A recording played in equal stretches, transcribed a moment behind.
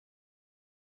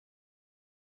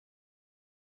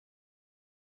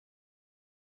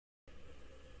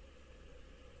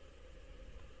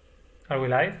Are we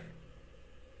live?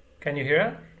 Can you hear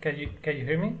us? Can you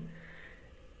hear me?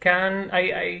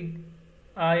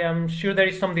 I am sure there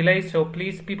is some delay, so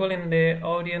please, people in the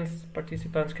audience,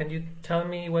 participants, can you tell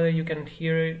me whether you can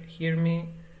hear me?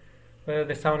 Whether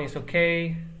the sound is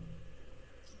okay?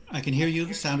 I can hear you.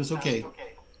 The sound is okay.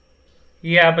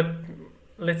 Yeah, but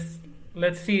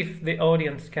let's see if the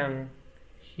audience can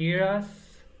hear us.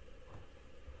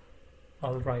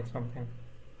 I'll write something.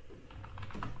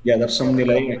 Yeah, there's some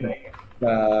delay.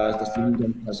 The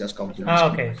student has just come to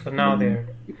us. Okay, so now there.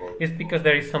 It's because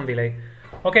there is some delay.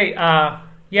 Okay,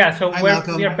 yeah, so Hi,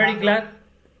 we are very glad.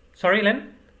 Sorry,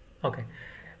 Len? Okay.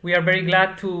 We are very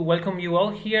glad to welcome you all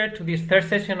here to this third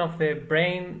session of the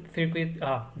Brains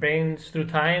Through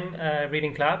Time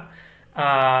Reading Club.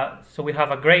 So we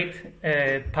have a great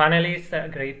panelist, a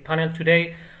great panel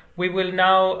today. We will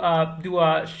now do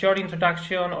a short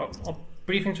introduction or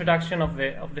brief introduction of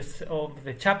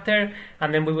the chapter,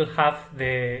 and then we will have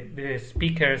the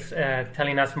speakers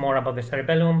telling us more about the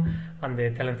cerebellum and the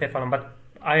telencephalon. But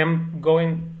I am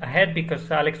going ahead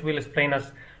because Alex will explain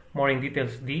us more in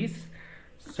details these.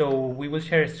 So we will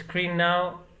share a screen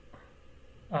now.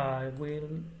 Yeah,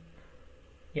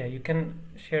 you can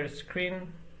share a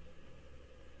screen,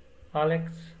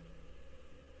 Alex.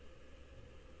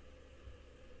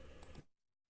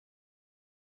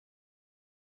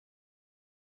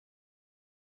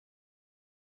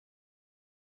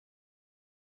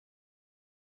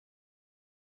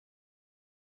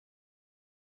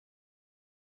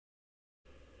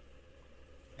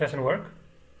 Doesn't work?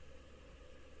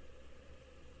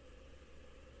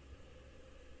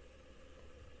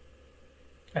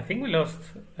 I think we lost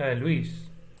Luis.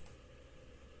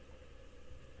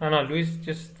 Oh no, Luis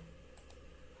just...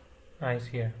 he's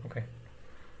here, okay.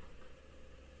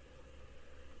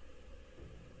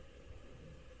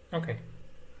 Okay.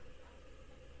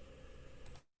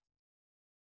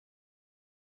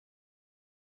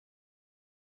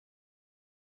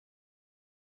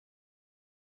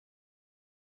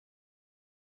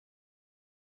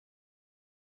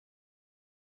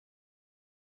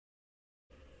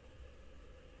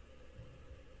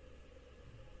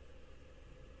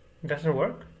 Doesn't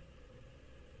work?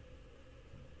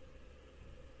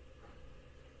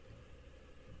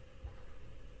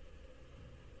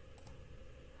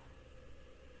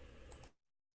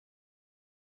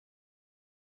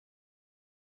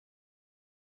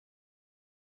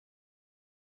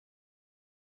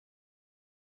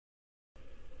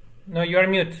 No, you are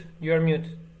mute. You are mute.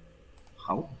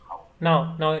 How?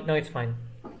 No, it's fine.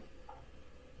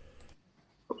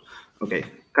 Okay.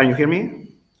 Can you hear me?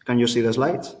 Can you see the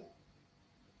slides?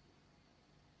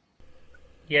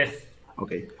 Yes.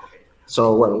 Okay.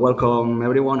 So, well, welcome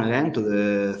everyone again to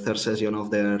the third session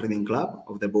of the Reading Club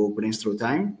of the book Brains Through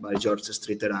Time by Georg,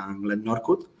 Striedter and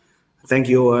Northcutt. Thank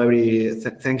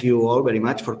you all very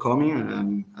much for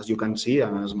coming. As you can see,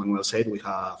 and as Manuel said, we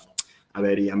have a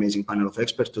very amazing panel of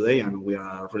experts today, and we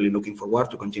are really looking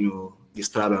forward to continue this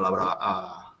travel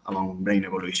along brain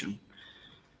evolution.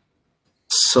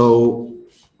 So,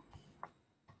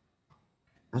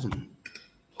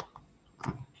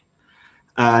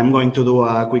 I'm going to do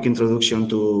a quick introduction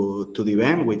to the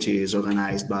event, which is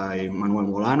organized by Manuel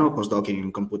Molano, postdoc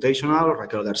in computational,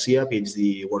 Raquel Garcia,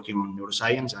 PhD working on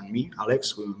neuroscience, and me,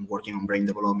 Alex, working on brain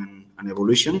development and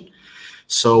evolution.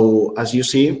 So, as you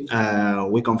see,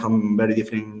 we come from very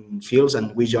different fields,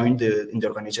 and we joined in the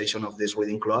organization of this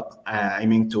reading club,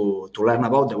 aiming to learn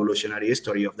about the evolutionary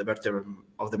history of the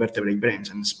vertebrate brains,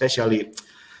 and especially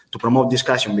to promote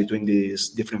discussion between these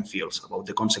different fields about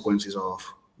the consequences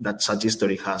that such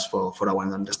history has for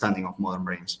our understanding of modern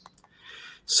brains.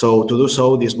 So to do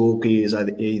so, this book is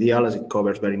ideal as it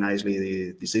covers very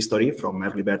nicely this history from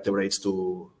early vertebrates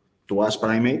to us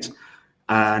primates.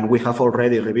 And we have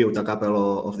already reviewed a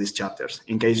couple of these chapters.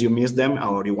 In case you missed them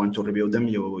or you want to review them,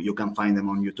 you can find them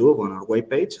on YouTube, on our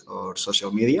webpage or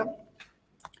social media.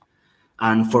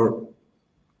 And for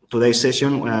today's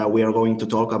session, we are going to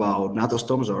talk about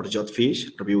gnatostomes or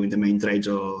jodfish, reviewing the main traits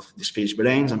of these fish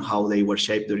brains and how they were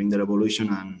shaped during their evolution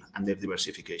and their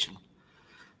diversification.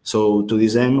 So to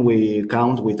this end, we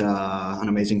count with an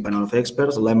amazing panel of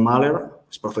experts: Len Mahler,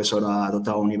 who's professor at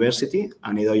Ottawa University,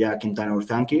 and Idoia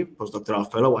Quintana-Urzainqui, postdoctoral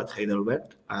fellow at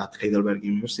Heidelberg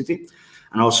University,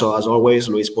 and also, as always,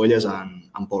 Luis Polles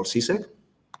and Paul Sisek.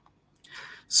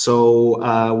 So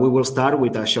we will start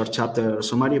with a short chapter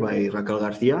summary by Raquel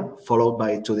Garcia, followed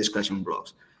by 2 discussion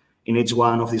blogs. In each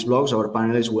one of these blogs, our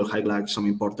panelists will highlight some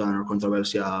important or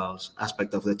controversial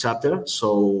aspect of the chapter.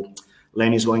 So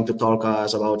Len is going to talk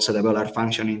us about cerebellar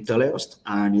function in teleost,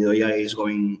 and Idoia is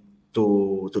going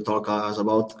to talk us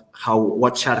about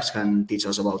what sharks can teach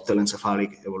us about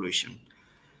telencephalic evolution.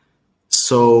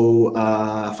 So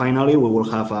finally, we will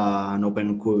have an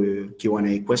open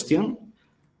Q&A question.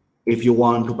 If you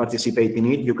want to participate in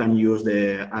it, you can use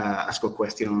the Ask a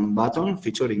Question button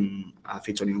featuring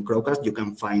Crowdcast. You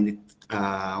can find it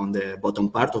on the bottom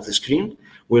part of the screen.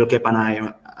 We will keep an eye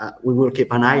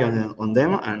on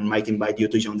them and might invite you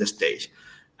to join the stage.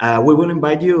 We will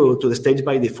invite you to the stage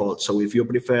by default. So if you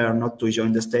prefer not to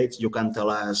join the stage, you can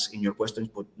tell us in your questions,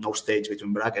 put no stage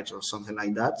between brackets or something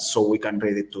like that, so we can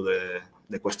read it to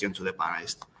the question to the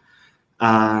panelist.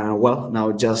 Well,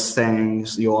 now just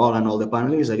thanks you all and all the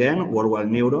panelists again, Worldwide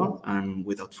Neuro, and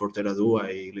without further ado,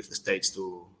 I leave the stage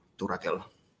to Raquel.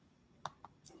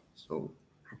 So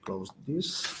I'll close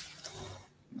this.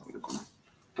 Now we'll come.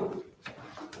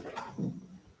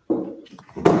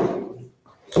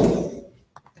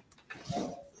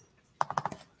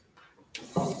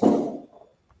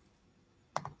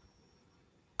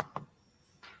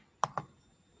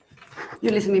 You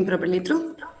listening properly,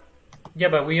 true? Yeah,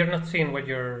 but we are not seeing what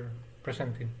you're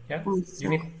presenting. Yeah,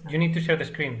 you need to share the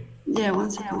screen. Yeah,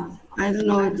 1 second. I don't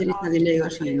know if there is a delay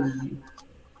also in the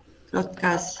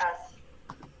broadcast.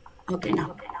 Okay,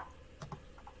 now.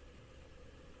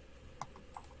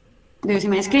 Do you see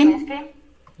my screen?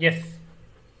 Yes.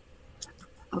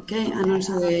 Okay, and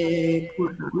also the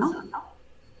curve, no?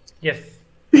 Yes.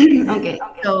 Okay,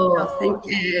 so thank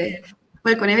you.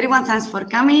 Welcome everyone, thanks for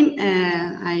coming.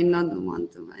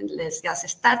 Let's just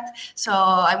start. So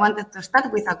I wanted to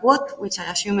start with a quote, which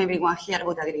I assume everyone here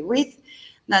would agree with,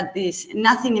 that is,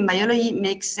 nothing in biology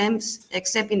makes sense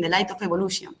except in the light of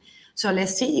evolution. So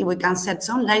let's see if we can shed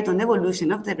some light on the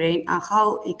evolution of the brain and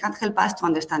how it can help us to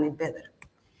understand it better.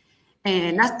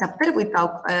 Last chapter, we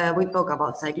talk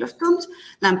about cyclostomes,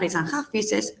 lampreys and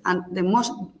hagfises, and the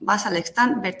most basal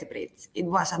extant vertebrates. It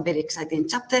was a very exciting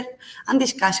chapter and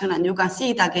discussion, and you can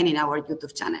see it again in our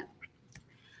YouTube channel.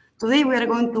 Today, we are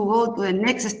going to go to the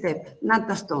next step,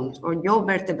 natostomes, or jaw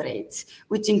vertebrates,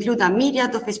 which include a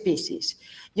myriad of species.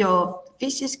 Jaw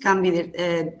fishes can be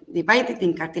divided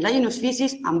in cartilaginous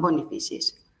fishes and bony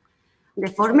fishes. The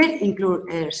former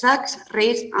include sharks,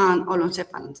 rays, and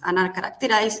holocephalans, and are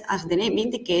characterized, as the name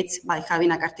indicates, by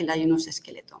having a cartilaginous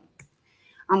skeleton.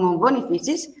 Among bony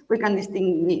fishes, we can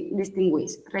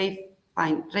distinguish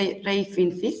ray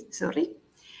fin fish,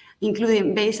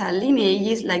 including basal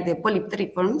lineages like the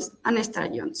polypteriforms and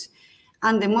estragions,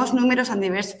 and the most numerous and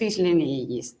diverse fish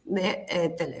lineages, the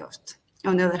teleost.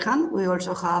 On the other hand, we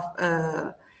also have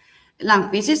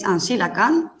lungfishes and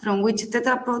coelacanth, from which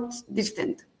tetrapods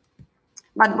descend.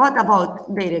 But what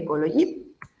about their ecology?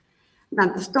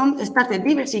 Natostomes started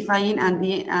diversifying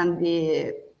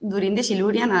during the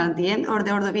Silurian and at the end of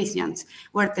the Ordovicians,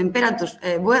 where temperatures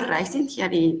were rising, here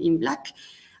in black,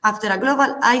 after a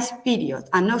global ice period,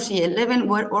 and now sea level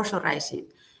were also rising.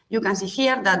 You can see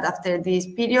here that after this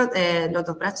period, a lot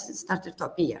of branches started to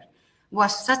appear. It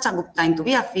was such a good time to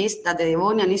be a fish that the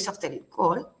Devonian is often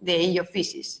called the age of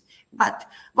fishes. But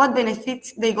what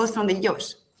benefits they got from the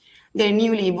jaws? Their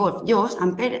newly evolved jaws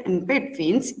and paired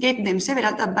fins gave them several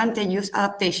advantageous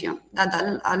adaptations that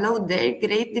allowed their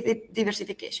great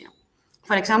diversification.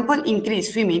 For example,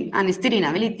 increased swimming and steering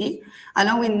ability,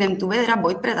 allowing them to better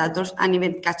avoid predators and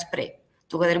even catch prey,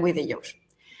 together with the jaws.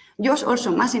 Jaws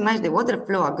also maximize the water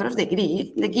flow across the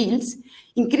gills,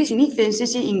 increasing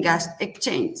efficiency in gas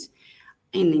exchange.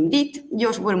 And indeed,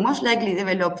 jaws were most likely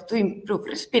developed to improve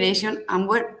respiration and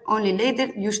were only later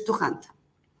used to hunt.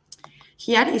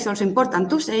 Here it's also important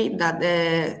to say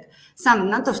that some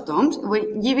natostomes were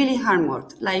heavily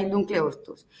armored, like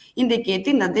Dunkleostus,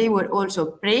 indicating that they were also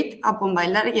preyed upon by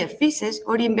larger fishes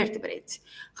or invertebrates.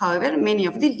 However, many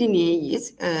of these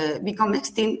lineages become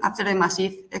extinct after the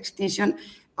massive extinction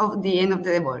of the end of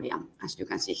the Devonian, as you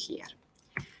can see here.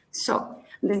 So,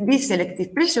 this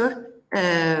selective pressure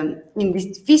in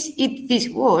this fish-eat-fish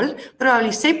world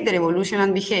probably shaped their evolution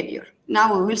and behavior.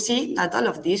 Now we will see that all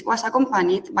of this was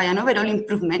accompanied by an overall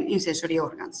improvement in sensory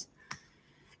organs.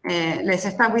 Let's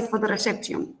start with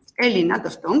photoreception. Early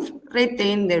natostomes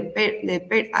retained their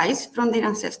paired eyes from their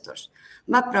ancestors,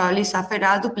 but probably suffered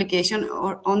a duplication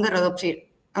on the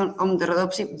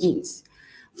rhodopsin genes.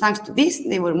 Thanks to this,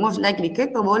 they were most likely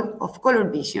capable of color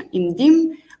vision in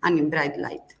dim and in bright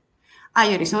light.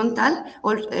 A horizontal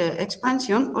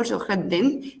expansion also helped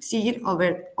them see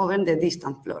over the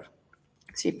distant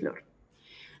seafloor.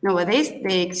 Nowadays,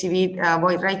 they exhibit a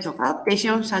wide range of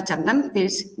adaptations, such as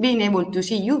lungfish being able to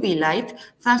see UV light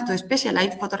thanks to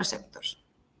specialized photoreceptors.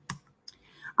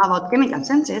 About chemical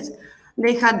senses,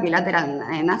 they had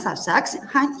bilateral nasal sacs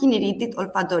and inherited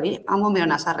olfactory and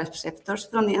vomeronasal receptors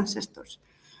from the ancestors.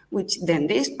 which then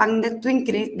they expanded to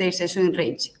increase their sensory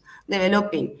range,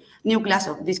 developing new class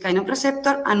of this kind of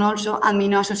receptor and also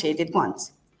amino-associated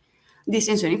ones. This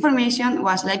sensory information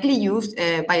was likely used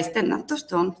by stem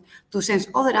naptostomes to sense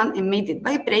odorant emitted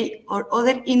by prey or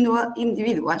other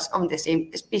individuals of the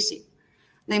same species.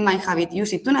 They might have it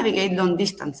used to navigate long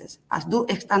distances, as do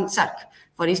extant sharks,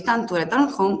 for instance, to return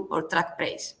home or track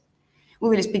prey. We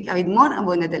will speak a bit more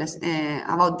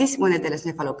about this when the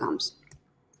telecephalon comes.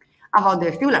 About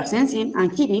the vestibular sensing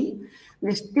and hearing, the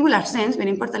vestibular sense very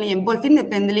importantly involved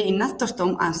independently in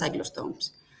naptostomes and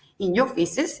cyclostomes. In jaw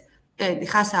feces, it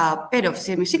has a pair of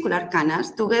semicircular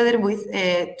canals together with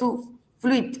two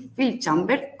fluid-filled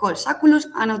chambers called sacculus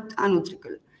and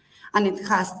utricle. And it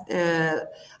has a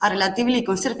relatively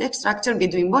conserved structure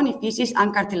between bony feces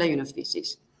and cartilaginous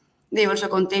feces. They also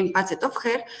contain patches of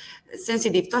hair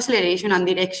sensitive to acceleration and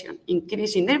direction,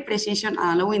 increasing their precision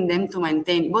and allowing them to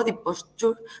maintain body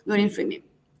posture during swimming.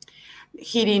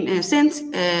 Hearing sense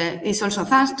is also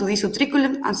thanks to this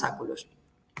utriculum and sacculus.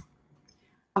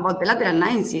 About the lateral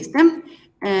line system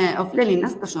of Lelin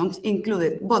naptostomes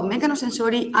included both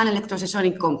mechanosensory and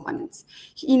electrosensory components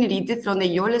inherited from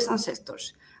the jawless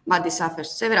ancestors, but they suffered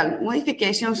several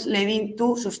modifications leading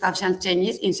to substantial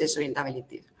changes in sensory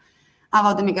abilities.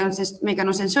 About the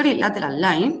mechanosensory lateral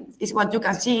line is what you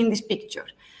can see in this picture.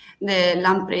 The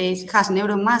lamprey has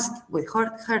neuromast with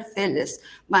hair cells,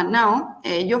 but now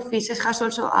your feces has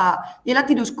also a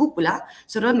gelatinous cupula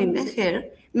surrounding the hair,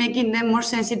 making them more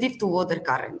sensitive to water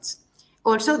currents.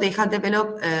 Also, they have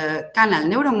developed canal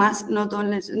neuromast not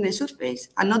only in the surface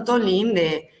and not only in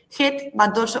the head,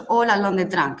 but also all along the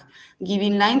trunk,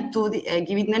 giving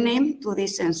the name to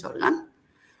this sense organ.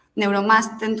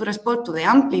 Neuromasts tend to respond to the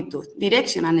amplitude,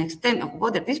 direction, and extent of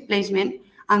water displacement,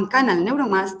 and canal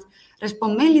neuromasts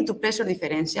respond mainly to pressure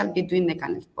differential between the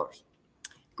canal pores.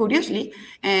 Curiously,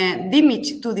 the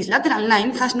image to this lateral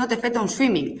line has no effect on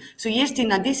swimming, suggesting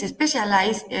that this is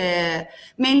specialized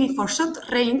mainly for short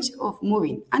range of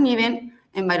moving and even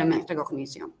environment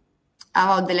recognition.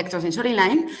 About the electrosensory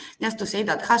line, just to say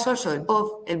that has also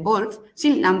evolved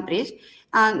since lampreys,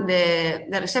 and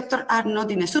the receptors are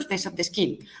not in the surface of the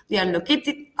skin. They are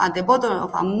located at the bottom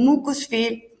of a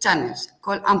mucus-filled channels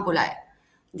called ampullae.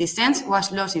 This sense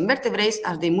was lost in vertebrates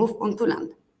as they moved onto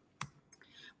land.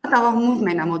 What about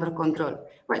movement and motor control?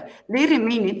 Well, they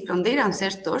remained from their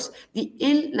ancestors the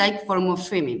eel-like form of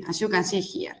swimming, as you can see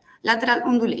here, lateral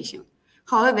undulation.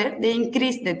 However, they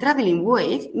increased the traveling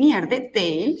wave near the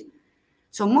tail,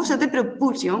 so most of the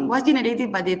propulsion was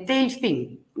generated by the tail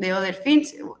fin. The other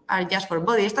fins are just for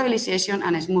body stabilization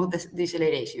and smooth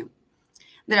deceleration.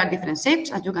 There are different shapes,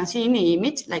 as you can see in the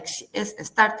image, like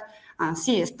S-start and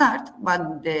C-start,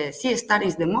 but the C-start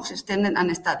is the most extended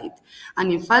and studied.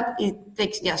 And in fact, it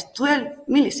takes just 12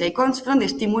 milliseconds from the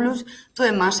stimulus to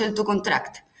the muscle to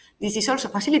contract. This is also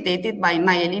facilitated by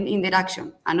myelin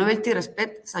interaction, a novelty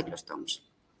respect cyclostomes.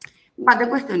 But the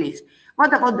question is,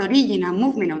 what about the origin and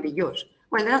movement of the jaws?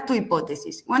 Well, there are two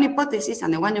hypotheses. One hypothesis,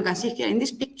 and the one you can see here in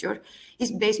this picture,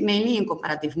 is based mainly in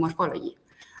comparative morphology.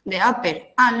 The upper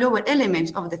and lower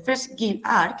elements of the first gill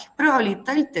arc probably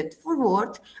tilted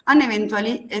forward and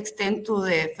eventually extend to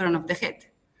the front of the head.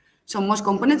 So most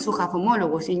components do have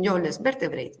homologous in jawless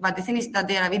vertebrates, but the thing is that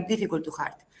they are a bit difficult to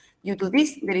hard. Due to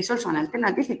this, there is also an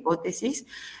alternative hypothesis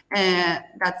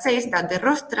that says that the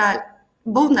rostral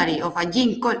boundary of a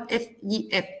gene called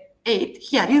FGF8,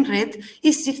 here in red,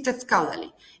 is shifted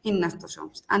caudally in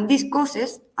naptostomes. And this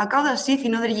causes a caudal shift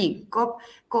in other gene called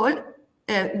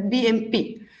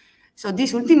BMP. So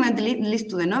this ultimately leads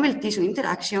to the novel tissue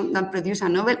interaction that produces a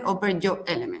novel upper jaw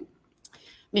element.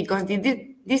 Because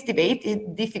this debate is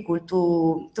difficult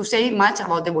to say much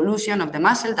about the evolution of the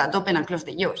muscle that open and close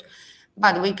the jaws.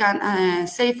 But we can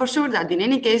say for sure that in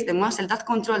any case, the muscle that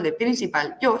control the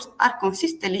principal jaws are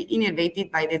consistently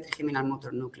innervated by the trigeminal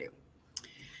motor nucleus.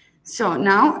 So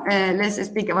now let's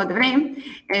speak about the brain.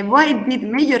 Why did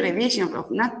major revisions of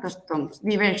naptostomes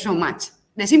diverge so much?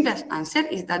 The simplest answer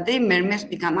is that the mermaids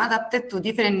become adapted to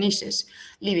different niches,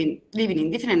 living in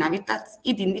different habitats,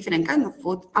 eating different kinds of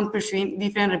food, and pursuing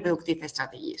different reproductive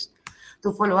strategies.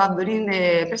 To follow up during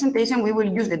the presentation, we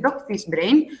will use the dogfish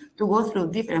brain to go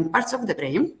through different parts of the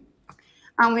brain.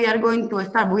 And we are going to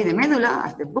start with the medulla,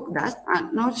 as the book does,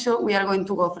 and also we are going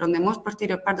to go from the most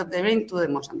posterior part of the brain to the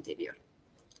most anterior.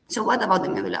 So what about the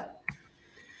medulla?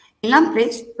 In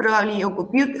lampreys, probably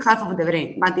occupied half of the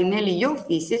brain, but in early jaw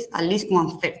feces, at least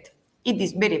 1/3. It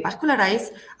is very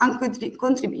vascularized and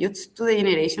contributes to the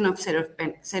generation of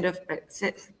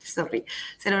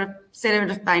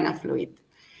cerebrospinal fluid.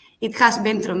 It has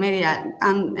ventromedial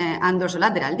and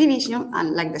dorsolateral division,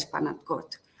 unlike the spinal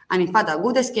cord. And in fact, a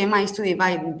good schema is to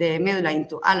divide the medulla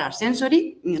into alar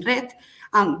sensory in red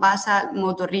and basal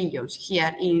motor regions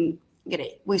here in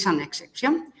gray, with some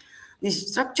exception.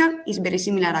 This structure is very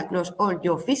similar across all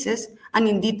jaw fishes and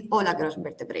indeed all across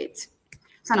vertebrates.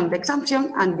 Some of the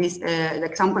exceptions, and this the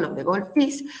example of the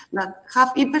goldfish that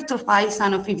have hypertrophied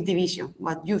synovial division.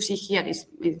 What you see here is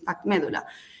in fact medulla.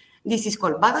 This is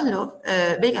called vagal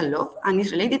lobe and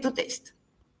is related to taste.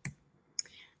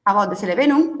 About the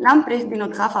cerebellum, lampreys do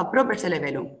not have a proper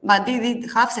cerebellum, but they did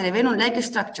have cerebellum-like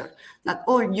structure that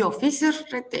all jaw fishes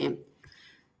retain.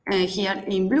 Here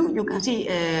in blue, you can see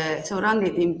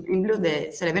surrounded in blue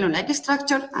the cerebellum-like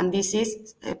structure, and this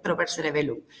is a proper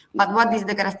cerebellum. But what is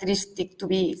the characteristic to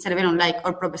be cerebellum-like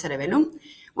or proper cerebellum?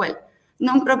 Well,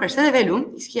 non-proper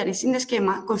cerebellum is in the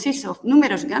schema, consists of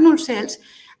numerous granule cells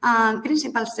and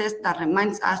principal cells that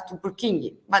reminds us to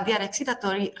Purkinje, but they are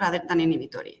excitatory rather than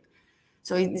inhibitory.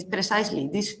 So it is precisely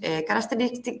this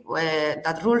characteristic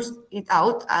that rules it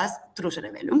out as true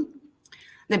cerebellum.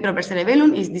 The proper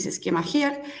cerebellum is this schema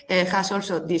here, has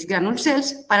also these granule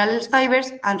cells, parallel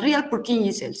fibers, and real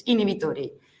Purkinje cells,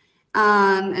 inhibitory.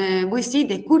 And we see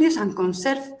the curious and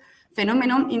conserved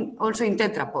phenomenon also in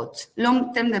tetrapods,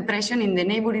 long-term depression in the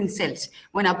neighboring cells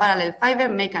when a parallel fiber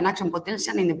makes an action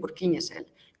potential in the Purkinje cell,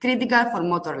 critical for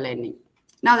motor learning.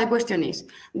 Now the question is,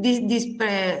 did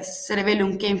this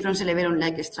cerebellum came from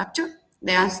cerebellum-like structure?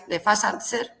 The fast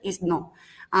answer is no,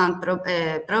 and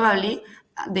probably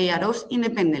they arose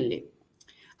independently.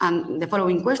 And the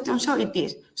following question, so it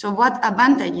is, so what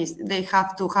advantages they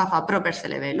have to have a proper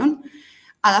cerebellum?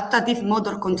 Adaptive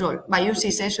motor control. By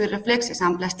using sensory reflexes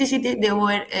and plasticity, they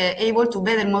were able to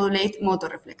better modulate motor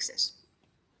reflexes.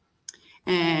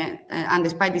 And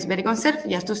despite this very concept,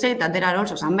 just to say that there are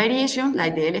also some variations,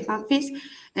 like the elephant fish,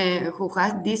 who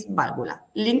has this valvula,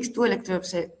 links to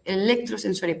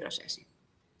electrosensory processing.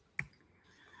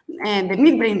 The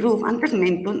midbrain roof and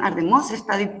tegmentum are the most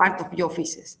studied part of jaw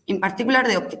fishes, in particular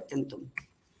the optic tentum.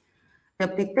 The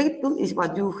optic tentum is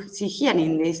what you see here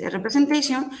in this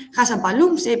representation, has a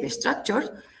balloon-shaped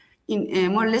structure,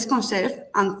 more or less conserved,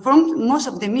 and forms most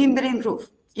of the midbrain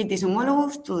roof. It is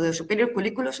homologous to the superior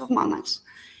colliculus of mammals.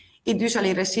 It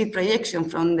usually receives projection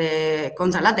from the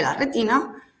contralateral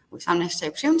retina, with some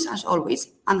exceptions as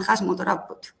always, and has motor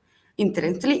output.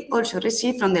 Interestingly, also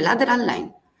receives from the lateral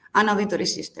line, an auditory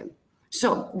system.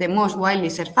 So the most widely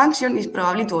served function is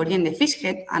probably to orient the fish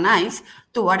head and eyes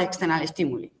toward external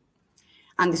stimuli.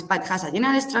 And despite it has a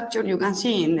general structure, you can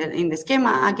see in the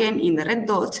schema, again in the red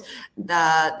dots,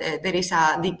 that there is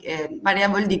a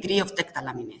variable degree of tactile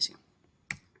lamination.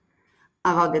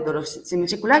 About the dorus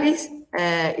semicircularis,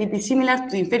 it is similar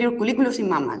to inferior colliculus in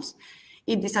mammals.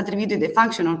 It is attributed the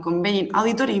function of conveying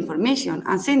auditory information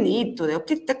and sending it to the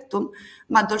optic tectum,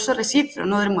 but also received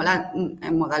from other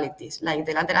modalities, like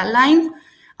the lateral line,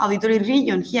 auditory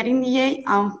region here in the eye,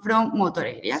 and from motor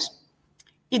areas.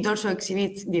 It also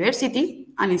exhibits diversity,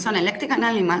 and in some electrical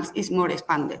animals is more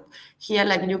expanded. Here,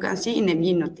 like you can see in the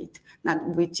gymnotid,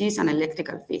 which is an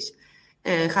electrical fish.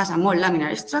 Has a more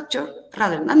laminar structure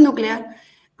rather than nuclear,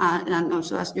 and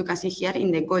also, as you can see here,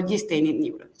 in the Golgi staining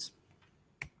neurons.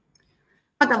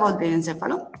 What about the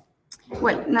encephalon?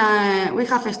 Well, we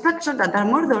have a structure that are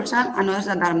more dorsal and others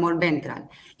that are more ventral.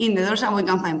 In the dorsal, we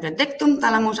can find pretectum,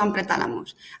 thalamus, and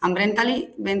prethalamus. And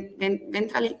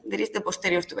ventrally, there is the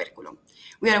posterior tuberculum.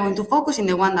 We are going to focus in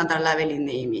the one that are labeled in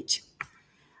the image.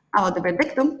 About the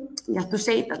pretectum, just to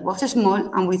say that was small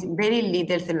and with very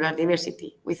little cellular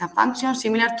diversity, with a function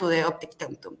similar to the optic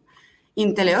tentum.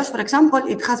 In teleos, for example,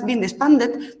 it has been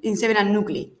expanded in several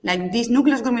nuclei, like this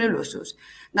nucleus glomerulosus,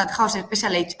 that has a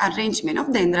specialized arrangement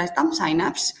of dendrites and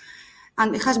synapses,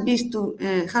 and it has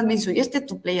been suggested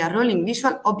to play a role in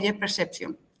visual object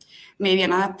perception, maybe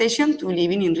an adaptation to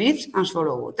living in reefs and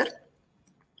swallow water.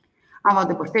 About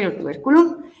the posterior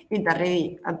tuberculum, it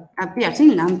already appears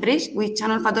in lampreys with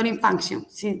an olfactory function,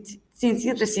 since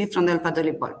it received from the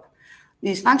olfactory bulb.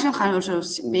 This function has also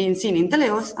been seen in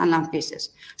teleos and lambfishes,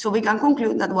 so we can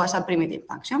conclude that was a primitive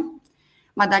function.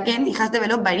 But again, it has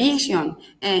developed variation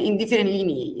in different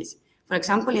lineages. For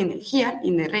example, here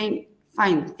in the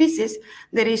rain-fine fishes,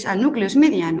 there is a nucleus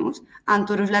medianus and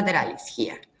torus lateralis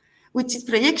here, which its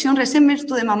projection resembles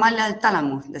to the mammalian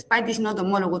thalamus, despite this not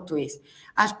homologous to it,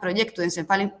 as project to the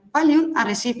encephalic pallium and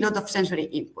receive a lot of sensory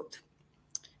input.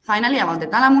 Finally, about the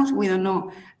thalamus, we don't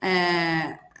know,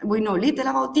 we know little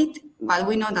about it, but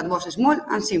we know that it was small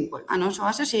and simple, and also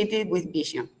associated with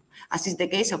vision, as is the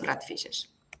case of ratfishes.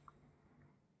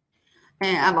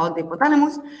 About the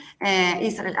hypothalamus,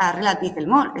 it's a relatively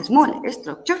small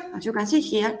structure, as you can see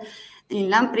here, in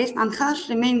lampreys and has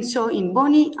remained so in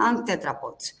bony and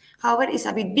tetrapods. However, it's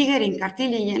a bit bigger in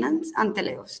cartilaginans and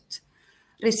teleosts.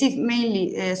 Receive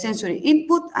mainly sensory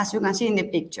input, as you can see in the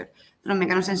picture, from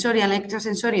mechanosensory and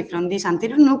electrosensory from this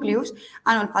anterior nucleus,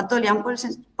 and olfactory and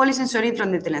polysensory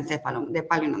from the telencephalon, the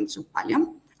pallium and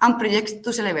subpallium, and projects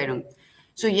to cerebellum,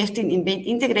 suggesting it may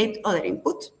integrate other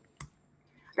inputs.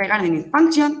 Regarding its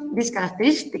function, this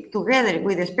characteristic, together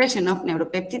with the expression of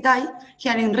neuropeptide,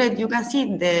 here in red you can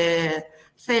see the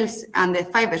cells and the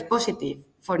fibers positive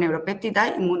for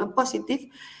neuropeptide, immunopositive,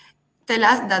 tell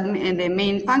us that the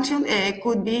main function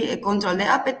could be control the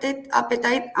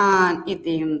appetite and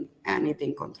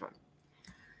eating control.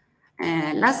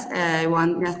 Last, I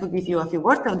want just to give you a few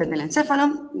words of the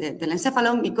telencephalon. The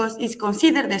telencephalon, because it's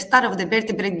considered the start of the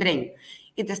vertebrate brain.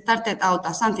 It started out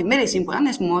as something very simple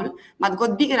and small, but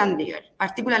got bigger and bigger,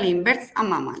 particularly in birds and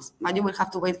mammals. But you will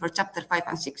have to wait for chapter 5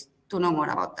 and 6 to know more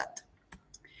about that.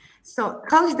 So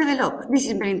how is developed? This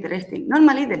is very interesting.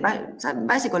 Normally, the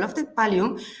bicycle of the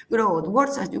pallium grow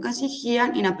outwards, as you can see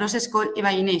here, in a process called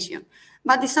evagination.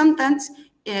 But sometimes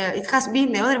it has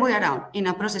been the other way around, in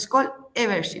a process called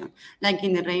eversion, like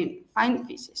in the fine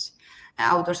feces.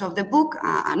 Authors of the book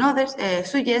and others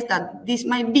suggest that this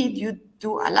might be due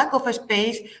to a lack of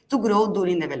space to grow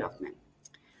during development.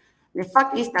 The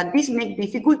fact is that this makes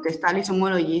difficult to establish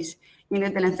homologies in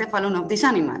the telencephalon of these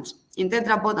animals. In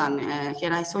tetrapod, and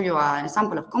here I show you an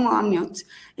example of common amniotes,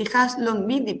 it has long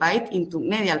been divided into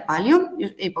medial pallium,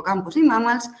 hippocampus in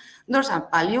mammals, dorsal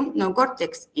pallium, no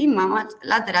cortex in mammals,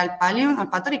 lateral pallium,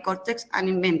 olfactory cortex, and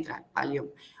in ventral pallium,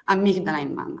 amygdala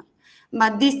in mammals.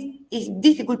 But this is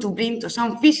difficult to bring to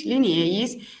some fish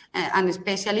lineages, and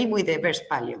especially with the bird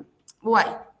pallium.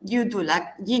 Why? Due to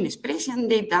lack gene expression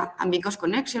data and because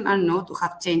connections are known to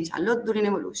have changed a lot during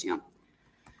evolution.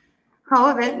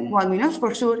 However, what we know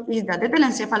for sure is that the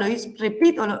telencephaloids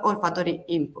repeat olfactory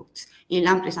inputs. In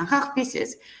lampreys and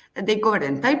hagfish, they cover the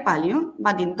entire pallium,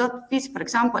 but in dogfish, for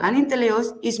example, and in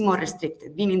teleos, is more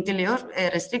restricted, being in teleos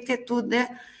restricted to the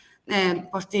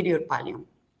posterior pallium.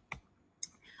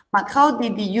 But how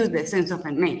did they use the sense of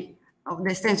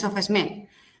smell?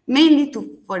 Mainly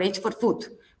to forage for food,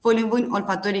 following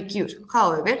olfactory cues.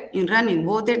 However, in running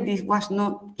water, this was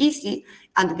not easy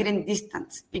at great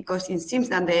distance because it seems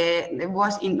that they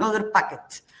was in other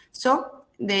packets. So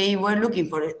they were looking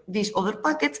for these other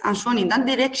packets and swung in that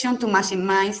direction to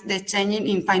maximize the changing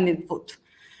in finding food.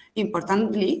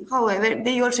 Importantly, however,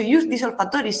 they also used these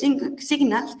olfactory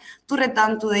signals to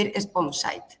return to their spawn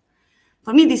site.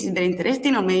 For me, this is very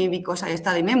interesting, or maybe because I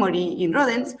study memory in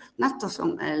rodents,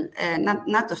 natostomes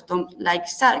like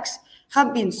sharks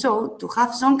have been shown to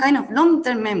have some kind of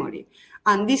long-term memory,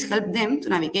 and this helped them to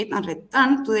navigate and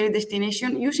return to their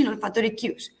destination using olfactory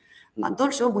cues, but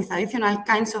also with additional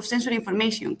kinds of sensory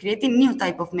information, creating new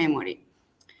type of memory.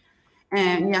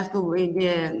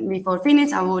 Before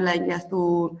finish, I would like just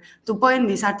to point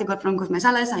this article from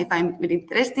Cosmesales. I find very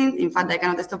interesting. In fact, I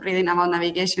cannot stop reading about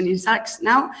navigation in sharks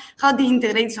now. How they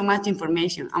integrate so much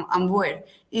information and where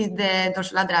is the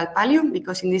dorsolateral pallium?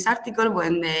 Because in this article,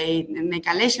 when they make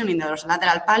a lesion in the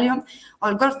dorsolateral pallium,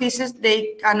 all goldfishes,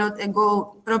 they cannot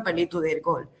go properly to their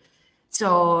goal.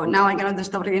 So now I cannot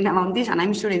stop reading about this, and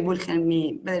I'm sure it will help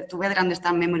me to better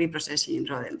understand memory processing in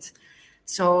rodents.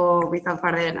 So without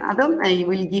further ado, I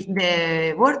will give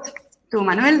the word to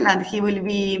Manuel, that he will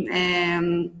be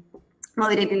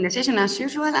moderating the session as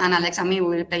usual, and Alex and me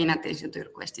will be paying attention to your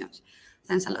questions.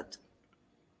 Thanks a lot.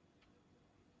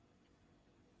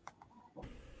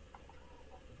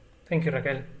 Thank you,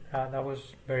 Raquel. That was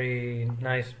very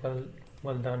nice.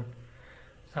 Well done.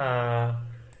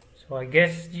 So I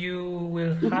guess you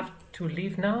will have to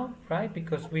leave now, right?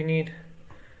 Because we need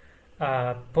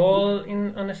Paul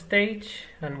on the stage,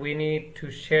 and we need to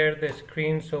share the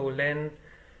screen so Len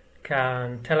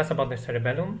can tell us about the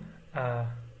cerebellum.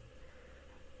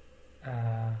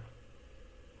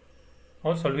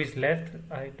 Also, Luis left.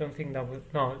 I don't think that was...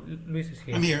 No, Luis is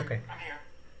here. I'm here. Okay.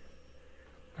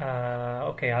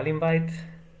 Okay, I'll invite...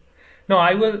 No,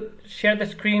 I will share the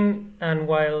screen, and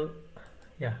while...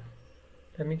 Yeah,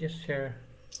 let me just share...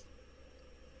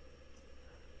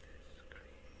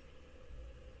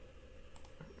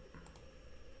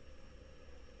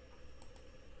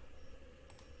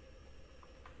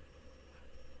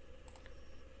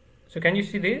 So can you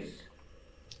see this?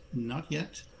 Not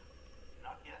yet.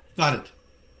 Got it.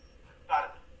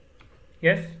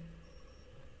 Yes?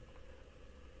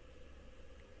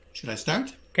 Should I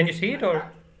start? Can you see it, or?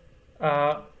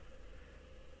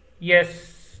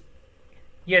 Yes.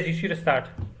 Yes, you should start.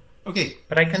 Okay.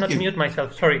 But I cannot mute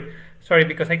myself. Sorry,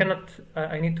 because I cannot.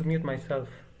 I need to mute myself,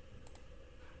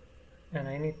 and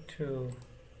I need to.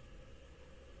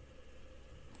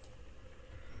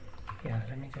 Yeah,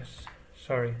 let me just,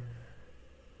 sorry,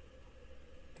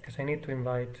 because I need to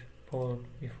invite Paul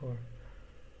before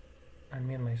I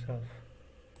mute myself.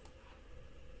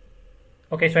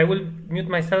 Okay, so I will mute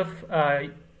myself.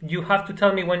 You have to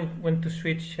tell me when to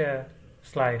switch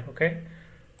slide, okay?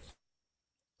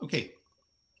 Okay,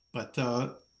 but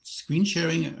screen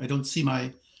sharing, I don't see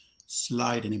my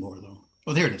slide anymore though.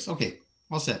 Oh, there it is. Okay,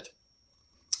 all set.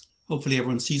 Hopefully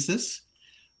everyone sees this.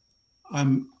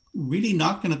 I'm really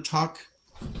not going to talk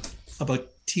about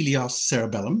teleos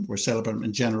cerebellum or cerebellum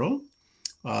in general,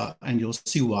 and you'll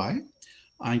see why.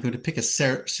 I'm going to pick a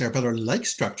cerebellar-like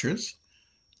structures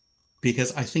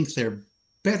because I think they're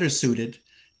better suited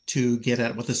to get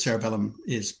at what the cerebellum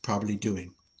is probably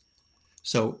doing.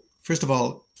 So first of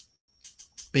all,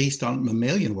 based on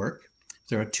mammalian work,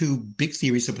 there are two big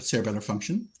theories about cerebellar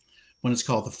function. One is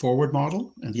called the forward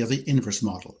model and the other inverse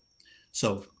model.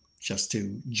 So just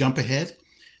to jump ahead,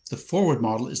 the forward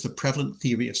model is the prevalent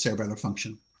theory of cerebellar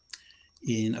function.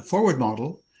 In a forward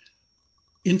model,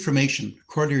 information,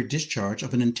 corollary discharge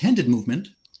of an intended movement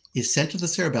is sent to the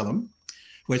cerebellum,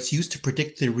 where it's used to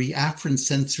predict the reafferent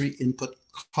sensory input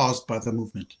caused by the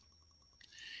movement.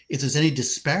 If there's any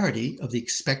disparity of the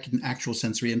expected and actual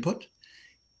sensory input,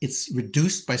 it's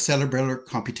reduced by cerebellar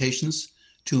computations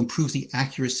to improve the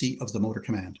accuracy of the motor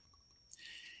command.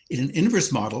 In an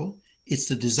inverse model, it's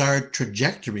the desired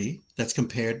trajectory that's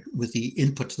compared with the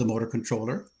input to the motor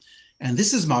controller, and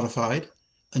this is modified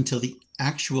until the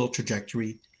actual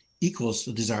trajectory equals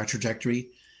the desired trajectory,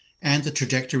 and the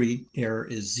trajectory error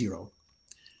is zero.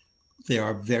 There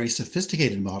are very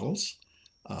sophisticated models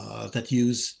that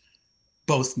use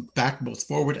both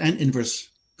forward and inverse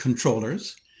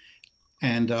controllers,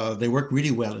 and they work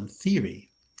really well in theory.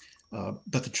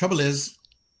 But the trouble is,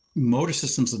 motor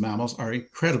systems of mammals are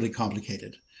incredibly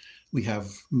complicated. We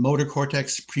have motor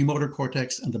cortex, premotor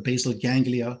cortex, and the basal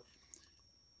ganglia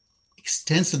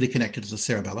extensively connected to the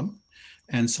cerebellum.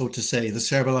 And so to say the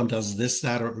cerebellum does this,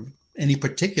 that, or any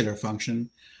particular function,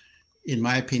 in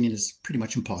my opinion, is pretty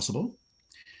much impossible.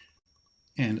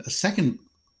 And a second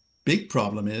big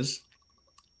problem is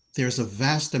there's a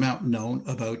vast amount known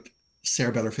about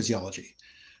cerebellar physiology.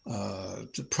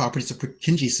 The properties of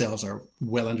Purkinje cells are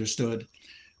well understood.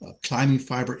 Climbing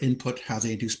fiber input, how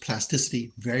they induce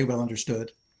plasticity, very well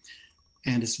understood.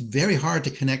 And it's very hard to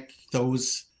connect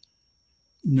those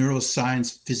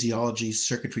neuroscience, physiology,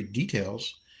 circuitry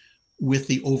details with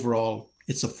the overall,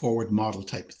 it's a forward model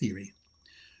type theory.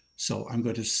 So I'm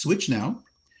going to switch now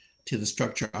to the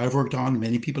structure I've worked on,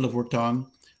 many people have worked on.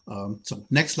 So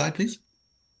next slide, please.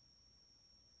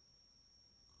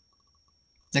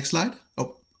 Next slide.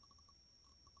 Oh,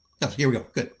 here we go.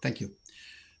 Good, thank you.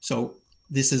 So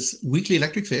this is weakly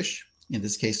electric fish, in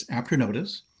this case, Apter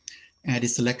notus, and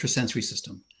its electrosensory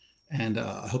system. And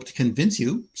I hope to convince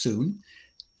you soon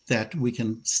that we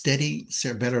can steady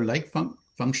cerebellar-like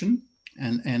function.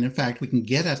 And in fact, we can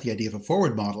get at the idea of a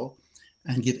forward model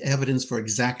and give evidence for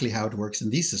exactly how it works in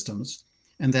these systems.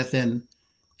 And that then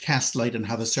casts light on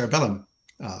how the cerebellum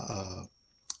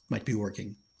might be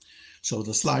working. So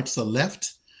the slide to the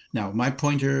left, now my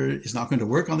pointer is not going to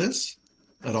work on this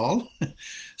at all.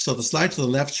 So the slide to the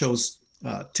left shows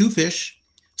two fish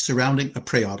surrounding a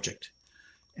prey object.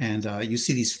 And you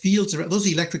see these fields, those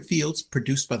are electric fields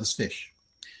produced by this fish.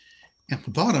 At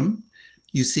the bottom,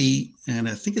 you see, and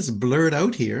I think it's blurred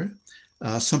out here,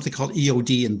 something called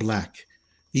EOD in black.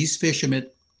 These fish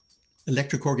emit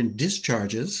electric organ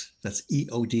discharges, that's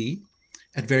EOD,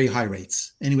 at very high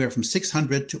rates, anywhere from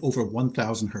 600 to over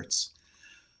 1,000 hertz.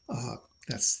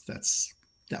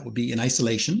 That would be in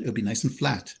isolation. It would be nice and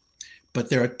flat. But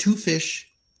there are two fish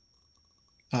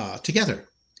together,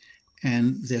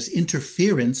 and there's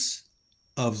interference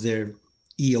of their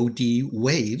EOD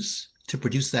waves to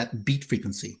produce that beat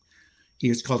frequency.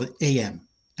 Here it's called an AM,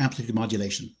 amplitude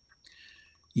modulation.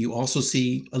 You also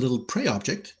see a little prey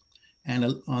object,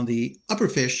 and on the upper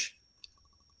fish,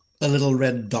 a little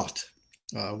red dot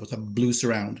with a blue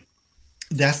surround.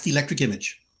 That's the electric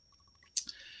image.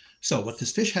 So what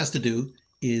this fish has to do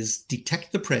is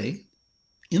detect the prey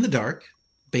in the dark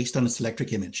based on its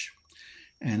electric image.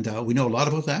 And we know a lot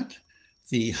about that.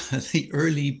 The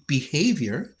early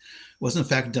behavior was in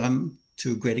fact done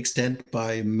to a great extent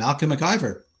by Malcolm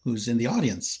McIver, who's in the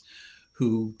audience,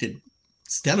 who did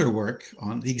stellar work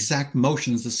on the exact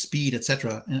motions, the speed,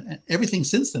 etc. And everything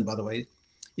since then, by the way,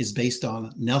 is based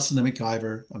on Nelson and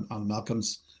McIver, on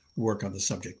Malcolm's work on the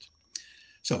subject.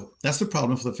 So that's the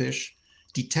problem for the fish.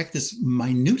 Detect this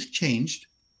minute change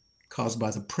caused by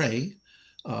the prey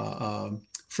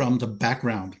from the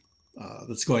background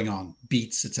that's going on,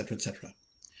 beats, etc., etc.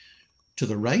 To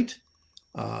the right,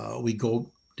 we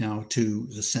go now to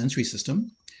the sensory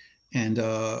system, and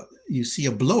you see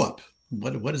a blow up.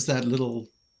 What is that little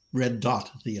red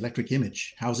dot, the electric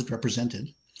image? How is it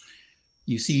represented?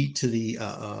 You see to the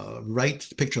right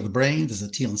picture of the brain, there's a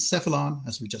telencephalon,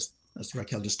 as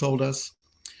Raquel just told us,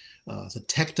 the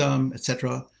tectum,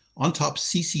 etc. On top,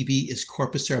 CCB is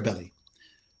corpus cerebelli.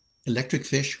 Electric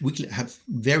fish have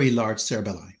very large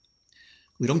cerebelli.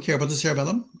 We don't care about the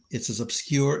cerebellum. It's as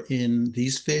obscure in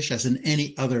these fish as in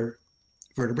any other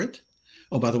vertebrate.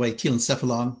 Oh, by the way,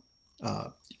 telencephalon,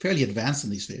 fairly advanced in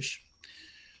these fish.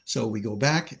 So we go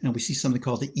back and we see something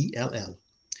called the ELL.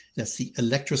 That's the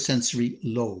electrosensory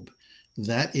lobe.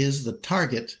 That is the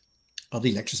target of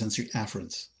the electrosensory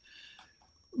afferents.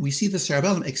 We see the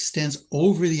cerebellum extends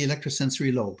over the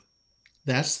electrosensory lobe.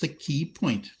 That's the key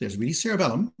point. There's really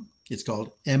cerebellum. It's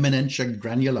called eminentia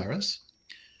granularis,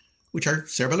 which are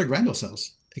cerebellar granule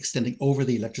cells extending over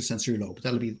the electrosensory lobe.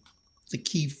 That'll be the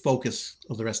key focus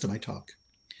of the rest of my talk.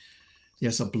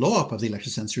 There's a blow up of the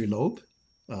electrosensory lobe.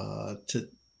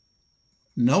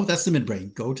 No, that's the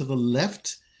midbrain. Go to the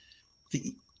left.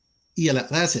 The ELL,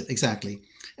 that's it, exactly.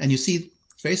 And you see,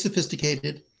 very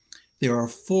sophisticated. There are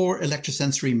 4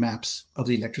 electrosensory maps of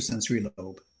the electrosensory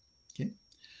lobe. Okay,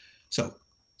 so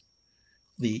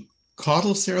the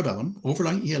caudal cerebellum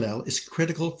overlying ELL is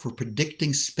critical for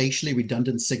predicting spatially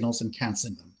redundant signals and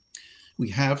canceling them. We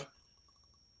have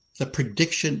the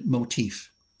prediction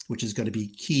motif, which is going to be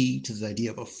key to the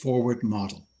idea of a forward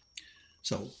model.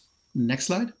 So next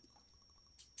slide.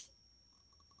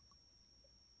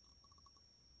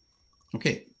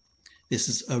 Okay, this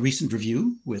is a recent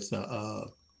review with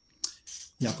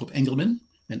Jakob Engelman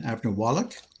and Avner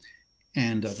Wallach,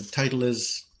 and the title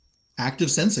is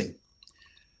Active Sensing.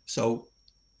 So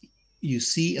you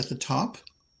see at the top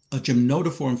a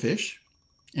gymnotiform fish,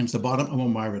 and at the bottom a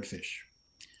myrid fish.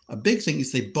 A big thing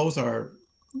is they both are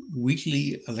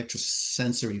weakly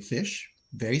electrosensory fish,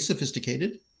 very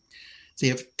sophisticated. They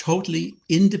have totally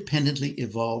independently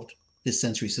evolved this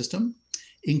sensory system,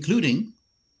 including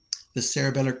the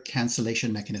cerebellar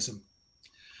cancellation mechanism.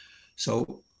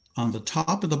 So on the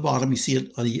top and the bottom, you see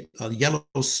a yellow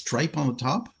stripe on the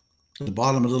top. At the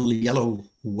bottom, a little yellow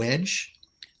wedge.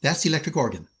 That's the electric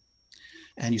organ.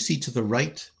 And you see to the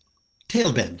right,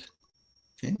 tail bend.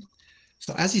 Okay?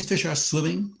 So as these fish are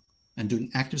swimming and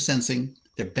doing active sensing,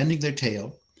 they're bending their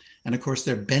tail. And of course,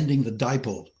 they're bending the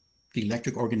dipole, the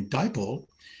electric organ dipole,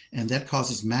 and that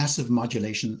causes massive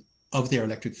modulation of their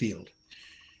electric field.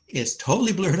 It's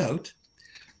totally blurred out,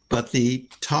 but the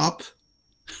top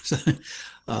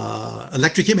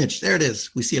electric image, there it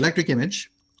is. We see electric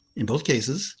image in both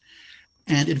cases.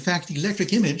 And in fact, the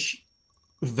electric image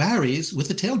varies with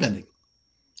the tail bending,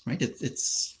 right?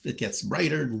 It gets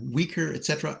brighter, weaker,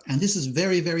 etc. And this is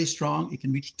very, very strong. It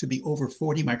can reach to be over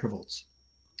 40 microvolts.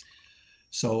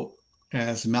 So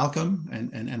as Malcolm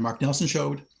and Mark Nelson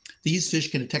showed, these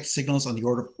fish can detect signals on the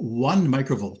order of 1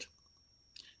 microvolt.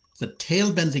 The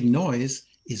tail bending noise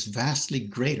is vastly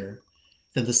greater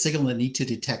than the signal they need to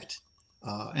detect.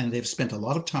 And they've spent a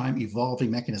lot of time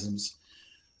evolving mechanisms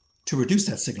to reduce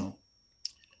that signal.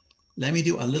 Let me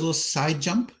do a little side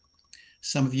jump.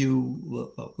 Some of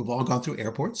you have all gone through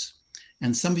airports,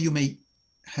 and some of you may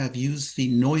have used the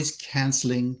noise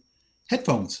canceling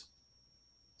headphones.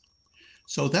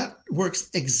 So that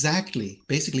works exactly.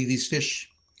 Basically, these fish,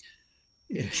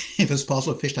 if it's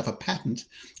possible, fish to have a patent,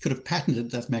 could have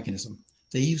patented that mechanism.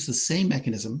 They use the same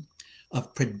mechanism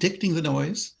of predicting the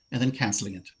noise and then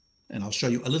canceling it. And I'll show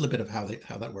you a little bit of how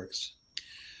that works.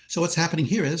 So what's happening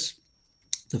here is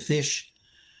the fish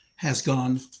has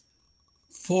gone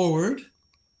forward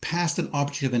past an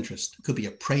object of interest. It could be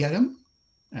a prey item,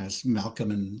 as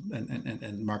Malcolm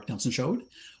and Mark Nelson showed,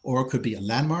 or it could be a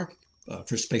landmark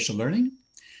for spatial learning.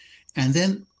 And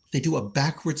then they do a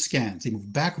backward scan. They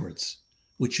move backwards,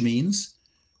 which means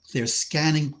they're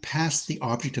scanning past the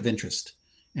object of interest.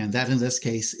 And that in this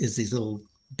case is these little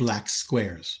black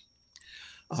squares.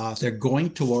 They're going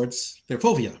towards their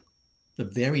fovea, the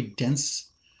very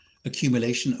dense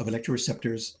accumulation of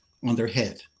electroreceptors on their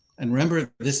head. And remember,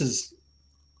 this is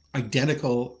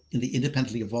identical in the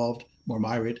independently evolved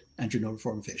mormyrid and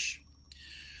gymnotiform fish.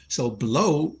 So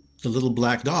below the little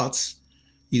black dots,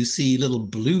 you see little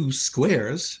blue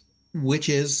squares, which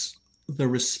is the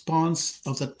response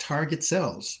of the target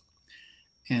cells.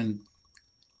 And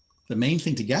the main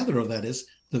thing to gather of that is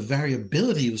the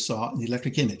variability you saw in the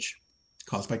electric image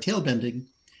caused by tail bending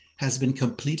has been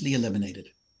completely eliminated.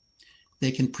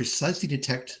 They can precisely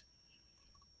detect,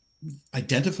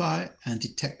 identify, and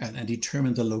detect and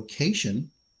determine the location.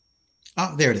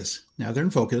 Ah, there it is. Now they're in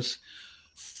focus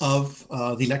of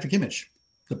the electric image.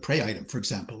 the prey item, for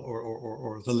example,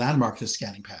 or the landmark they're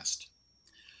scanning past.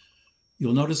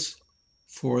 You'll notice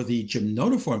for the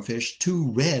gymnotiform fish,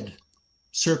 2 red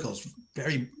circles.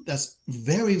 That's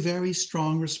very, very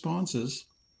strong responses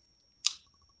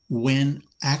when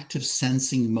active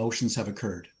sensing motions have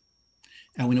occurred.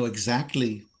 And we know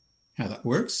exactly how that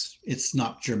works. It's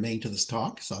not germane to this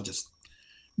talk, so I'll just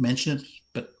mention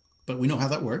it, but we know how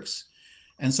that works.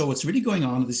 And so what's really going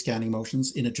on with the scanning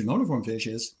motions in a gymnotiform fish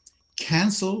is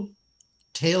cancel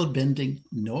tail bending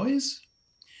noise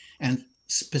and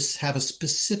have a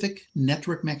specific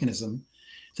network mechanism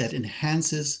that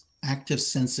enhances active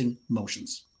sensing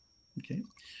motions. Okay,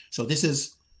 so this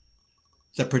is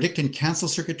the predict and cancel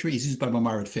circuitry is used by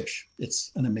mammarid fish.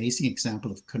 It's an amazing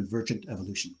example of convergent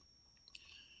evolution.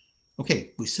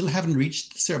 Okay, we still haven't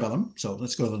reached the cerebellum, so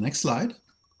let's go to the next slide.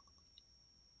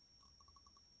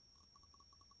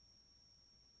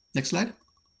 Next slide.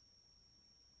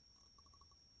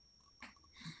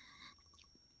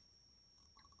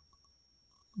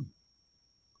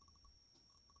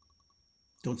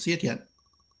 Don't see it yet.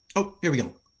 Oh, here we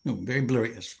go. Oh, very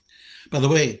blurry. By the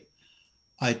way,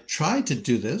 I tried to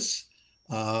do this,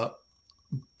 but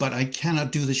I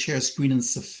cannot do the share screen in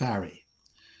Safari.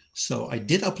 So I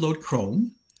did upload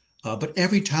Chrome, but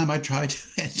every time I tried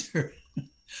to enter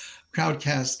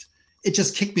Crowdcast, it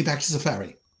just kicked me back to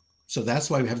Safari. So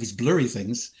that's why we have these blurry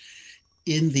things.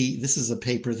 This is a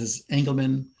paper, this is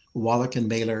Engelman, Wallach, and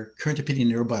Mailer, Current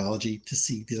Opinion Neurobiology, to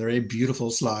see. These are very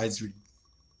beautiful slides,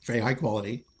 very high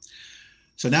quality.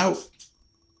 So now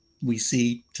we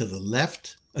see to the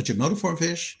left a gymnotiform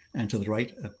fish, and to the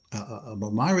right a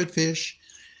mammarid fish.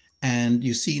 And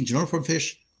you see in gymnotiform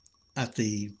fish, at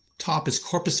the top is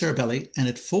corpus cerebelli, and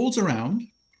it folds around.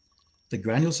 The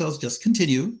granule cells just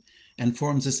continue and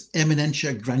forms this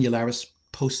eminentia granularis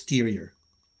posterior.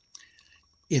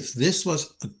 If this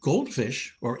was a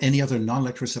goldfish or any other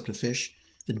non-electroreceptive fish,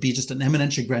 it'd be just an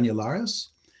eminentia granularis,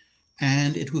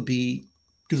 and it would do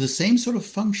the same sort of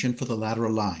function for the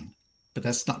lateral line, but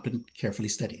that's not been carefully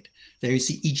studied. There you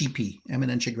see EGP,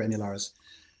 eminentia granularis.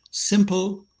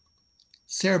 Simple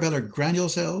cerebellar granule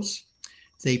cells.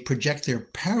 They project their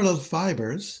parallel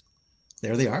fibers,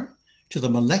 there they are, to the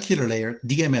molecular layer,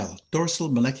 DML, dorsal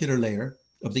molecular layer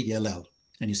of the ELL.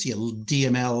 And you see a little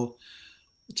DML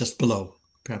just below.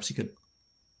 Perhaps you could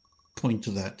point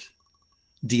to that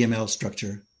DML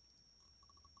structure.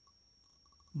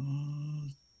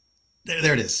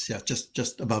 There it is. Yeah,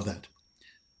 just above that.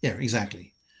 Yeah,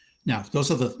 exactly. Now, those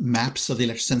are the maps of the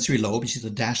electrosensory lobe. You see the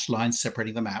dashed lines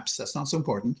separating the maps. That's not so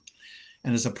important.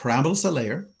 And there's a pyramidal cell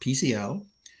layer, PCL,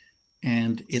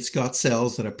 and it's got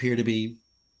cells that appear to be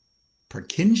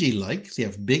Purkinje-like. They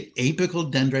have big apical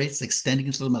dendrites extending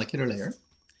into the molecular layer,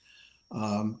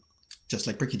 just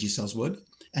like Purkinje cells would,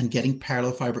 and getting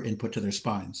parallel fiber input to their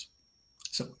spines.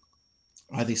 So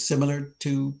are they similar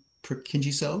to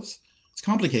Purkinje cells? It's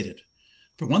complicated.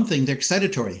 For one thing, they're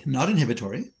excitatory, not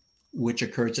inhibitory, which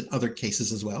occurs in other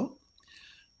cases as well.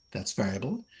 That's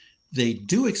variable. They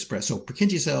do express, so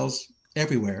Purkinje cells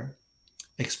everywhere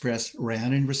express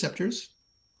ryanodine receptors,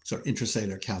 so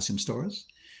intracellular calcium stores,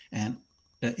 and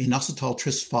inositol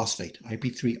trisphosphate,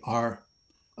 IP3R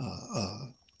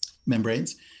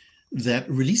membranes that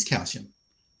release calcium.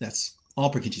 That's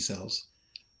all Purkinje cells.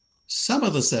 Some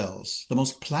of the cells, the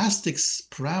most plastic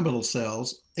pyramidal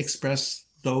cells, express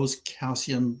those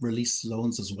calcium release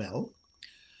zones as well.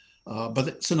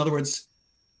 So in other words,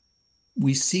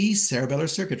 we see cerebellar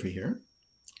circuitry here,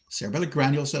 cerebellar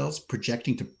granule cells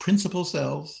projecting to principal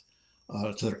cells,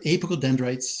 to their apical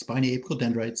dendrites, spiny apical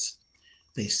dendrites.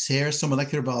 They share some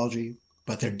molecular biology,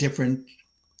 but they're different.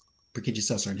 Purkinje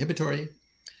cells are inhibitory,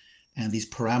 and these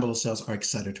pyramidal cells are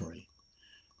excitatory.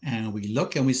 And we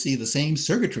look and we see the same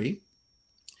circuitry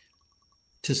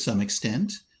to some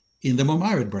extent in the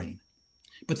mammarid brain.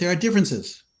 But there are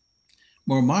differences.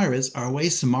 Mammarids are way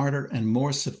smarter and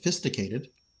more sophisticated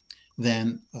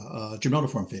than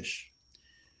gymnotiform fish.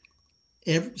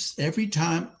 Every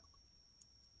time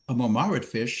a mammarid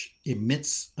fish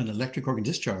emits an electric organ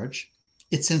discharge,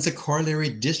 it sends a corollary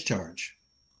discharge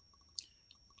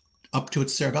up to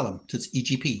its cerebellum, to its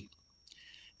EGP.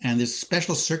 And there's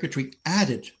special circuitry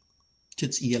added to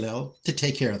its ELL to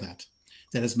take care of that.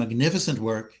 That is magnificent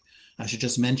work. I should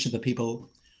just mention the people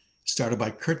started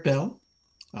by Kurt Bell,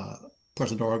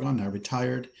 Portland, Oregon, now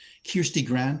retired, Kirsty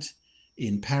Grant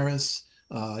in Paris,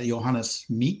 Johannes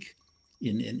Meek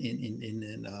in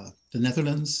the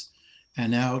Netherlands,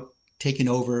 and now taken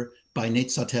over by Nate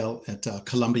Sautel at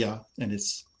Columbia. And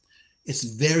it's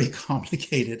very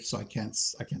complicated, so I can't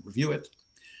review it.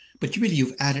 But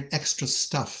you've added extra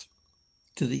stuff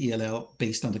to the ELL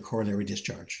based on the corollary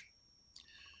discharge.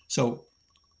 So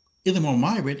in the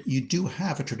Mormyrid, you do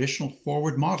have a traditional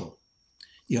forward model.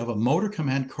 You have a motor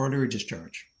command corollary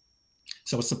discharge.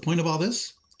 So what's the point of all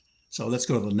this? So let's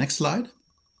go to the next slide.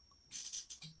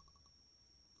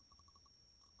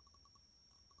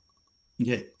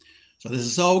 Okay, so this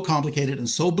is so complicated and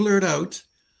so blurred out.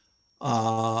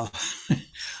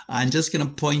 I'm just going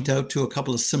to point out to a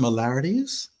couple of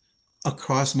similarities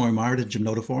across Mormyrid and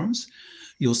gymnotiforms.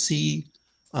 You'll see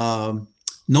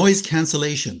noise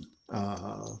cancellation.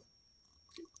 I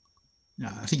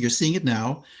think you're seeing it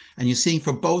now, and you're seeing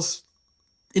for both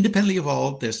independently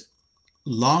evolved, there's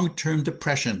long-term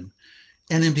depression,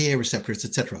 NMDA receptors,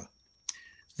 etc.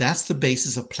 That's the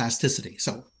basis of plasticity.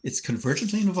 So it's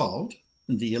convergently involved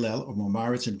in the ELL or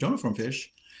Mormyrids and gymnotiform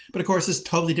fish, but of course it's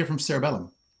totally different from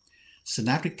cerebellum.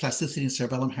 Synaptic plasticity in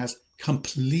cerebellum has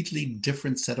completely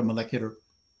different set of molecular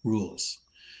rules.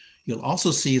 You'll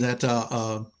also see that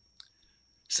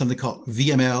something called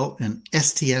VML and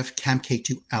STF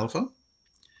CAMK2 alpha.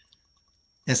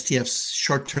 STF's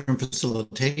short-term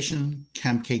facilitation,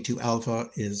 CAMK2 alpha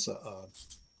is a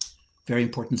very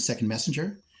important second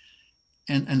messenger.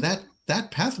 And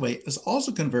that pathway is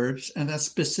also converged, and that's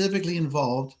specifically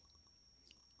involved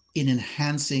in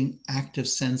enhancing active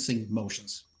sensing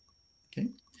motions. Okay,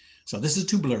 so this is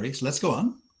too blurry, so let's go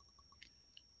on.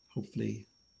 Hopefully.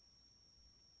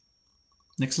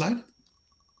 Next slide.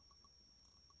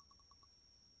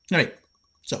 All right,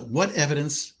 so what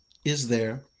evidence is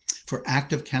there for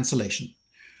active cancellation?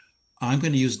 I'm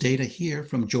going to use data here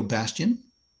from Joe Bastian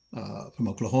from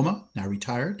Oklahoma, now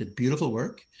retired, did beautiful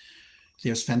work.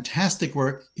 There's fantastic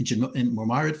work in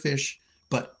Mormyrid fish,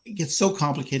 but it gets so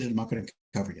complicated, I'm not going to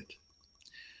cover it.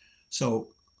 So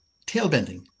tail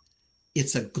bending,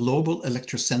 it's a global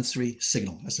electrosensory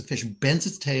signal. As the fish bends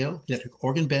its tail, the electric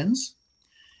organ bends,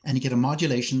 and you get a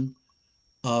modulation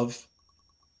of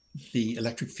the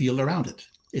electric field around it.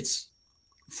 It's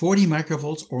 40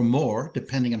 microvolts or more,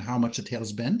 depending on how much the tail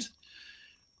is bent,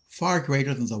 far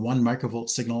greater than the 1 microvolt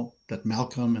signal that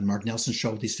Malcolm and Mark Nelson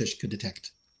showed these fish could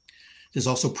detect. There's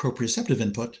also proprioceptive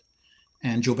input,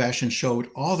 and Joe Bastian showed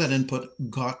all that input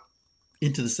got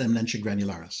into the seminentia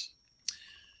granularis.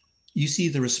 You see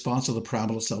the response of the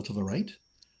parabola cell to the right.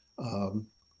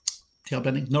 Tail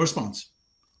bending, no response.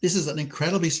 This is an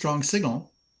incredibly strong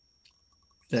signal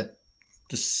that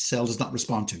the cell does not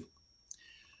respond to.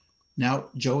 Now,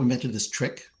 Joe invented this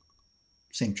trick.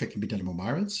 Same trick can be done in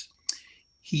Mormyrids.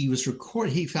 He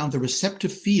found the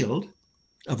receptive field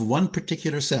of one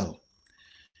particular cell.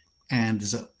 And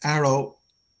there's an arrow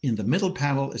in the middle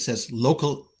panel. It says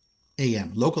local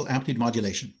AM, local amplitude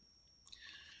modulation.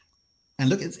 And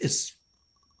look, it's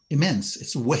immense.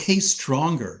 It's way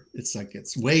stronger.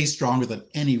 It's way stronger than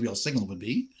any real signal would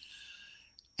be.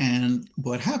 And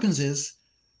what happens is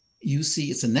you see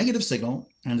it's a negative signal,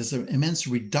 and there's an immense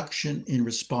reduction in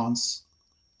response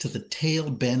to the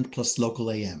tail bend plus local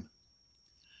AM.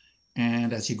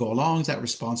 And as you go along, that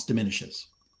response diminishes.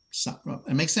 So,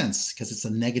 it makes sense because it's a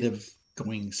negative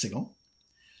going signal.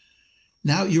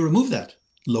 Now you remove that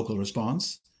local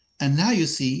response, and now you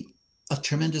see a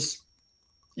tremendous,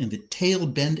 in the tail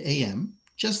bend AM,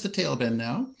 just the tail bend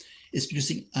now, is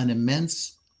producing an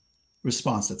immense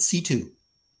response. That's C2,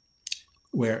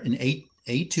 where in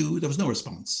A2, there was no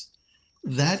response.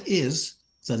 That is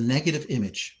the negative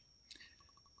image.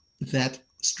 That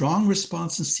strong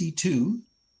response in C2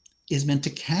 is meant to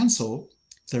cancel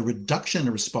the reduction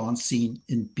in response seen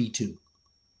in B2.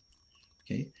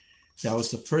 Okay, that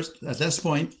was the first, at this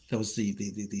point, that was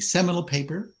the seminal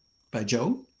paper by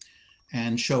Joe,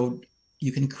 and showed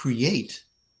you can create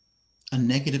a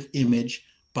negative image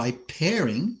by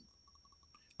pairing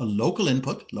a local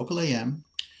input, local AM,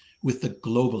 with the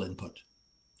global input.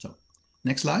 So,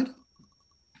 next slide.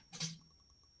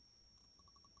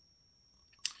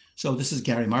 So this is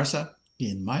Gary Marsa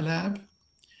in my lab,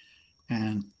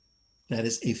 and that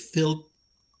is a filled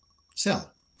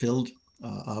cell, filled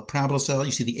parabola cell.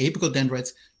 You see the apical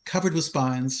dendrites covered with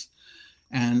spines,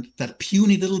 and that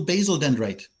puny little basal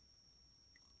dendrite.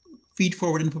 Feed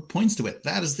forward input points to it.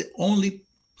 That is the only,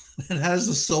 that is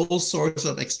the sole source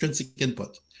of extrinsic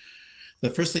input. The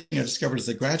first thing I discovered as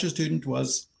a graduate student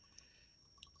was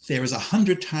there is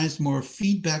 100 times more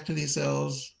feedback to these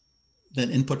cells than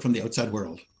input from the outside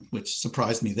world, which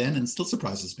surprised me then and still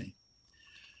surprises me.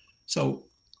 So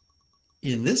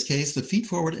in this case, the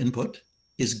feed-forward input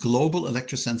is global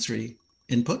electrosensory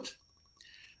input.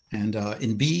 And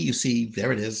in B, you see,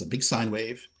 there it is, a big sine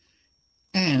wave,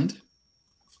 and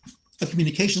a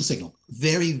communication signal,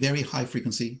 very, very high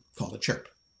frequency, called a chirp.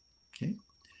 Okay.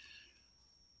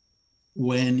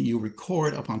 When you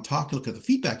record upon talk, look at the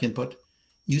feedback input,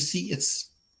 you see it's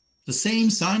the same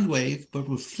sine wave, but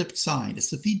with flipped sign. It's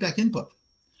the feedback input.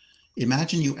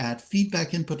 Imagine you add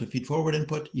feedback input to feed-forward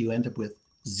input, you end up with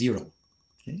 0.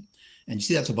 Okay, and you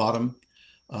see at the bottom.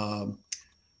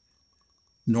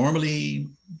 Normally,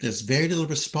 there's very little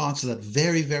response to that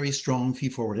very, very strong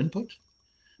feed-forward input,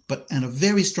 and a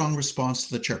very strong response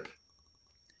to the chirp.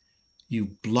 You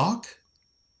block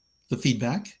the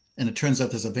feedback, and it turns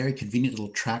out there's a very convenient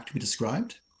little track to be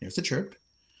described. There's the chirp.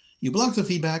 You block the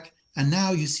feedback, and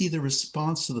now you see the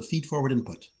response to the feed-forward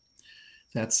input.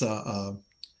 That's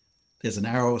there's an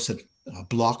arrow that said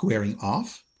block wearing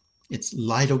off. It's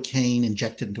lidocaine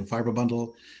injected into a fiber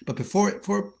bundle, but before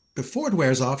it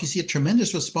wears off, you see a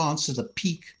tremendous response to the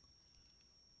peak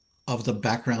of the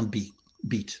background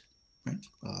beat, right?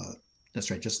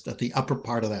 That's right, just at the upper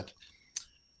part of that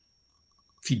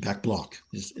feedback block.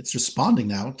 It's responding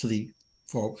now to the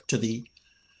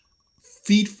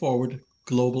feed-forward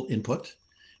global input,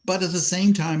 but at the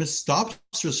same time, it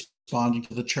stops responding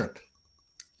to the chirp.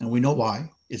 And we know why.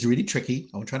 It's really tricky.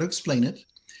 I won't try to explain it,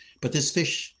 but this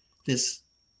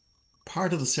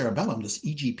part of the cerebellum, this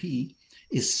EGP,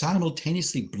 is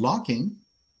simultaneously blocking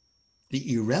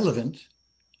the irrelevant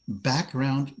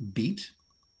background beat,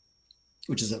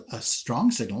 which is a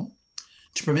strong signal,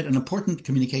 to permit an important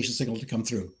communication signal to come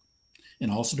through,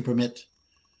 and also to permit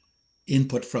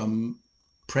input from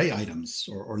prey items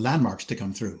or landmarks to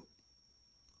come through.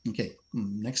 Okay,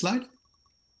 next slide.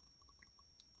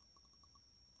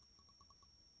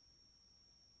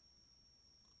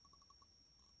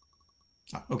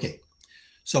 Okay,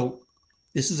 so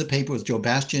this is a paper with Joe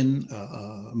Bastian,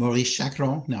 Maurice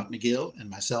Chacron, now at McGill, and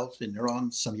myself in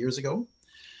Neuron some years ago.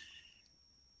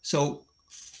 So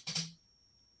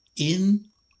in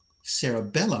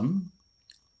cerebellum,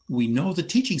 we know the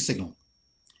teaching signal.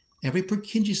 Every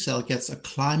Purkinje cell gets a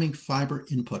climbing fiber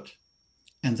input,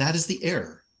 and that is the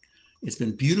error. It's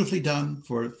been beautifully done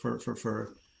for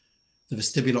the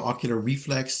vestibulo-ocular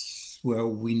reflex, where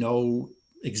we know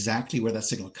exactly where that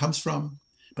signal comes from.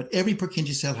 But every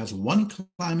Purkinje cell has one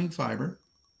climbing fiber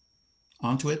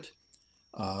onto it.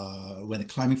 When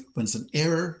it's an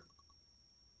error,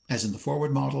 as in the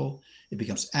forward model, it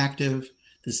becomes active.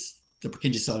 The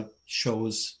Purkinje cell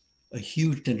shows a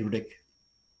huge dendritic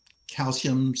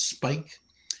calcium spike.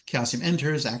 Calcium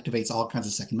enters, activates all kinds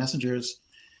of second messengers,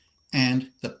 and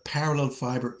the parallel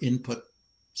fiber input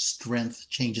strength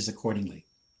changes accordingly.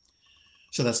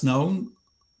 So that's known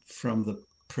from the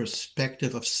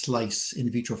perspective of slice in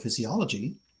vitro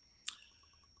physiology,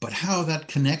 but how that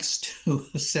connects to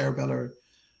a cerebellar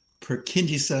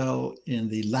Purkinje cell in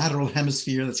the lateral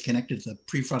hemisphere that's connected to the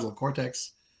prefrontal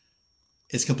cortex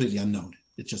is completely unknown.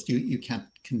 It's just you can't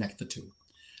connect the two.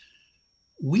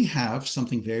 We have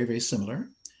something very, very similar.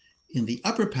 In the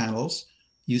upper panels,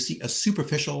 you see a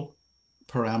superficial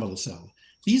pyramidal cell.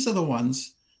 These are the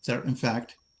ones that are, in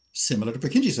fact, similar to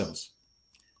Purkinje cells.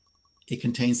 It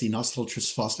contains the inositol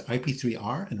trisphosphate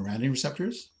IP3R and randomine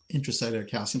receptors, intracellular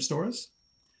calcium stores,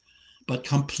 but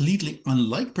completely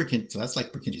unlike Purkinje, so that's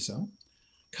like Purkinje cell,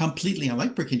 completely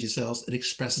unlike Purkinje cells, it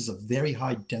expresses a very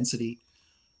high density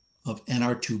of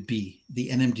NR2B, the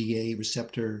NMDA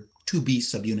receptor 2B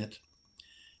subunit,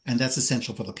 and that's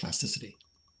essential for the plasticity.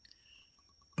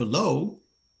 Below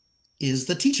is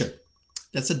the teacher.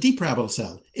 That's a deep pyramidal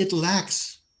cell. It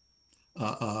lacks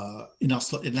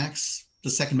it lacks the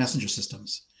second messenger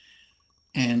systems.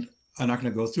 And I'm not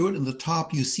going to go through it. In the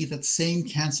top, you see that same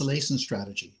cancellation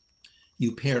strategy.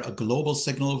 You pair a global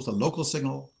signal with a local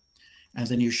signal, and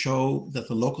then you show that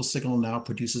the local signal now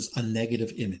produces a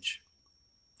negative image.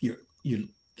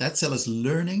 That cell is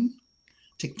learning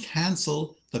to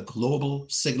cancel the global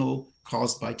signal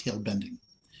caused by tail bending.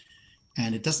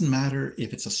 And it doesn't matter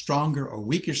if it's a stronger or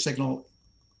weaker signal,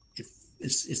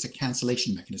 it's a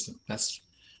cancellation mechanism. That's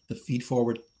the feed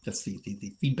forward, that's the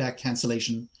feedback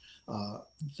cancellation.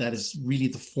 That is really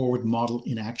the forward model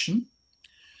in action.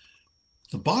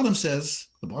 The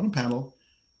bottom panel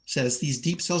says these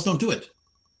deep cells don't do it.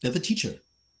 They're the teacher.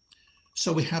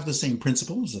 So we have the same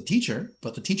principle as the teacher,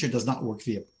 but the teacher does not work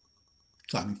via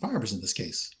climbing fibers in this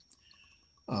case.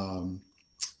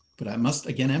 But I must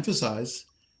again emphasize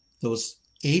those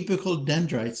apical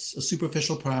dendrites,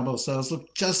 superficial pyramidal cells,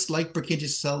 look just like Purkinje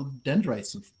cell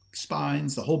dendrites, with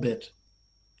spines, the whole bit,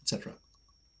 etc.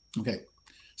 Okay,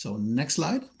 so next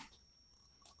slide.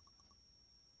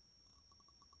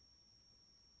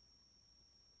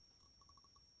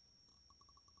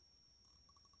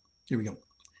 Here we go.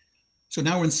 So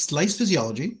now we're in slice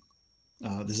physiology.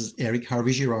 This is Eric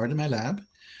Harvey-Girard in my lab.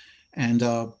 And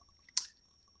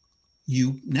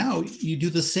you do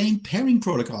the same pairing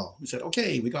protocol. We said,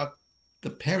 okay, we got the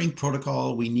pairing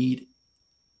protocol we need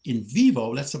in vivo,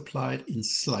 let's apply it in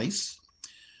slice.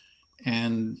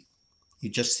 And you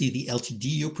just see the LTD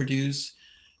you produce.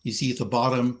 You see at the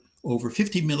bottom, over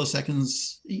 50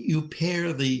 milliseconds, you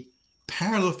pair the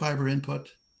parallel fiber input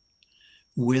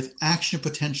with action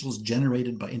potentials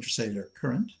generated by intracellular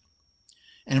current.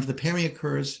 And if the pairing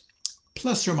occurs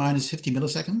plus or minus 50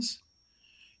 milliseconds,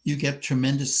 you get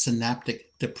tremendous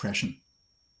synaptic depression,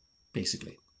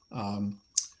 basically.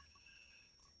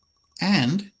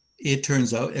 And it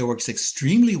turns out it works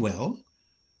extremely well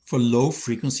for low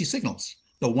frequency signals,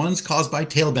 the ones caused by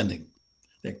tail bending.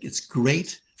 It's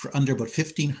great for under about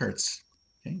 15 hertz.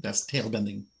 Okay? That's tail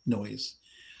bending noise.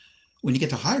 When you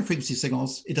get to higher frequency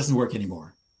signals, it doesn't work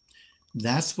anymore.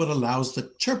 That's what allows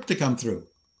the chirp to come through.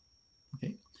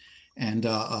 Okay, and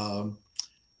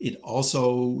it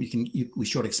also we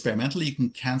showed experimentally you can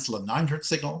cancel a 9 hertz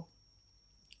signal,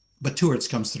 but 2 hertz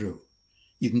comes through.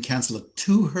 You can cancel a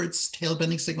 2 hertz tail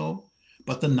bending signal,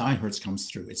 but the 9 hertz comes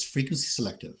through. It's frequency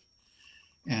selective.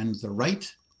 And the right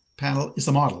panel is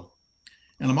the model.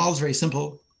 And the model is very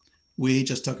simple. We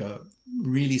just took a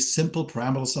really simple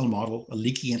pyramidal cell model, a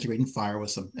leaky integrating fire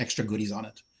with some extra goodies on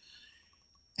it,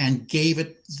 and gave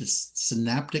it the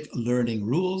synaptic learning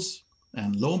rules.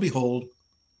 And lo and behold,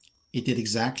 it did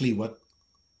exactly what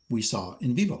we saw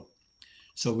in vivo.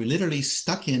 So we literally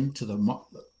stuck into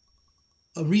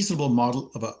a reasonable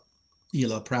model of a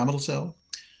ELL pyramidal cell.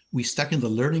 We stuck in the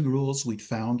learning rules we'd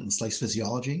found in slice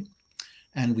physiology,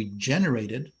 and we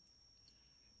generated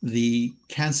the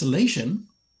cancellation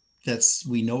that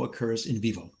we know occurs in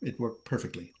vivo. It worked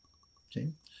perfectly. Okay,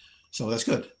 so that's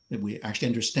good. We actually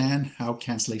understand how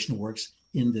cancellation works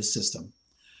in this system.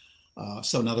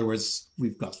 So in other words,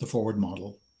 we've got the forward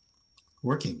model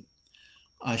working.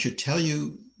 I should tell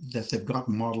you that they've got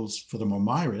models for the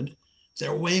mammarid.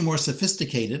 They're way more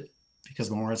sophisticated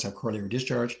because mammarids have corollary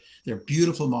discharge. They're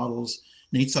beautiful models.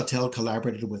 Nate Sawtelle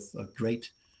collaborated with a great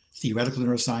theoretical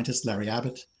neuroscientist, Larry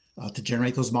Abbott, to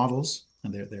generate those models,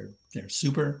 and they're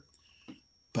super.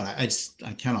 But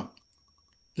I cannot.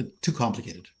 They're too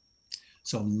complicated.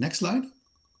 So next slide.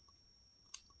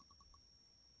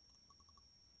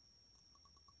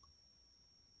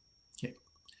 Okay.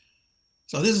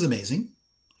 So this is amazing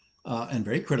and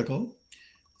very critical.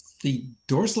 The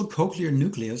dorsal cochlear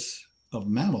nucleus of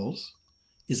mammals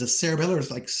is a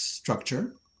cerebellar-like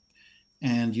structure.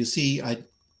 And you see,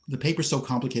 the paper's so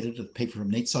complicated, the paper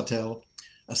from Nate Sawtelle,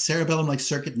 a cerebellum-like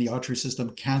circuit in the auditory system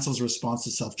cancels response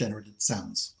to self-generated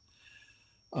sounds.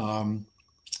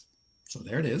 So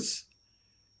there it is.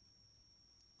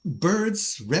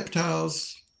 Birds,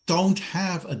 reptiles don't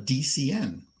have a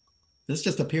DCN. This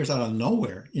just appears out of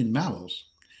nowhere in mammals.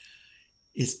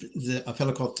 It's a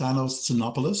fellow called Thanos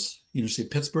Tsinopoulos, University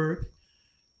of Pittsburgh,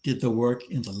 did the work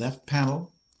in the left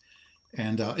panel.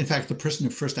 And in fact, the person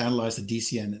who first analyzed the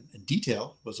DCN in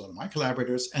detail was one of my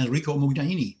collaborators, Enrico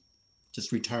Mugnaini,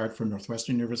 just retired from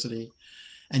Northwestern University.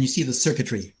 And you see the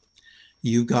circuitry.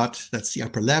 You got, that's the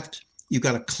upper left, you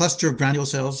got a cluster of granule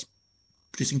cells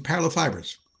producing parallel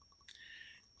fibers.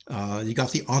 You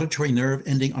got the auditory nerve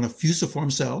ending on a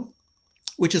fusiform cell,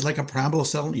 which is like a pyramidal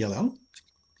cell in ELL.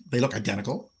 They look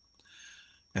identical.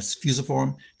 That's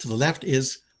fusiform. To the left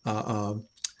is a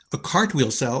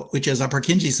cartwheel cell, which is a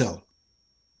Purkinje cell.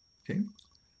 Okay,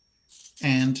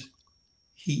 and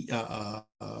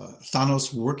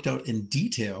Thanos worked out in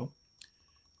detail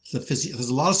there's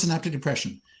a lot of synaptic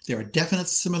depression. There are definite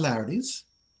similarities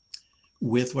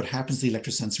with what happens in the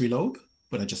electrosensory lobe,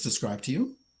 what I just described to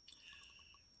you.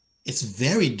 It's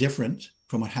very different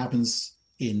from what happens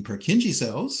in Purkinje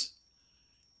cells,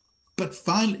 but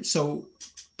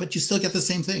but you still get the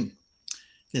same thing.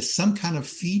 There's some kind of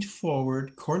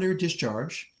feed-forward corollary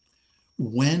discharge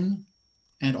when,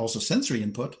 and also sensory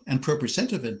input and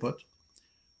proprioceptive input,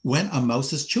 when a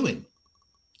mouse is chewing.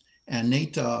 And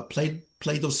Nate played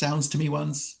those sounds to me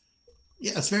once.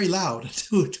 Yeah, it's very loud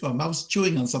to a mouse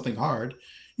chewing on something hard.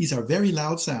 These are very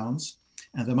loud sounds,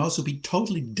 and the mouse would be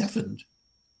totally deafened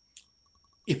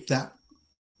if that's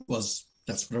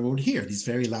what I would hear, these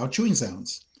very loud chewing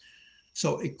sounds.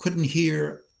 So it couldn't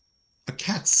hear a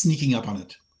cat sneaking up on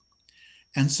it.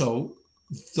 And so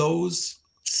those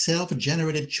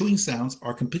self-generated chewing sounds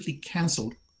are completely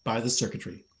canceled by the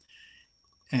circuitry.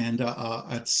 And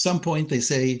at some point they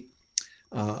say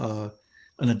an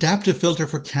adaptive filter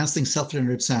for canceling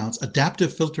self-generated sounds.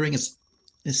 Adaptive filtering is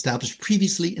established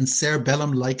previously in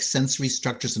cerebellum-like sensory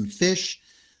structures in fish,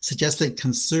 suggesting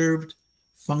conserved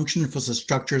function for the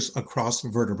structures across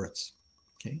vertebrates.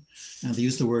 Okay, and they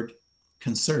use the word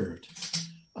conserved.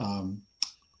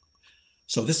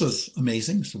 So this was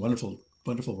amazing. It's a wonderful,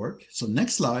 wonderful work. So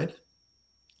next slide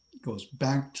goes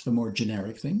back to the more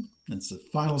generic thing. That's the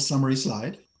final summary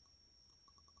slide.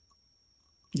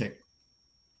 Okay.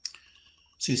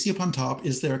 So you see up on top,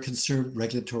 is there a conserved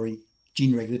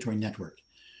gene regulatory network?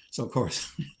 So of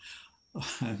course,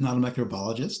 I'm not a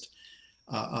microbiologist.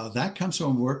 That comes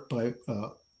from work by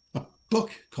a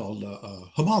book called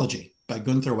Homology by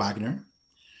Gunther Wagner.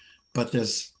 But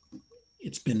this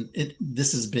has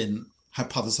been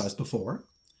hypothesized before.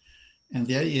 And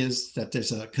the idea is that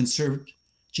there's a conserved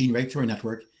gene regulatory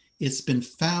network. It's been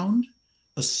found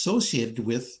associated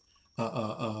with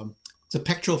the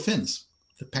pectoral fins.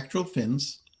 The pectoral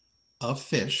fins of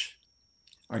fish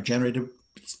are generated,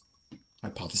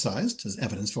 hypothesized as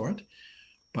evidence for it,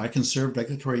 by a conserved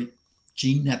regulatory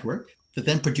gene network that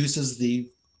then produces the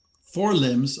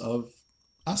forelimbs of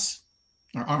us,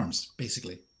 our arms,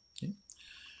 basically. Okay?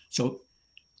 So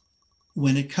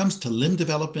when it comes to limb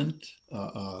development,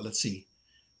 let's see,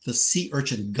 the sea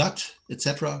urchin gut,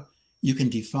 etc., you can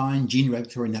define gene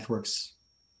regulatory networks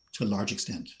to a large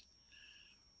extent.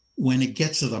 When it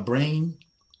gets to the brain,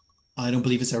 I don't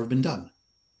believe it's ever been done.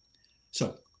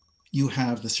 So you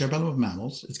have the cerebellum of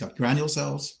mammals. It's got granule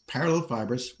cells, parallel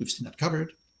fibers. We've seen that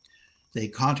covered. They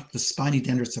contact the spiny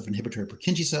dendrites of inhibitory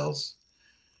Purkinje cells.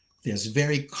 There's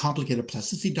very complicated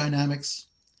plasticity dynamics.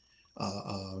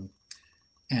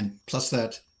 And plus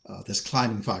that, there's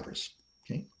climbing fibers.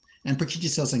 Okay? And Purkinje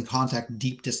cells then contact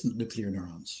deep distant nuclear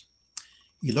neurons.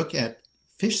 You look at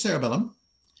fish cerebellum,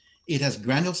 it has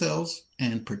granule cells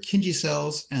and Purkinje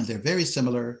cells, and they're very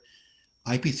similar.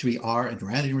 IP3R and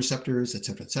noradrenaline receptors, et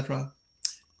cetera, et cetera.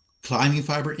 Climbing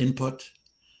fiber input.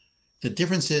 The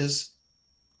difference is,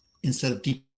 instead of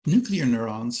deep nuclear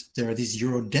neurons, there are these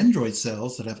urodendroid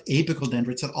cells that have apical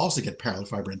dendrites that also get parallel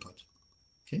fiber input.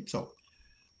 Okay, so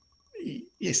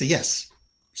you say yes,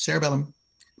 cerebellum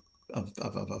of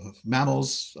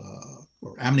mammals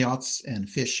or amniotes and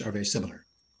fish are very similar.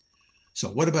 So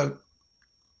what about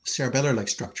cerebellar-like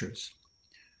structures?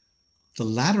 The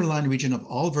lateral line region of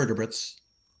all vertebrates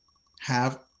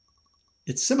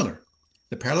it's similar.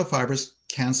 The parallel fibers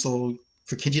cancel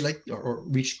Purkinje-like or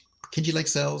reach Purkinje-like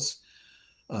cells,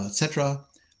 etc.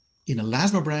 In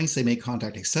elasmobranchs, they may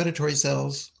contact excitatory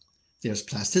cells. There's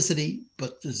plasticity,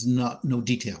 but there's no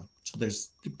detail. So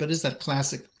but is that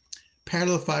classic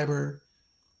parallel fiber,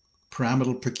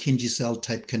 pyramidal Purkinje cell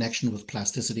type connection with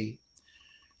plasticity?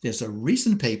 There's a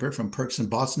recent paper from Perks and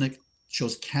Bosnick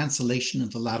shows cancellation in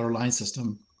the lateral line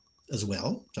system as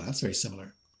well. So that's very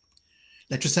similar.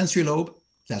 Electrosensory lobe,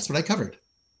 that's what I covered.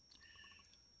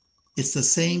 It's the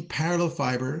same parallel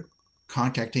fiber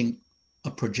contacting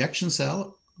a projection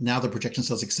cell. Now the projection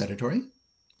cell is excitatory,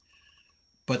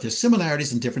 but there's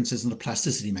similarities and differences in the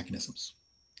plasticity mechanisms.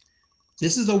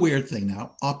 This is a weird thing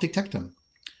now, optic tectum.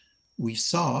 We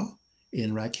saw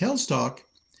in Raquel's talk,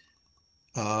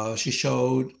 she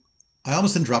showed, I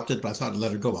almost interrupted, but I thought I'd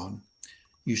let her go on.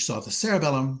 You saw the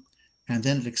cerebellum, and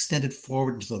then it extended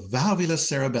forward to the valvulus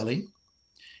cerebelli,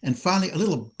 and finally a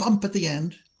little bump at the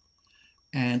end,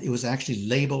 and it was actually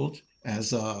labeled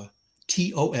as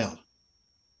TOL,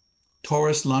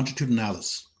 torus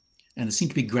longitudinalis, and it seemed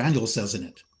to be granule cells in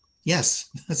it. Yes,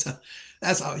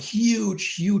 that's a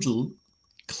huge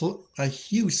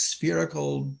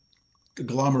spherical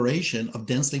agglomeration of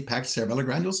densely packed cerebellar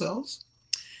granule cells,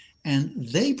 and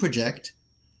they project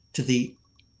to the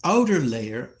outer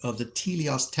layer of the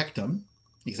teleos tectum,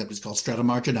 except it's called strata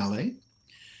marginale,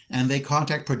 and they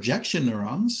contact projection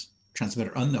neurons,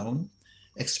 transmitter unknown,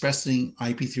 expressing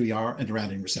IP3R and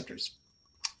noradrenaline receptors.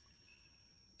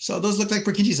 So those look like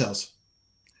Purkinje cells.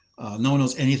 No one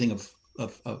knows anything of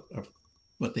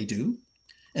what they do.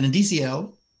 And in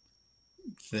DCL,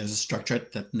 there's a structure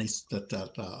that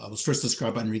was first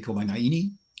described by Enrico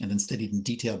Magnaini and then studied in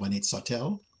detail by Nate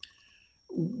Sawtelle,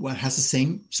 what has the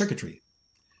same circuitry.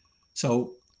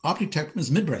 So optic tectum is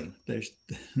midbrain. There's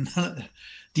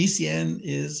DCN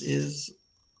is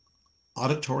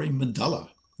auditory medulla.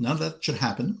 None of that should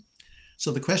happen.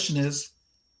 So the question is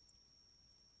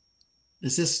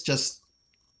this just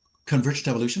convergent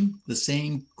evolution, the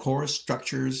same core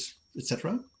structures,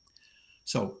 etc.?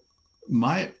 So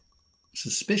my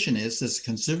suspicion is this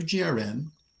conserved GRN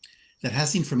that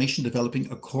has the information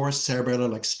developing a core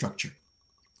cerebellar-like structure.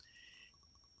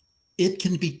 It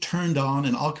can be turned on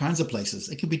in all kinds of places.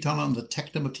 It can be turned on the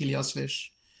tectum of teleos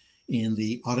fish, in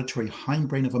the auditory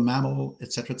hindbrain of a mammal,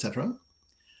 etc., etc.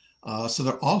 So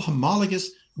they're all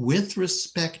homologous with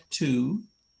respect to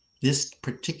this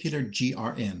particular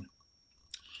GRN.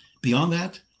 Beyond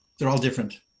that, they're all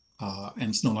different, and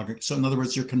it's no longer. So in other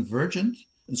words, you're convergent.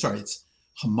 It's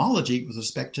homology with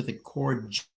respect to the core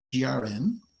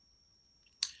GRN,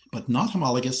 but not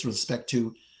homologous with respect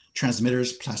to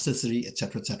transmitters, plasticity, et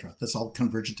cetera, that's all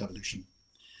convergent evolution.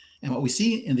 And what we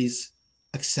see in these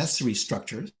accessory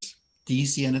structures,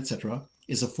 DCN, et cetera,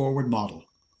 is a forward model.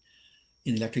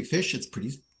 In electric fish, it's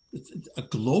a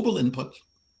global input,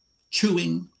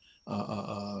 chewing,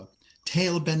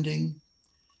 tail bending,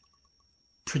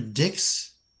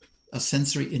 predicts a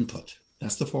sensory input.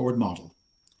 That's the forward model.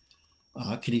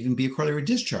 Could even be a corollary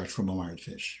discharge from a mired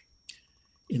fish.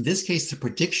 In this case, the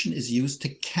prediction is used to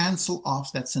cancel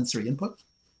off that sensory input,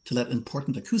 to let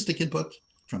important acoustic input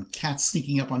from cats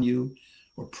sneaking up on you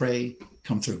or prey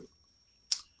come through.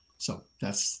 So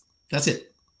that's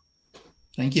it.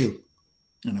 Thank you.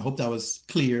 And I hope that was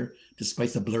clear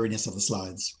despite the blurriness of the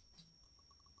slides.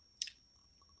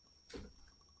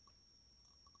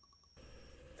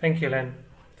 Thank you, Len.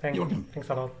 You're welcome. Thanks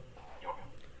a lot.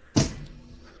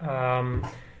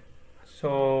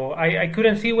 So I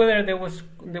couldn't see whether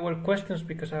there were questions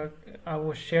because I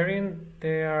was sharing.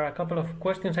 There are a couple of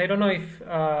questions. I don't know if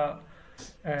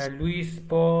Luis,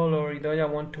 Paul, or Idoia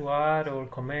want to add or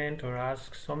comment or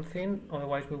ask something.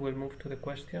 Otherwise, we will move to the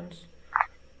questions.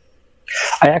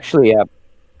 I actually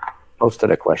posted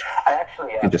a question.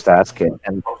 You just asked it,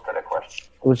 and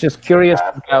I was just curious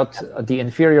about the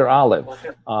inferior olive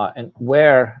and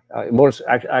where,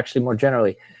 actually more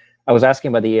generally, I was asking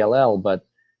about the ELL, but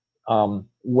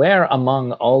where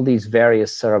among all these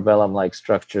various cerebellum-like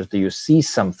structures do you see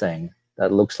something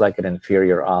that looks like an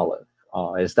inferior olive?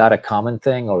 Is that a common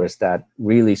thing, or is that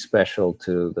really special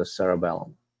to the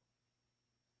cerebellum?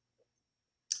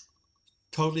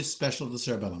 Totally special to the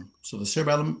cerebellum. So the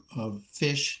cerebellum of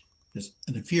fish is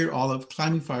an inferior olive,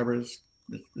 climbing fibers,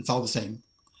 it's all the same.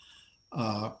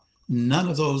 None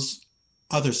of those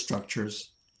other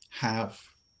structures have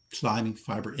climbing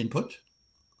fiber input.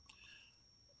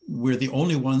 We're the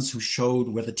only ones who showed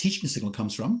where the teaching signal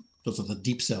comes from. Those are the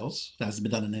deep cells. That hasn't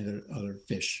been done in any other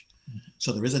fish.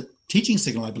 So there is a teaching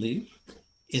signal, I believe.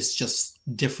 It's just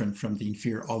different from the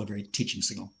inferior olivary teaching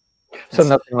signal. So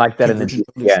nothing like that in the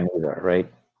DCN either,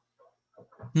 right?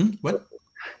 What?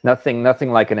 Nothing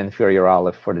like an inferior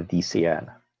olive for the DCN.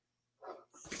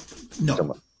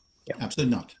 No, yeah.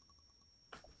 Absolutely not.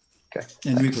 Okay.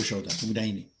 Enrico showed that,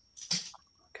 Udaini.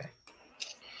 Okay.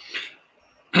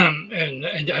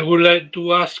 And I would like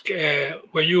to ask,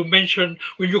 when you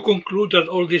conclude that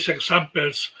all these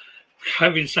examples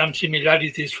having some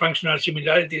similarities, functional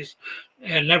similarities,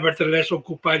 and nevertheless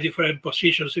occupy different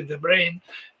positions in the brain,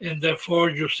 and therefore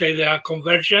you say they are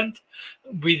convergent.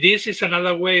 With this is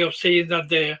another way of saying that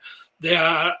they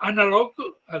are analog,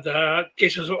 there are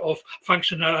cases of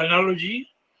functional analogy,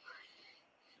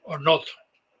 or not?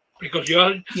 Because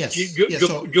you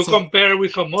compare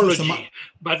with homology,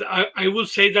 but I would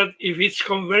say that if it's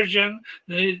convergent,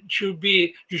 then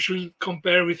you should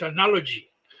compare with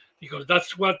analogy, because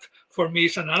that's what for me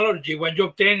is analogy. When you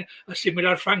obtain a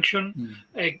similar function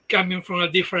coming from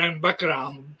a different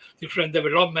background, different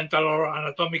developmental or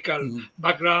anatomical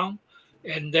background,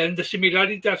 and then the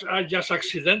similarities are just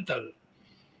accidental.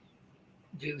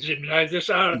 The similarities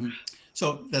are...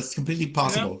 So that's completely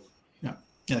possible.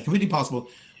 Yeah, completely possible.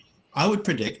 I would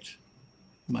predict,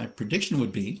 my prediction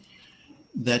would be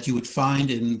that you would find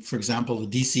in, for example,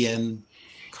 the DCN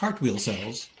cartwheel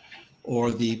cells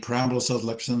or the pyramidal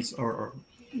cells, or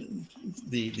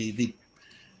the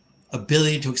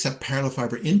ability to accept parallel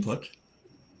fiber input,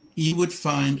 you would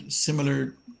find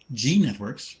similar gene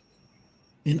networks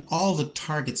in all the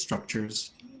target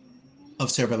structures of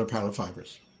cerebellar parallel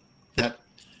fibers.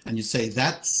 And you say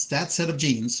that set of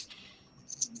genes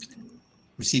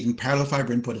receiving parallel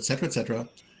fiber input, et cetera,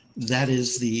 that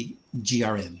is the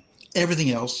GRN.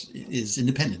 Everything else is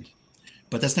independent,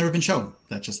 but that's never been shown.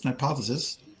 That's just an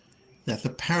hypothesis that the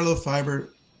parallel fiber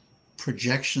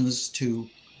projections to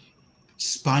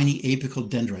spiny apical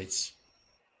dendrites,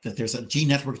 that there's a gene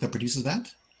network that produces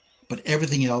that, but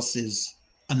everything else is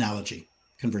analogy,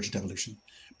 convergent evolution.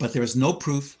 But there is no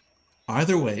proof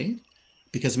either way,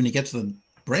 because when you get to the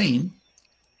brain,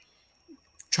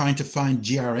 trying to find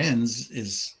GRNs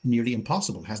is nearly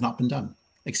impossible, has not been done,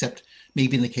 except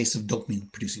maybe in the case of dopamine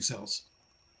producing cells.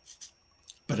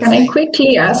 But can I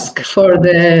quickly ask for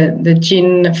the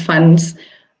gene funds,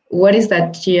 what is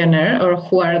that GNR, or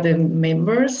who are the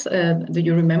members? Do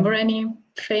you remember any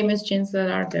famous genes that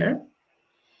are there?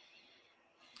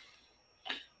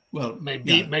 Well,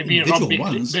 maybe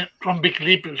rhombic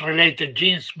lip related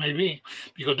genes, maybe,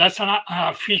 because that's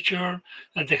a feature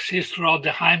that exists throughout the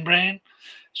hindbrain,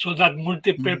 so that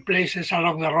multiple places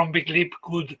along the rhombic lip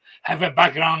could have a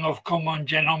background of common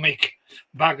genomic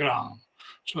background.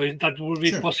 So that would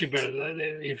be possible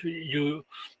if you,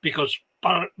 because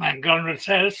granular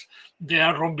cells, they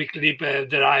are rhombic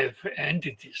derived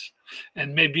entities.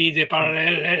 And maybe the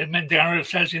parallel element, the granular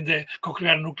cells in the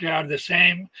cochlear nuclei are the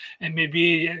same, and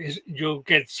maybe you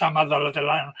get some other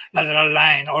lateral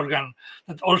line organ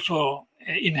that also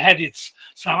inherits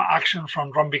some action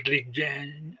from rhombic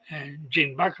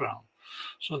gene background.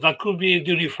 So that could be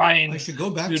the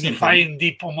unifying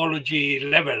deep homology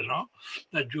level, no?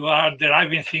 That you are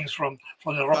deriving things from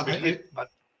the rhombic.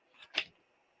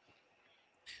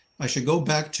 I should go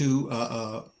back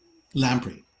to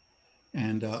Lamprey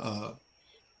and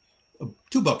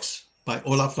 2 books by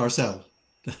Olaf Larsell.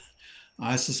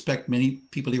 I suspect many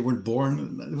people here weren't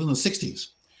born. It was in the 60s.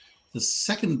 The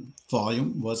second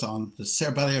volume was on the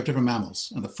cerebelli of different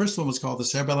mammals. And the first one was called The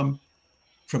Cerebellum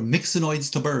from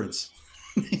Myxinoids to Birds.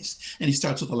 And he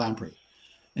starts with the lamprey.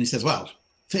 And he says, well,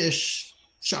 fish,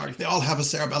 shark, they all have a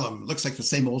cerebellum. It looks like the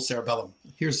same old cerebellum.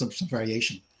 Here's some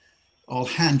variation. All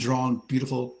hand-drawn,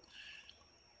 beautiful.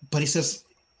 But he says,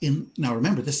 now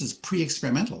remember, this is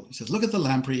pre-experimental. He says, look at the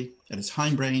lamprey at its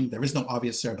hindbrain. There is no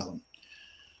obvious cerebellum.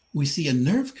 We see a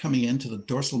nerve coming into the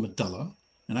dorsal medulla,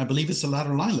 and I believe it's a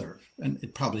lateral line nerve, and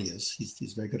it probably is. He's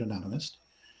a very good anatomist.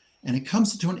 And it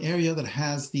comes into an area that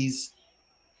has these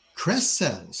crest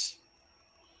cells.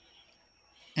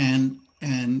 And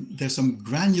there's some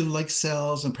granule-like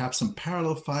cells and perhaps some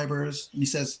parallel fibers. And he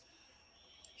says,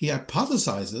 he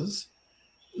hypothesizes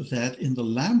that in the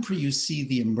lamprey, you see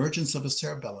the emergence of a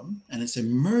cerebellum, and it's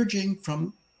emerging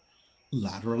from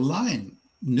lateral line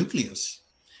nucleus.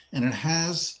 And it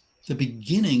has the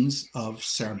beginnings of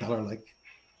cerebellar-like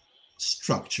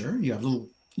structure. You have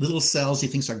little cells he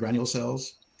thinks are granule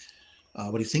cells.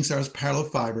 What he thinks are is parallel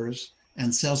fibers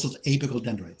and cells with apical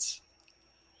dendrites.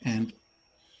 And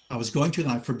I was going to,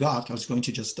 and I forgot, I was going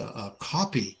to just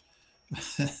copy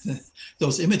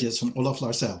those images from Olaf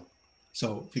Larsell.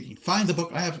 So if you can find the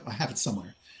book, I have it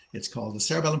somewhere. It's called The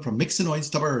Cerebellum from Myxinoids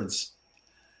to Birds.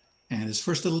 And his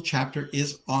first little chapter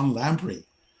is on lamprey.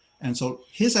 And so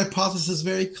his hypothesis is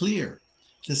very clear.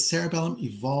 The cerebellum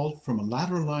evolved from a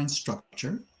lateral line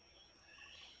structure.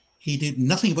 He did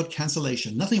nothing about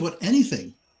cancellation, nothing about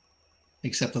anything,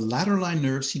 except the lateral line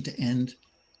nerves seem to end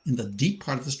in the deep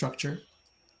part of the structure.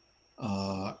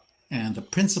 And the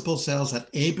principal cells had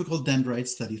apical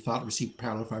dendrites that he thought received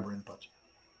parallel fiber input.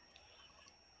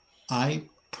 I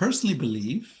personally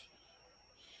believe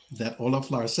that Olaf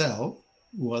Larsell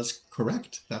was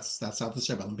correct. That's how the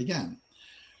cerebellum began.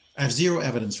 I have zero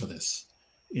evidence for this.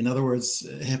 In other words,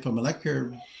 if a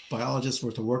molecular biologist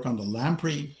were to work on the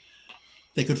lamprey,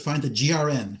 they could find the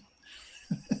GRN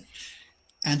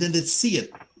and then they'd see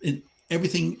it in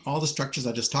everything, all the structures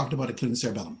I just talked about, including the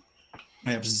cerebellum.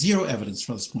 I have zero evidence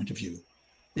from this point of view.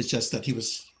 It's just that he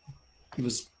just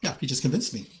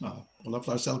convinced me. Olaf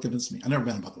Larsell convinced me. I never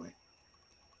met him, by the way.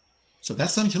 So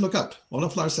that's something to look up.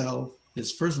 Olaf Larsell,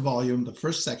 his first volume, the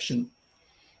first section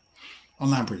on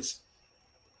lampreys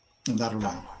and lateral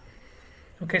line.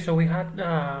 Okay, so we had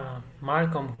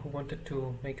Malcolm who wanted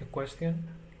to make a question,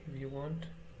 if you want.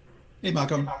 Hey,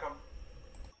 Malcolm.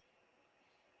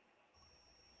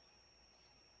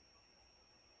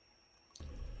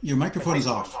 Your microphone is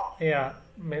off. Yeah,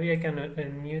 maybe I can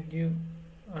unmute you.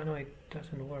 I know it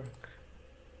doesn't work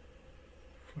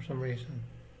for some reason.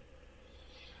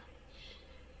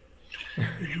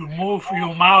 You move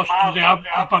your mouse to the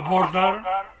upper border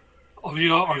of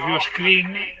your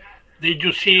screen. Did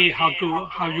you see how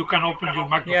you can open your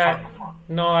microphone? Yeah,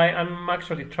 no, I'm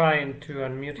actually trying to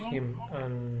unmute him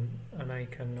and I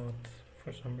cannot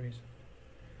for some reason.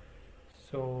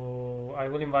 So I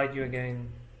will invite you again.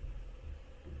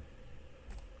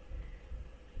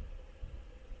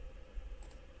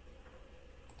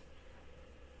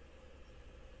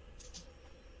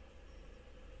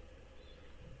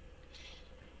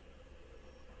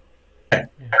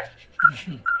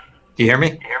 Do you hear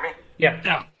me?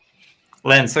 Yeah.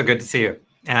 Len, so good to see you.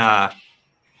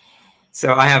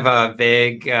 So I have a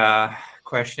vague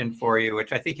question for you,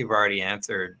 which I think you've already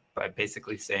answered by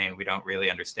basically saying we don't really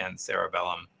understand the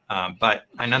cerebellum. But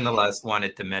I nonetheless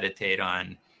wanted to meditate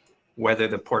on whether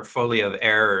the portfolio of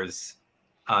errors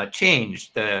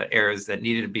changed, the errors that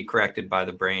needed to be corrected by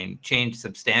the brain changed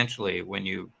substantially when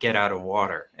you get out of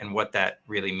water and what that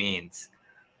really means.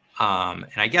 And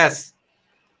I guess,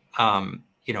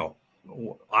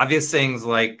 obvious things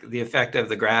like the effect of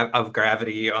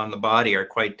gravity on the body are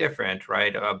quite different,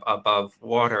 right? Above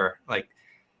water, like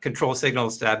control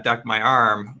signals to abduct my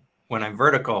arm when I'm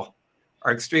vertical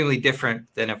are extremely different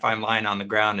than if I'm lying on the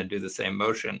ground and do the same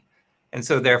motion. And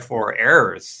so therefore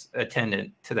errors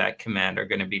attendant to that command are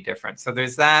going to be different. So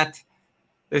there's that.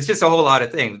 There's just a whole lot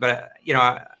of things, but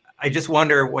I just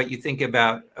wonder what you think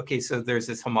about, okay, so there's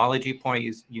this homology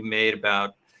point you made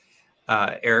about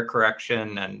error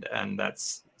correction and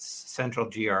that's central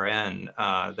GRN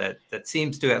that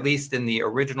seems to, at least in the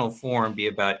original form, be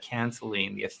about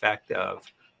canceling the effect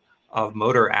of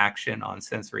motor action on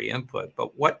sensory input.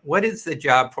 But what is the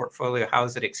job portfolio? How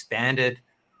is it expanded?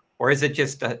 Or is it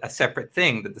just a separate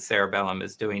thing that the cerebellum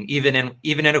is doing, even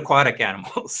in aquatic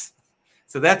animals?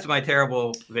 So that's my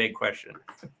terrible vague question.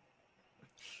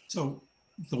 So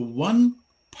the one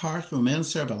part of the mammalian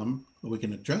cerebellum where we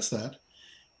can address that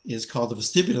is called the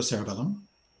vestibulocerebellum,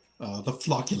 the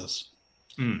flocculus.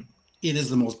 Mm. It is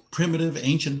the most primitive,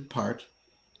 ancient part.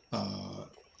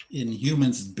 In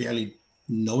humans, barely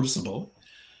noticeable,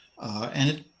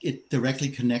 and it directly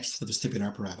connects to the vestibular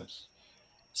apparatus.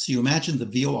 So you imagine the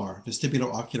VOR,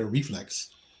 vestibulo-ocular reflex.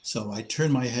 So I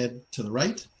turn my head to the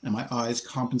right, and my eyes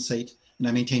compensate, and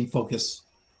I maintain focus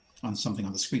on something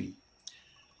on the screen.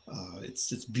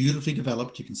 It's beautifully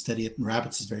developed. You can study it in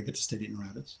rabbits. It's very good to study it in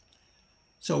rabbits.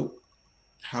 So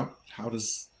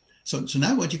so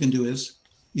now what you can do is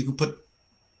you can put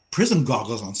prism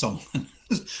goggles on someone.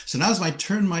 So now as I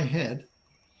turn my head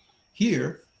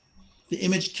here, the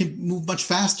image can move much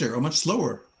faster or much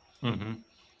slower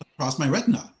across my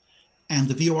retina, and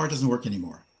the VOR doesn't work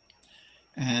anymore.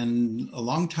 And a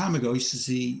long time ago, I used to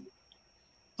see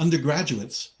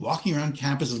undergraduates walking around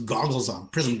campus with goggles on,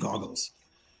 prism goggles,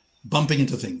 bumping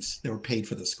into things. They were paid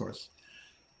for this course.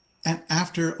 And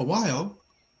after a while,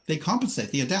 they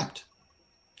compensate, they adapt.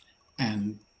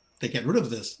 And they get rid of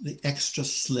the extra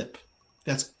slip.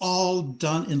 That's all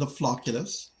done in the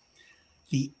flocculus.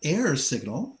 The error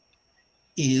signal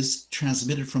is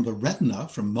transmitted from the retina,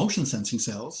 from motion sensing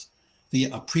cells,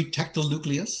 via a pretectal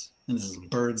nucleus, and this is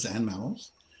birds and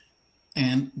mammals,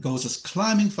 and goes as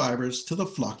climbing fibers to the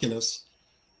flocculus,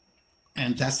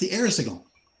 and that's the error signal.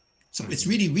 So it's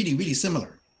really, really, really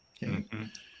similar. Okay?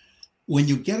 When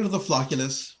you get into the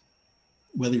flocculus,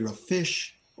 whether you're a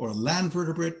fish or a land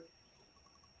vertebrate,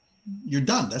 you're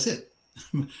done, that's it.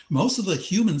 Most of the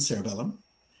human cerebellum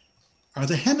are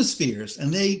the hemispheres,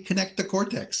 and they connect the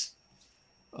cortex,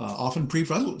 often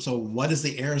prefrontal. So what is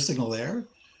the error signal there?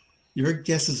 Your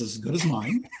guess is as good as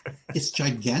mine. It's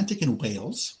gigantic in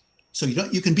whales. So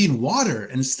you can be in water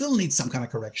and still need some kind of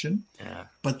correction. Yeah.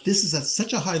 But this is at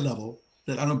such a high level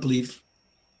that I don't believe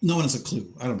no one has a clue.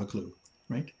 I don't have a clue,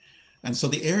 right? And so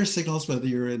the error signals, whether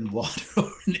you're in water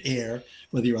or in air,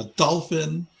 whether you're a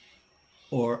dolphin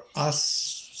or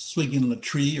us swinging in a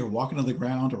tree or walking on the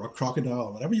ground or a crocodile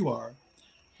or whatever you are,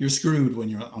 you're screwed when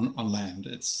you're on land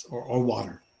or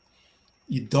water.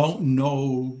 You don't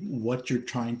know what you're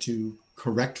trying to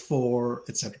correct for,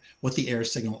 etc., what the error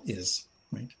signal is,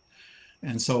 right?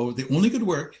 And so the only good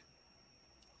work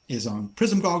is on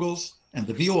prism goggles and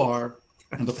the VOR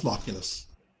and the flocculus.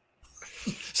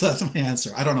 So that's my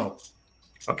answer. I don't know.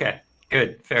 Okay,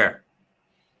 good, fair.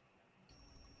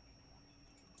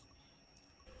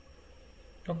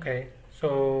 Okay,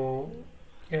 so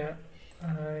yeah,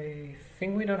 I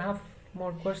think we don't have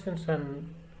more questions,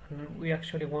 and we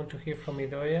actually want to hear from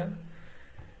Idoia.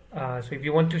 So if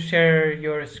you want to share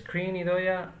your screen,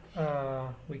 Idoia,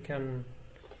 we can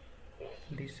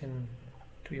listen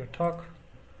to your talk.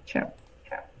 Sure.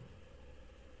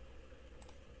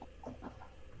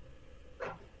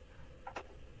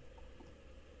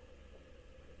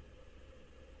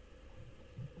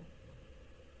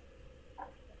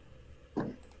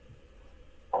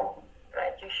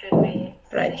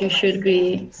 Right, you should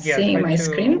be seeing my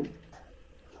screen.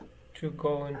 To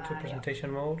go into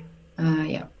presentation mode.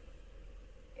 Yeah.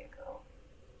 Here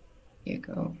you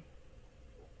go.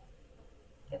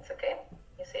 It's okay.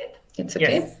 You see it? It's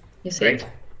okay. Yes. You see Great. it?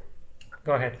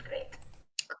 Go ahead.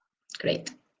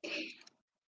 Great.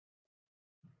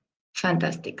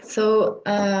 Fantastic. So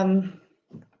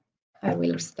I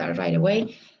will start right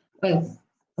away. Well,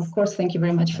 of course, thank you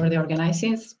very much for the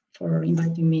organizing, for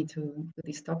inviting me to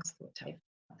these talks, which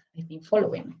I've been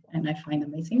following and I find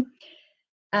amazing.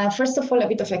 First of all, a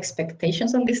bit of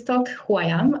expectations on this talk, who I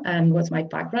am and what's my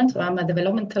background. So I'm a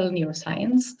developmental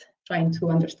neuroscience, trying to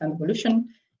understand evolution.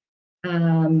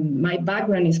 My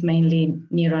background is mainly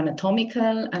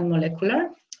neuroanatomical and molecular.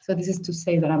 So this is to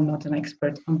say that I'm not an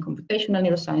expert on computational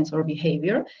neuroscience or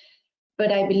behavior,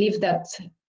 but I believe that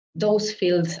those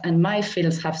fields and my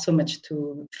fields have so much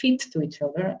to fit to each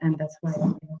other, and that's why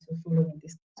I'm also following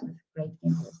this with great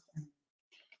interest. I'm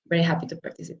very happy to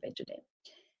participate today.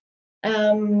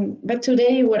 But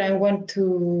today what I want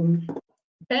to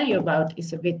tell you about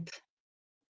is a bit,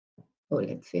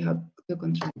 let's see how to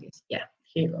control this. Yeah,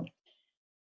 here you go.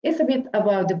 is a bit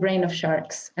about the brain of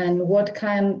sharks and what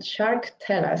can shark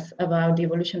tell us about the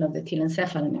evolution of the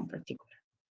telencephalon in particular.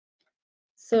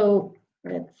 So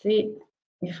let's see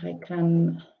if I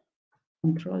can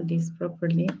control this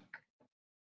properly.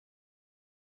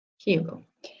 Here you go.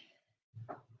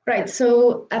 Right,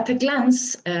 so at a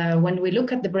glance, when we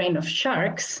look at the brain of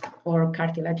sharks or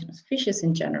cartilaginous fishes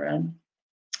in general,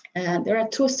 there are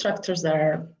two structures that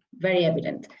are very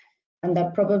evident and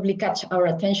that probably catch our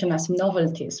attention as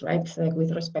novelties, right,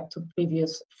 with respect to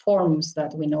previous forms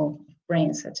that we know of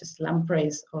brains, such as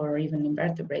lampreys or even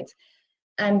invertebrates.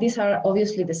 And these are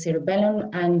obviously the cerebellum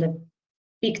and the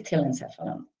big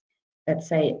telencephalon. Let's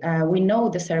say we know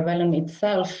the cerebellum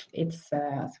itself, it's,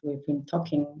 as we've been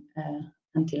talking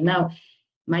until now,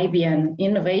 might be an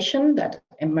innovation that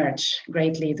emerged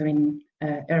greatly during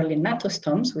early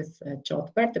nattostomes with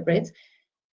jawed vertebrates.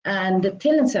 And the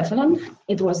telencephalon,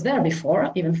 it was there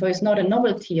before, even though it's not a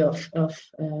novelty of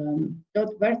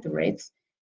jawed vertebrates,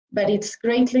 but it's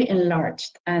greatly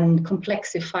enlarged and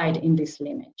complexified in this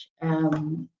lineage.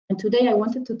 And today I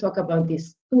wanted to talk about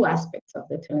these two aspects of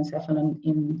the telencephalon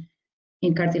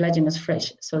in cartilaginous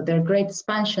fish. So their great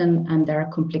expansion and their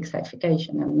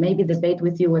complexification, and maybe debate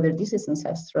with you whether this is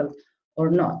ancestral or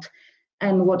not.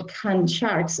 And what can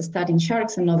sharks, studying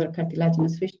sharks and other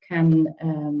cartilaginous fish, can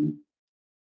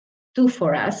do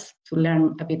for us to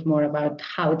learn a bit more about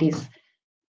how this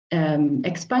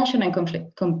expansion and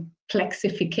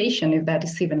complexification, if that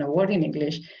is even a word in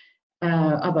English,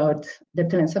 about the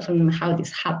telencephalon and how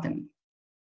this happened.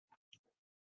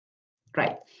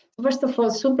 Right. First of all,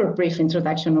 super brief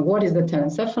introduction of what is the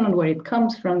telencephalon, where it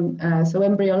comes from. So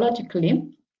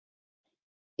embryologically,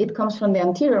 it comes from the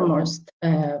anteriormost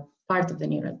part of the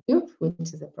neural tube, which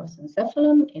is the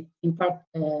prosencephalon. It in part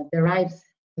derives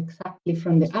exactly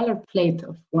from the alar plate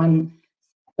of one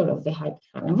sector of the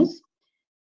hypothalamus.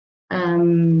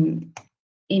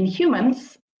 In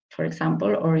humans, for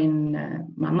example, or in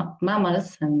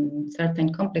mammals, and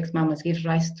certain complex mammals give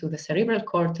rise to the cerebral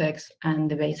cortex and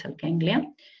the basal ganglia.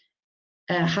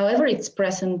 However, it's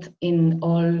present in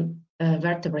all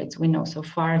vertebrates we know so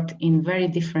far in very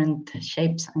different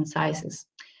shapes and sizes.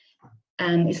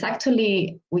 And it's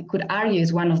actually, we could argue,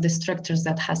 is one of the structures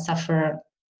that has suffered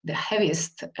the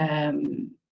heaviest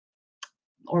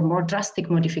or more drastic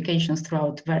modifications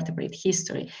throughout vertebrate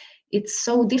history. It's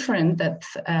so different that,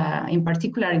 in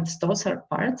particular, its dorsal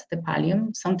part, the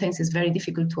pallium, sometimes is very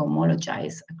difficult to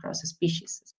homologize across a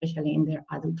species, especially in their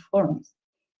adult forms.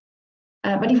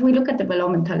 But if we look at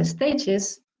developmental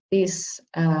stages, these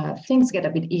things get a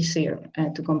bit easier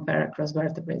to compare across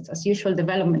vertebrates. As usual,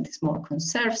 development is more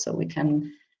conserved, so we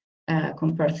can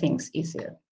compare things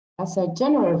easier. As a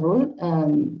general rule,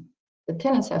 the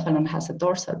telencephalon has a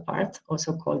dorsal part,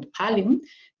 also called pallium,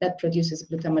 that produces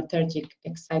glutamatergic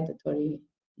excitatory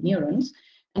neurons,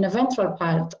 and a ventral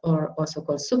part, or also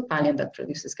called subpallium, that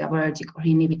produces GABAergic or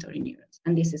inhibitory neurons.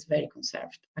 And this is very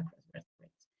conserved across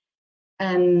vertebrates.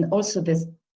 And also the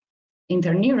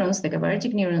interneurons, the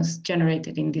GABAergic neurons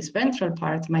generated in this ventral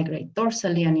part, migrate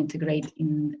dorsally and integrate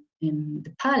in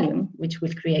the pallium, which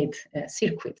will create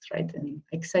circuits, right? And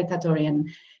excitatory and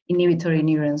inhibitory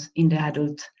neurons in the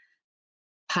adult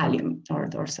pallium or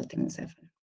dorsal telencephalon.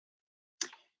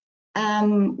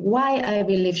 Why I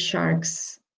believe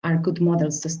sharks are good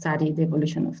models to study the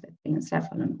evolution of the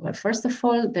telencephalon? Well, first of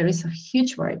all, there is a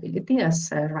huge variability, as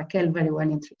Raquel very well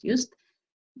introduced,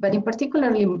 but in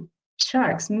particularly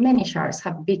sharks, many sharks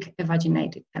have big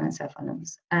evaginated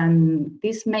telencephalons, and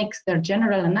this makes their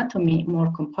general anatomy more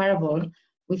comparable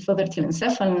with other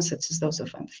telencephalons, such as those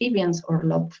of amphibians or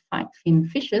lobe-fin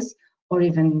fishes, or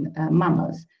even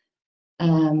mammals,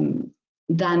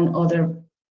 than other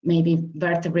maybe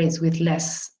vertebrates with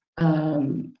less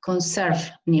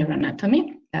conserved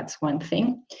neuroanatomy. That's one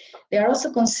thing. They are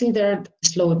also considered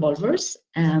slow evolvers,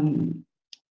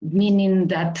 meaning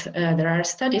that there are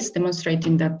studies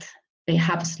demonstrating that they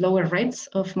have slower rates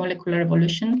of molecular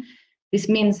evolution. This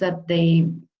means that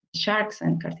sharks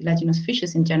and cartilaginous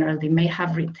fishes in general, they may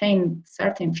have retained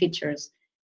certain features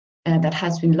that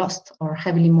has been lost or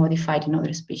heavily modified in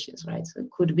other species, right? So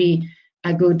it could be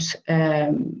a good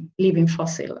living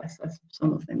fossil, as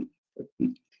some of them would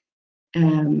be.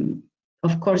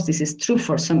 Of course, this is true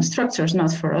for some structures,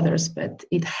 not for others, but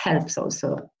it helps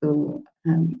also to,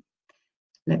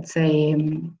 let's say,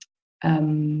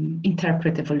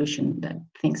 interpret evolution, that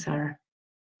things are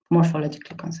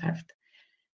morphologically conserved.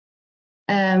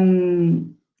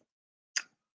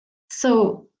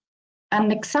 So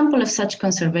an example of such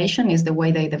conservation is the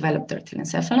way they develop their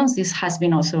telencephalons. This has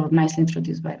been also nicely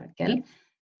introduced by Raquel.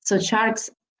 So sharks,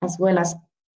 as well as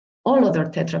all other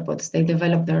tetrapods, they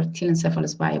develop their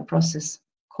telencephalons by a process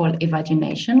called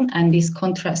evagination, and this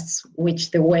contrasts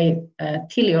with the way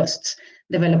teleosts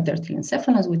develop their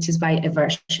telencephalons, which is by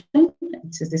eversion,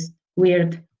 which is this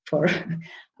weird for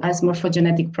us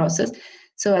morphogenetic process.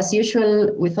 So as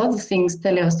usual, with other things,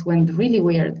 teleosts went really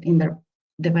weird in their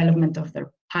development of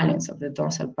their pallions, of the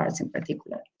dorsal parts in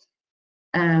particular.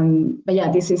 But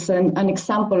yeah, this is an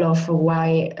example of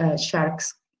why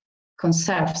sharks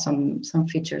conserve some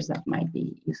features that might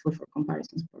be useful for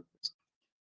comparisons purposes.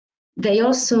 They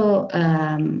also,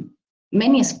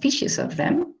 many species of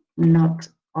them, not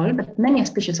all, but many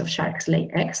species of sharks lay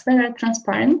eggs that are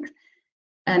transparent.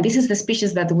 And this is the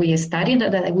species that we studied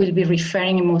that I will be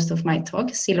referring in most of my talk.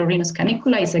 Silorinus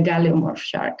canicula is a galeomorph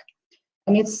shark.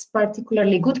 And it's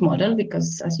particularly good model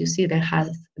because, as you see, they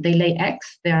lay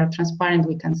eggs, they are transparent,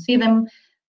 we can see them.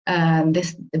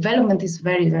 This development is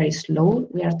very, very slow.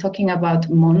 We are talking about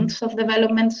months of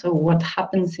development. So what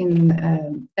happens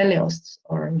in teleosts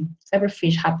or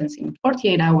zebrafish happens in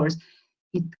 48 hours.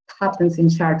 It happens in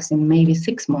sharks in maybe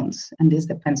 6 months, and this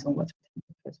depends on what's the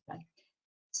first time.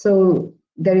 So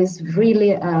there is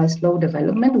really a slow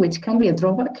development, which can be a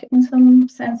drawback in some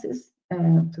senses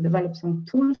to develop some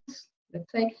tools, let's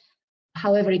say.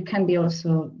 However, it can be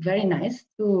also very nice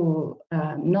to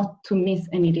not to miss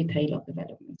any detail of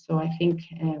development. So I think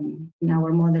in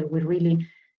our model, we really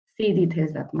see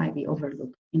details that might be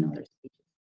overlooked in other species.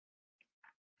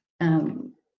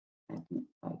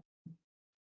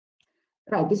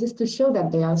 Right, this is to show that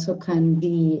they also can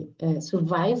be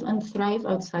survive and thrive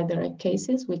outside their egg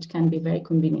cases, which can be very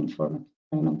convenient for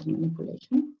experimental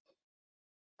manipulation.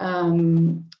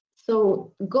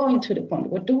 So going to the point,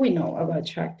 what do we know about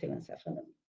shark telencephalon?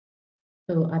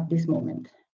 So at this moment,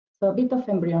 so a bit of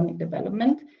embryonic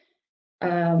development.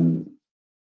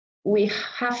 We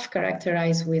have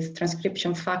characterized with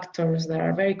transcription factors that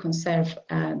are very conserved,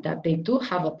 that they do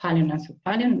have a pallion and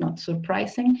subpallion, not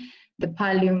surprising. The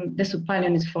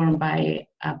subpallion is formed by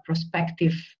a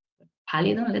prospective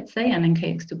pallidon, let's say, an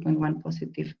NKX2.1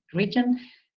 positive region,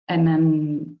 and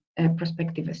then a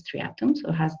prospective striatum, so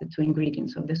it has the two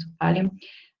ingredients of the subpallium.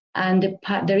 And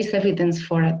there is evidence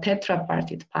for a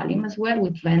tetrapartite pallium as well,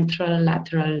 with ventral,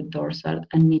 lateral, dorsal,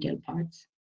 and medial parts.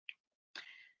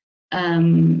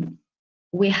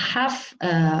 We have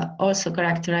also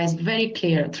characterized very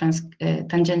clear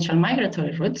tangential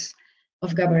migratory routes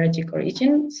of GABAergic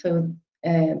origin. So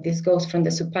this goes from the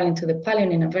subpallion to the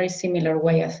pallion in a very similar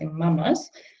way as in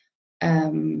mammals.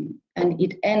 And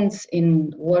it ends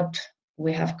in what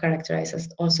we have characterized as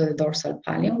also the dorsal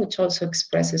pallium, which also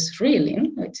expresses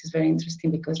reelin, which is very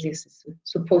interesting because this is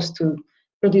supposed to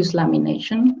produce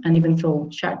lamination. And even though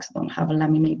sharks don't have a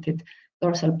laminated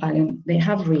dorsal pallium, they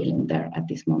have reelin there at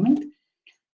this moment.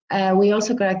 We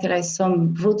also characterize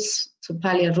some roots,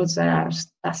 subpallial roots that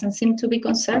doesn't seem to be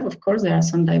conserved. Of course, there are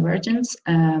some divergence,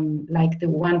 like the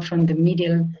one from the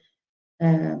medial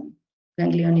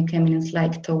ganglionic eminence,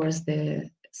 like towards the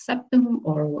septum,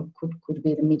 or what could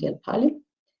be the medial pallium.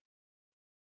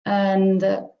 And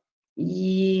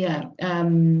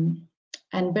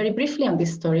and very briefly on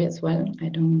this story as well,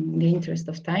 in the interest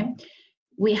of time,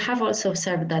 we have also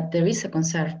observed that there is a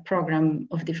conserved program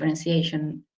of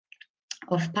differentiation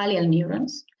of pallial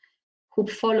neurons who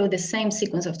follow the same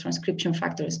sequence of transcription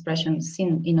factor expression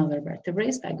seen in other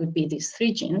vertebrates. That would be these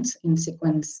 3 genes in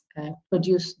sequence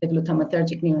produce the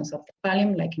glutamatergic neurons of the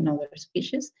pallium, like in other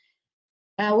species.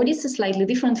 What is slightly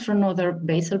different from other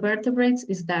basal vertebrates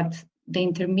is that the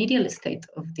intermediate state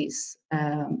of this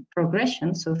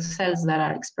progression, so cells that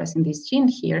are expressing this gene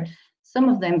here, some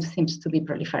of them seems to be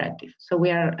proliferative. So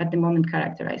we are at the moment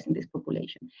characterizing this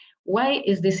population. Why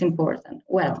is this important?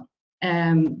 Well,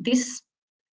 these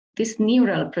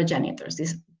neural progenitors,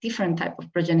 these different type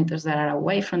of progenitors that are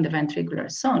away from the ventricular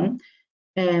zone,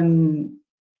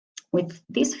 with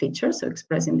these features, so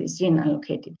expressing this gene and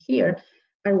located here,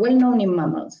 are well known in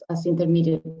mammals as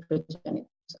intermediate progenitors,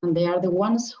 and they are the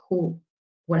ones who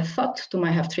were thought to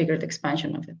might have triggered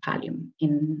expansion of the pallium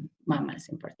in mammals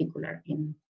in particular.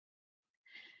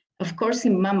 Of course,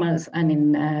 in mammals and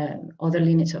in other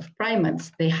lineage of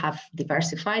primates, they have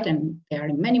diversified and they are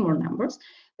in many more numbers,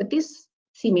 but this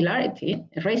similarity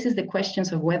raises the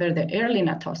questions of whether the early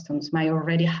natostomes might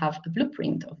already have a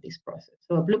blueprint of this process,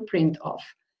 so a blueprint of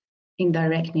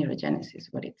indirect neurogenesis,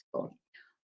 what it's called.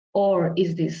 Or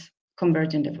is this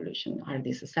convergent evolution? Are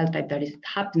this a cell type that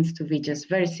happens to be just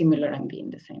very similar and be in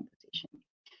the same position?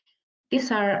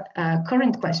 These are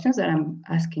current questions that I'm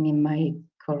asking in my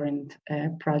current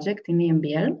project in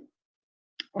EMBL,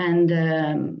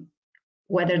 and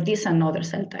whether these and other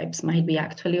cell types might be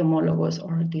actually homologous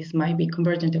or this might be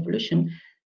convergent evolution.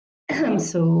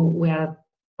 So we are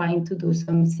trying to do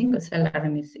some single cell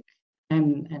RNA-seq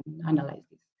and analyze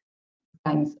these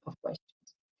kinds of questions.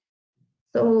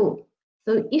 So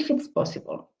if it's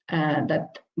possible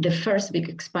that the first big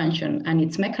expansion and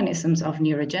its mechanisms of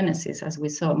neurogenesis, as we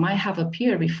saw, might have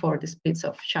appeared before the splits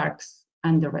of sharks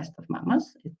and the rest of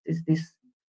mammals, is this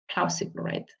plausible,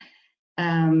 right?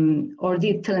 Or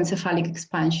did telencephalic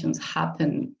expansions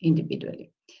happen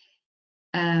individually?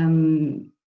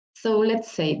 So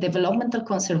let's say developmental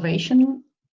conservation,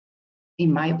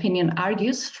 in my opinion,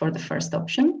 argues for the first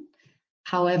option.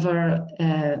 However,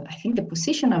 I think the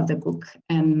position of the book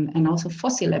and also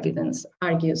fossil evidence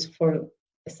argues for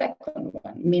the second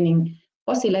one, meaning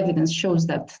fossil evidence shows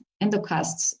that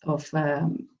endocasts of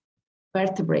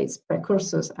vertebrates,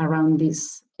 precursors around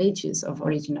these ages of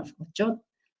origin of jaw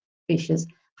fishes,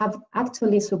 have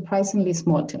actually surprisingly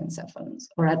small telencephalons,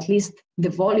 or at least the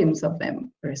volumes of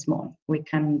them are small. We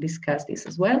can discuss this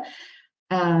as well,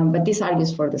 but this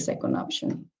argues for the second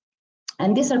option.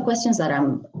 And these are questions that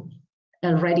I'm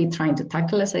already trying to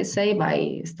tackle, as I say,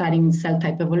 by studying cell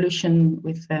type evolution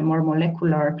with more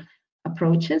molecular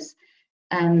approaches.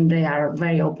 And they are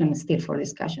very open still for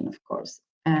discussion, of course.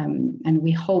 And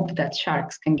we hope that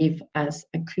sharks can give us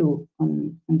a clue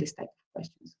on this type of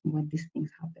questions, when these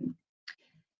things happen.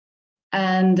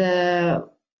 And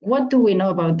what do we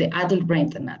know about the adult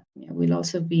brain anatomy? We'll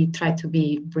also try to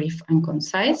be brief and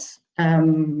concise.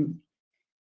 Again,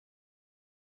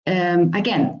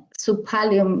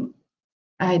 subpallium,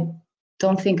 I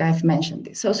don't think I've mentioned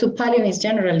this. So subpallium is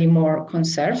generally more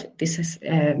conserved. This is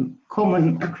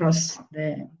common across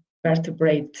the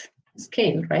vertebrate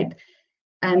scale, right?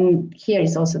 And here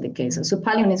is also the case. So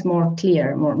subpallium is more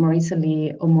clear, more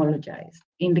easily homologized.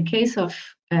 In the case of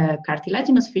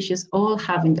cartilaginous fishes, all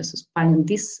have in the subpallium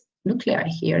this nuclei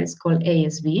here is called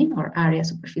ASB, or area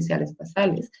superficialis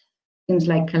basalis. Seems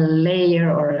like a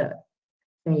layer or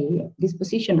a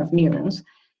disposition of neurons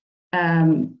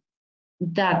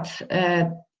that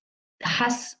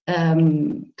has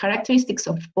characteristics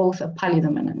of both a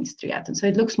pallidum and an striatum. So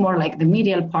it looks more like the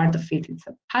medial part of it, it's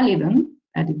a pallidum,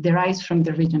 and it derives from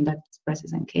the region that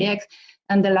expresses NKX,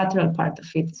 and the lateral part of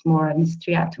it is more an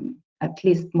striatum, at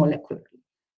least molecularly.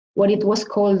 What it was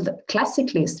called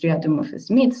classically striatum of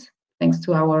Smith's, thanks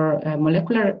to our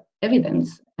molecular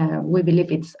evidence, we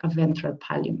believe it's a ventral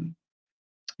pallium,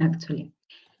 actually.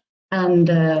 And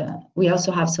we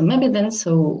also have some evidence,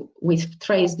 so we've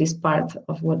traced this part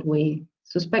of what we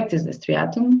suspect is the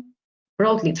striatum,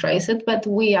 broadly traced it, but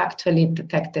we actually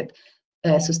detected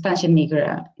substantia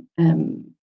nigra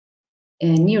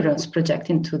neurons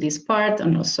projecting to this part,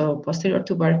 and also posterior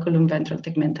tuberculum, ventral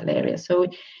tegmental area. So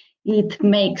it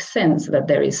makes sense that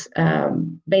there is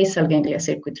basal ganglia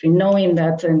circuitry, knowing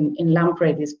that in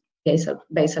lamprey this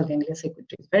basal ganglia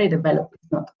circuitry is very developed.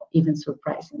 It's not even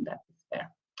surprising that it's there.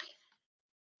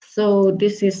 So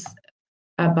this is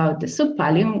about the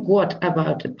subpallium. What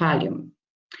about the pallium?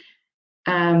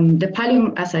 The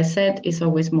pallium, as I said, is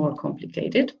always more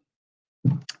complicated.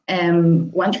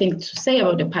 One thing to say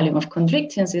about the pallium of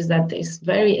chondrichthyans is that it's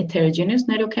very heterogeneous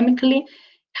neurochemically. It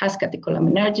has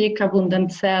catecholaminergic,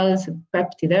 abundant cells,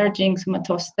 peptidergic,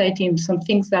 somatostatin, some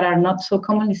things that are not so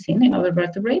commonly seen in other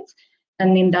vertebrates.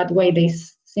 And in that way,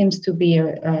 this seems to be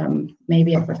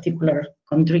maybe a particular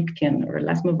chondrichthyan or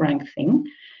elasmobranch thing.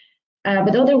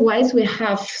 But otherwise, we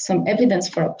have some evidence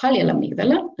for a pallial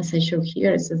amygdala, as I show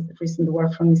here. This is the recent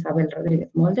work from Isabel Rodriguez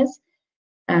Moldes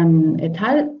et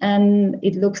al. And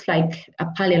it looks like a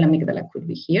pallial amygdala could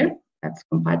be here. That's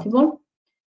compatible.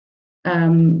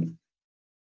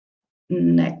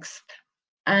 Next.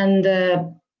 And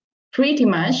pretty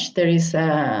much there is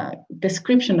a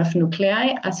description of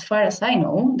nuclei. As far as I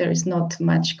know, there is not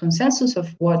much consensus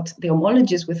of what the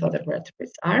homologies with other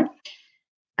vertebrates are.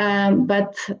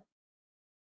 But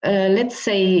let's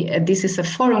say this is a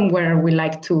forum where we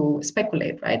like to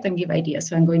speculate, right, and give ideas.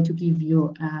 So I'm going to give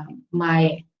you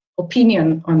my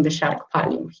opinion on the shark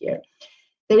pallium here.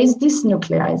 There is this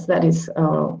nucleus that is,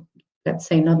 let's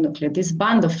say not nucleus, this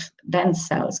band of dense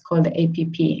cells called the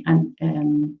APP,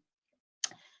 and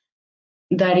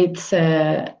that it's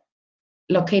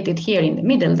located here in the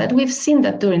middle, that we've seen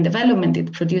that during development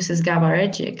it produces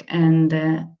GABAergic and,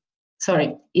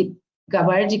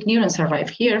 GABAergic neurons arrive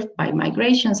here by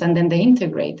migrations, and then they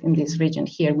integrate in this region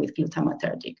here with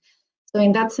glutamatergic. So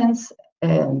in that sense,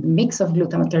 a mix of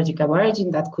glutamatergic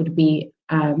GABAergic that could be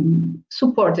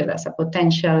supported as a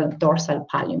potential dorsal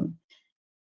pallium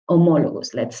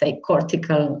homologous, let's say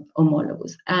cortical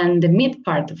homologous. And the mid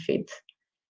part of it,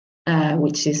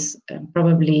 which is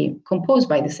probably composed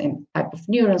by the same type of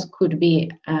neurons, could be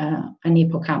an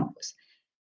hippocampus.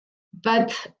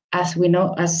 But as we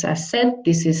know, as I said,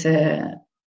 this is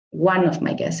one of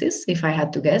my guesses. If I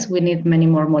had to guess, we need many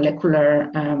more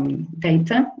molecular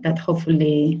data that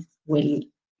hopefully will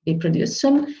be produced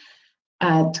soon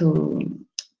to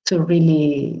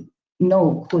really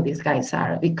know who these guys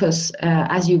are. Because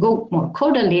as you go more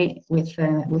caudally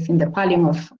within the pallium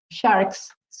of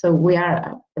sharks, so we are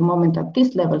at the moment at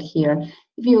this level here.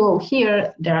 If you go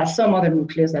here, there are some other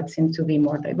nucleus that seem to be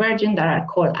more divergent that are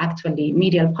called actually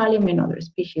medial pallium in other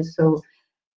species. So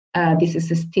this is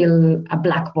still a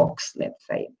black box, let's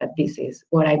say, that this is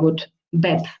what I would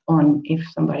bet on if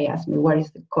somebody asked me where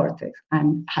is the cortex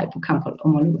and hippocampal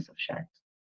homologous of sharks.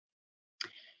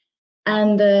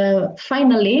 And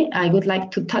finally, I would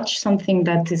like to touch something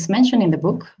that is mentioned in the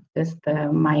book, just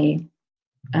my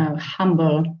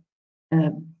humble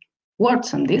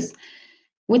words on this,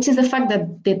 which is the fact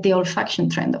that the olfaction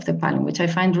trend of the pallium, which I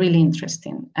find really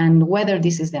interesting, and whether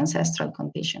this is the ancestral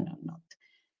condition or not.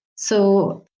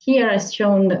 So here I've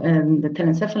shown the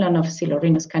telencephalon of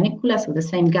Silurhinus canicula, so the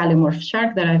same gallimorph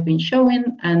shark that I've been showing,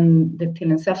 and the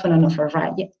telencephalon of a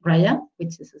raya,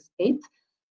 which is a skate.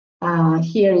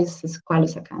 Here is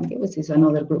Squalus acanthe, which is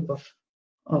another group of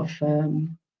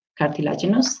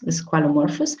cartilaginous, the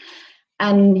squalomorphous.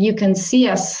 And you can see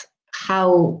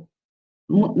how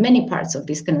many parts of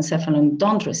this telencephalon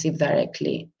don't receive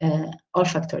directly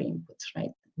olfactory inputs,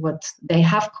 right? What they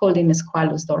have called in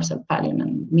Squalus dorsal pallium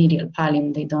and medial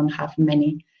pallium, they don't have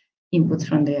many inputs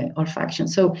from the olfaction.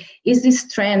 So is this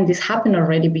trend, this happened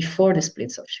already before the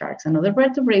splits of sharks and other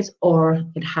vertebrates, or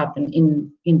it happened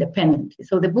independently?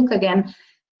 So the book again,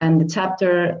 and the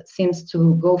chapter seems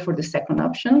to go for the second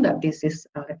option, that this is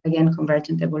again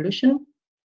convergent evolution.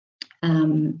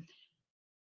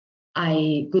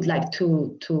 I would like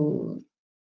to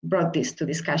brought this to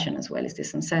discussion as well. Is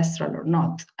this ancestral or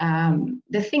not?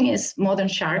 The thing is, modern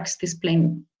sharks display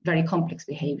very complex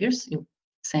behaviors,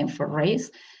 same for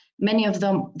rays. Many of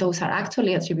those are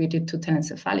actually attributed to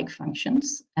telencephalic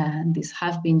functions, and these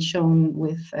have been shown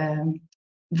with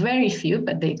very few,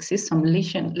 but they exist, some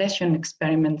lesion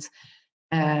experiments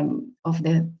of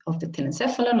the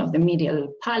telencephalon, of the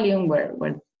medial pallium,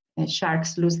 where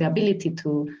sharks lose the ability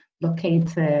to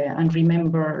locate and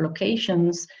remember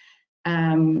locations.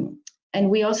 And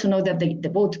we also know that the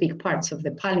both big parts of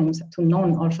the palliums are to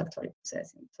non-olfactory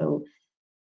processing. So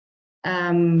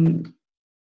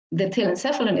the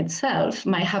telencephalon itself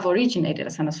might have originated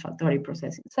as an olfactory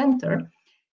processing center,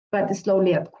 but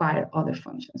slowly acquired other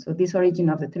functions. So this origin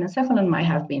of the telencephalon might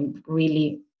have been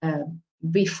really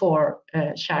before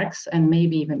sharks and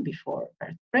maybe even before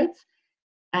vertebrates,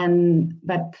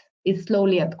 but it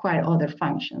slowly acquired other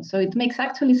functions. So it makes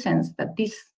actually sense that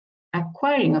this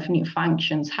acquiring of new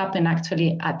functions happened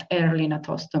actually at early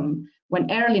natostome,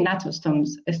 when early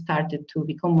natostomes started to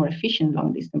become more efficient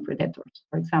long-distance predators,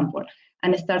 for example,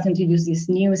 and starting to use this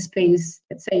new space,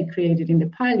 let's say, created in the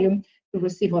pallium to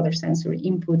receive other sensory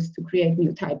inputs, to create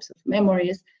new types of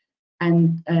memories,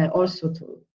 and also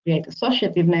to create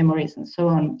associative memories and so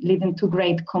on, leading to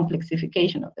great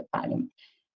complexification of the pallium.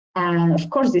 And of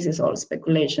course, this is all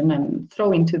speculation and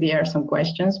throw into the air some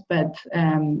questions, but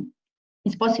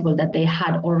it's possible that they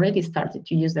had already started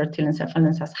to use their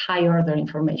telencephalons as high-order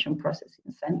information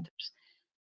processing centers.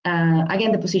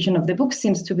 Again, the position of the book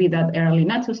seems to be that early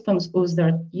natostomes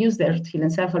use their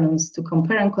telencephalons to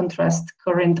compare and contrast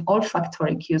current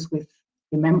olfactory cues with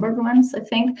remembered ones, I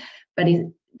think, but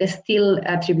they're still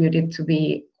attributed to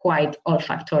be quite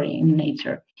olfactory in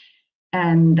nature.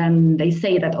 And then they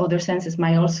say that other senses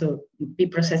might also be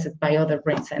processed by other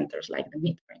brain centers like the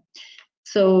midbrain.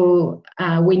 So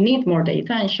we need more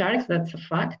data in sharks, that's a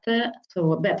fact.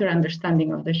 So a better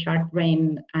understanding of the shark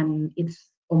brain and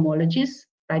its homologies.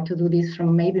 Try to do this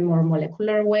from maybe more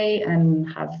molecular way and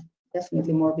have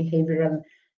definitely more behavioral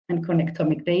and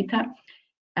connectomic data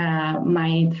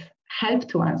might help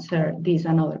to answer these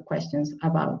and other questions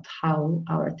about how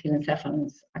our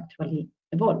telencephalons actually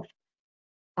evolved.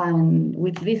 And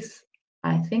with this,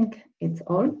 I think it's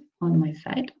all on my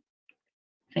side.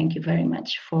 Thank you very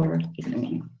much for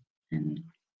listening, and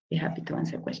be happy to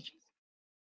answer questions.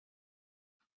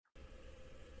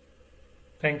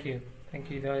 Thank you,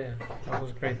 Idoia. That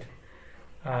was great.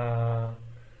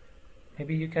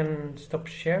 Maybe you can stop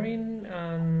sharing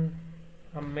and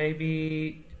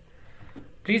maybe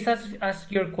please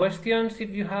ask your questions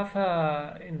if you have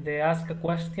in the Ask a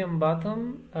Question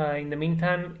button. In the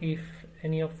meantime, if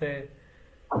any of the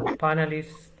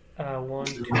panelists want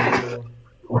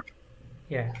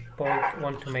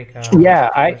to make a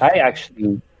I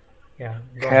actually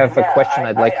have a question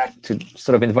I'd like to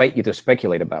sort of invite you to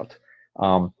speculate about.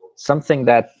 Something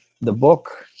that the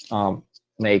book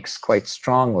makes quite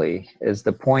strongly is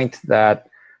the point that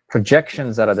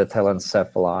projections out of the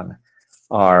telencephalon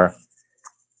are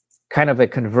kind of a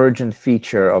convergent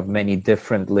feature of many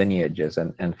different lineages.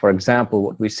 And for example,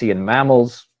 what we see in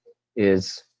mammals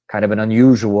is kind of an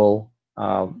unusual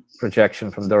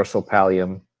projection from dorsal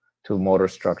pallium to motor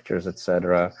structures,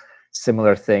 etc.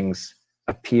 Similar things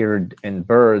appeared in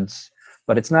birds,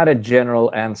 but it's not a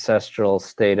general ancestral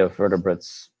state of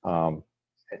vertebrates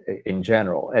in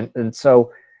general. And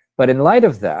so, but in light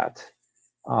of that,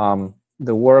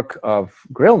 the work of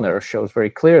Grillner shows very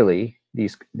clearly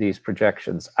these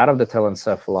projections out of the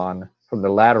telencephalon from the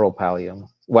lateral pallium.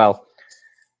 Well,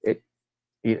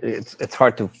 it's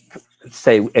hard to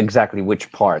say exactly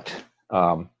which part,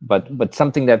 but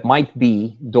something that might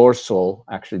be dorsal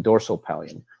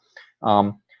pallium,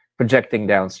 projecting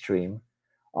downstream,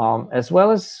 as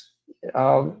well as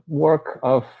work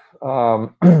of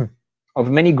of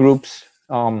many groups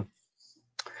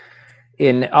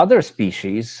in other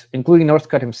species, including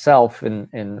Northcutt himself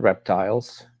in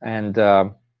reptiles, and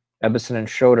Ebbison and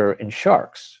Schroeder in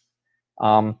sharks.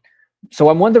 So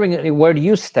I'm wondering, where do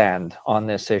you stand on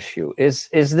this issue? Is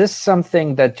this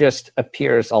something that just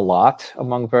appears a lot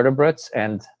among vertebrates,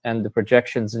 and the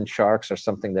projections in sharks are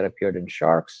something that appeared in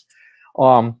sharks?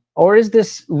 Or is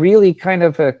this really kind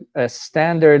of a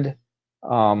standard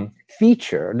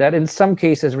feature that in some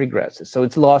cases regresses? So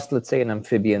it's lost, let's say, in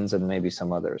amphibians and maybe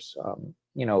some others.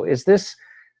 You know, is this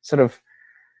sort of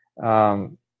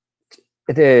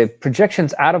the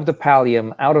projections out of the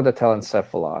pallium, out of the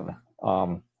telencephalon?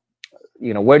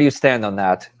 You know, where do you stand on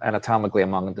that anatomically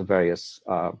among the various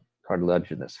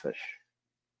cartilaginous fish?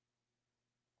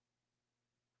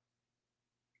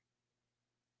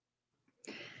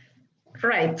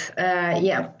 Right.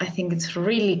 Yeah, I think it's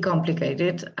really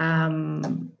complicated.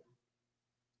 To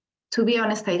be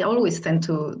honest, I always tend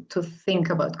to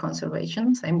think about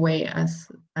conservation, same way as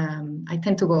I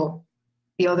tend to go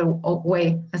the other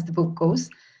way as the book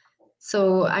goes.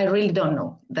 So I really don't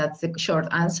know. That's the short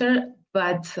answer.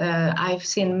 But I've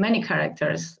seen many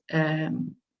characters,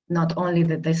 not only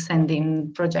the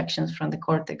descending projections from the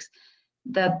cortex,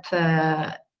 that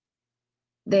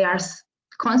they are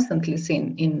constantly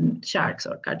seen in sharks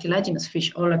or cartilaginous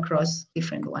fish all across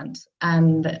different ones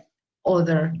and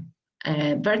other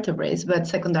vertebrates, but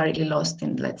secondarily lost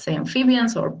in, let's say,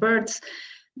 amphibians or birds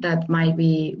that might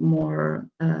be more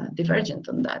divergent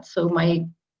on that. So my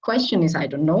question is, I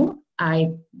don't know.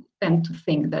 I tend to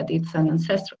think that it's an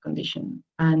ancestral condition,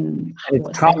 and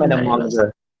it's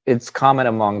common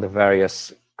among the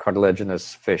various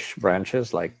cartilaginous fish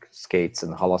branches like skates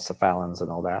and holocephalans and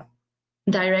all that.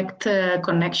 Direct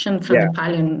connection from the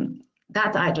pallium,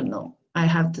 that I don't know. I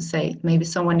have to say, maybe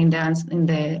someone in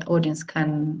the audience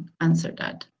can answer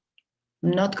that. I'm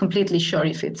not completely sure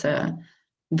if it's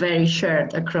very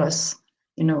shared across,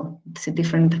 you know, the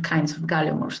different kinds of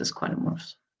gallomorphs and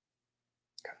squalomorphs.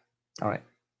 Okay. All right.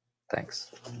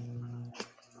 Thanks.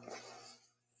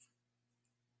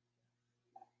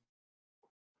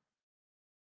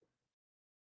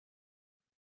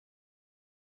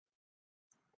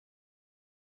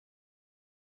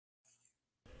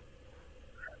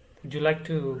 Would you like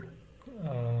to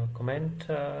comment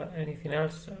anything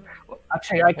else?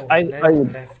 Actually, I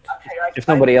if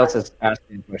nobody else is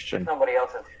asking a question,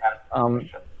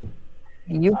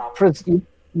 you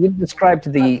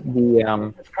described the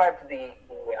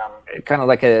kind of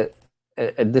like a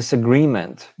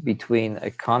disagreement between a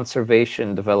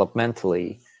conservation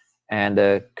developmentally and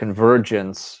a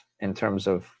convergence in terms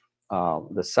of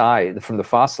the size from the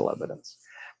fossil evidence.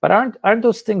 But aren't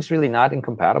those things really not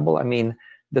incompatible? I mean,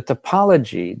 the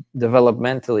topology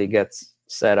developmentally gets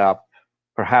set up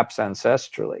perhaps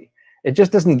ancestrally. It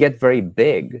just doesn't get very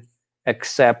big,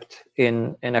 except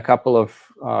in a couple of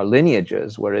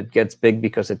lineages where it gets big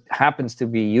because it happens to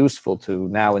be useful to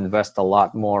now invest a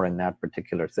lot more in that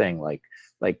particular thing. Like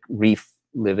reef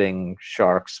living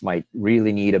sharks might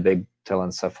really need a big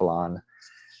telencephalon,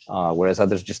 whereas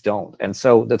others just don't. And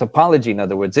so the topology, in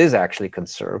other words, is actually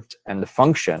conserved, and the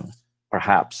function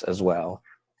perhaps as well.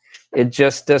 It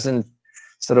just doesn't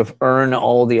sort of earn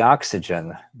all the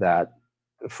oxygen that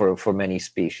for many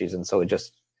species, and so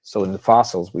so in the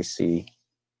fossils we see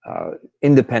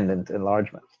independent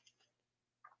enlargement.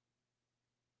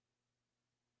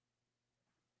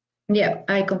 Yeah,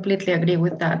 I completely agree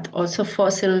with that. Also,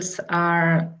 fossils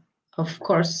are, of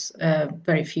course,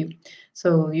 very few.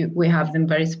 So we have them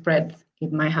very spread.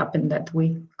 It might happen that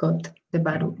we got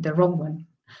the wrong one.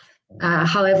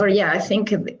 However, yeah, I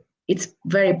think it's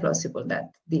very plausible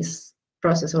that this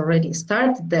process already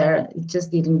started there. It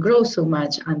just didn't grow so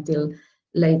much until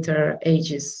later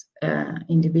ages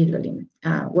individually.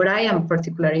 What I am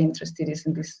particularly interested is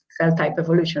in this cell type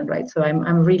evolution, right? So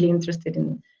I'm really interested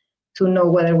in to know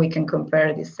whether we can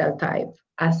compare this cell type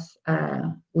as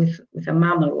with a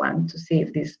mammal one to see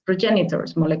if these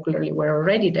progenitors molecularly were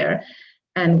already there,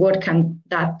 and what can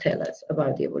that tell us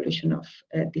about the evolution of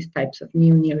these types of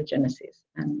new neurogenesis,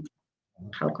 and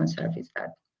how conserved is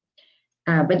that?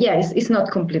 But yeah, it's not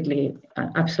completely,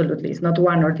 absolutely, it's not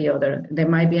one or the other. There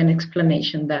might be an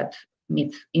explanation that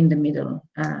meets in the middle.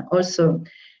 Also,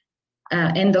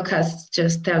 endocasts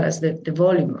just tell us the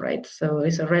volume, right? So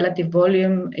it's a relative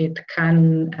volume. It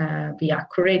can be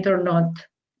accurate or not.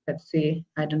 Let's see,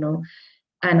 I don't know.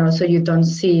 And also you don't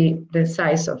see the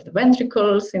size of the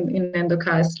ventricles in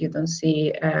endocasts. You don't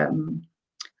see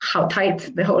how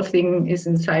tight the whole thing is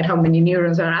inside, how many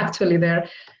neurons are actually there.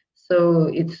 So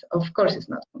it's, of course, it's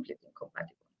not completely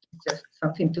incompatible. It's just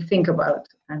something to think about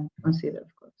and consider,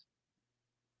 of course.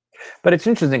 But it's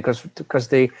interesting because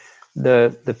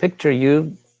the picture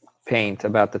you paint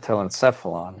about the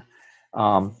telencephalon,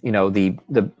 you know, the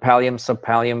pallium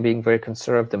subpallium being very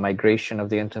conserved, the migration of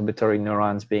the inhibitory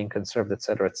neurons being conserved, et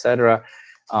cetera,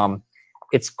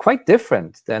 it's quite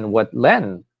different than what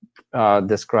Len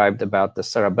described about the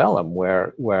cerebellum,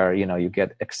 where you know, you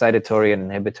get excitatory and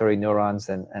inhibitory neurons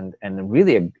and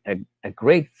really a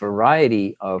great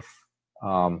variety of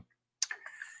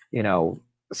you know,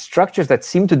 structures that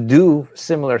seem to do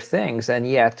similar things and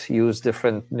yet use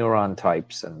different neuron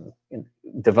types and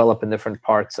develop in different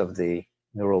parts of the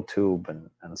neural tube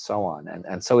and so on.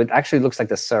 And so it actually looks like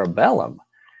the cerebellum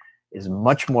is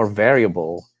much more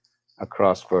variable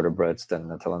across vertebrates than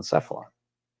the telencephalon.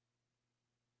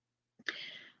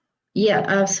 Yeah,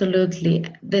 absolutely.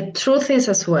 The truth is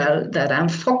as well that I'm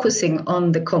focusing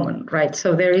on the common, right?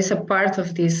 So there is a part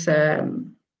of this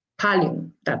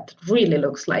pallium that really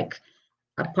looks like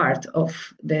a part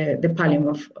of the pallium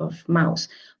of mouse.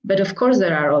 But of course,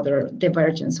 there are other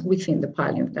divergences within the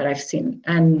pallium that I've seen.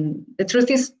 And the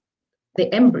truth is,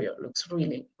 the embryo looks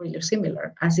really, really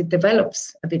similar as it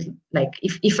develops a bit. Like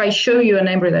if I show you an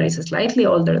embryo that is slightly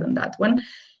older than that one,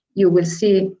 you will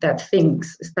see that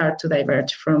things start to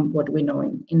diverge from what we know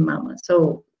in mammals.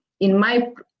 So in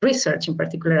my research in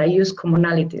particular, I use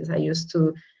commonalities. I used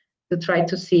to try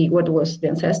to see what was the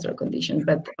ancestral condition.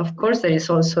 But of course, there is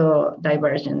also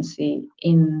divergence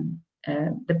in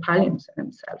the palliums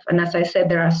themselves. And as I said,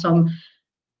 there are some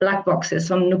black boxes,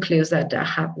 some nucleus that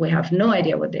we have no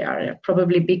idea what they are.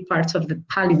 Probably big parts of the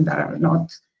pallium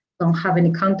that don't have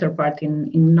any counterpart in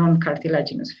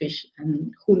non-cartilaginous fish,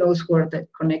 and who knows where the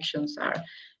connections are.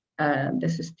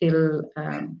 This is still.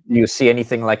 Do you see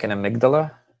anything like an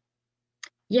amygdala?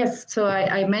 Yes, so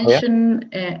I mentioned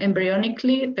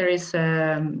embryonically there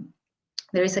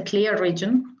is a clear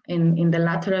region in the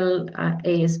lateral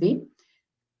ASV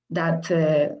that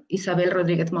Isabel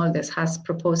Rodriguez Moldes has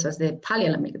proposed as the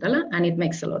pallial amygdala, and it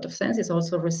makes a lot of sense. It's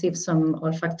also received some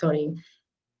olfactory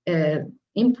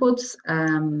inputs.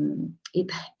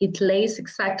 It lays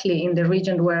exactly in the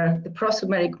region where the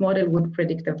prosumeric model would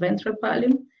predict the ventral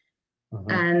pallium,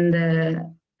 and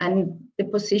the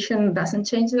position doesn't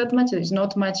change that much. There's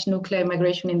not much nuclear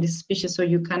migration in this species, so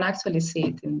you can actually see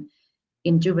it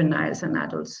in juveniles and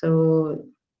adults. So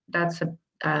that's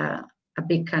a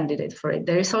big candidate for it.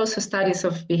 There is also studies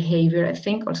of behavior, I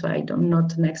think, also I'm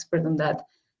not an expert on that,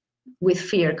 with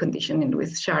fear conditioning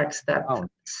with sharks that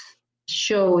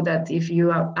show that if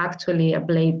you actually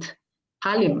ablate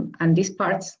pallium and these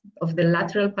parts of the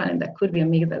lateral pallium that could be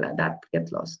amygdala, that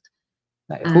get lost.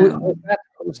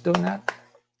 Who's doing that?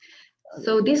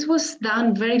 So this was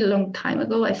done very long time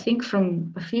ago, I think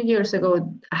from a few years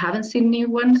ago. I haven't seen new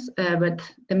ones, but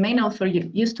the main author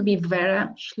used to be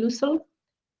Vera Schlussel.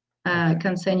 I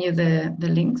can send you the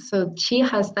links. So she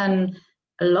has done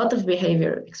a lot of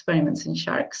behavior experiments in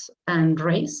sharks and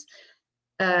rays.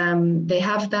 They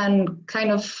have done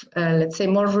kind of, let's say,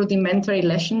 more rudimentary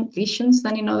lesions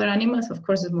than in other animals. Of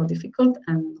course, it's more difficult,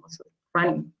 and also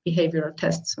running behavioral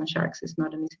tests on sharks is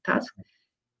not an easy task.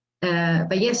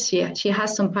 But yes, she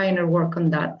has some pioneer work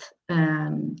on that,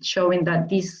 showing that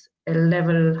this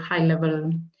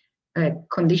high-level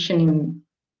conditioning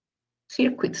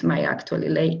circuits might actually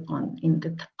lay on in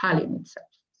the pallium itself.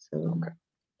 So, okay,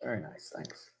 very nice,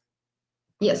 thanks.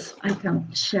 Yes, I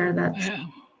can share that.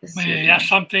 May I add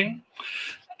something?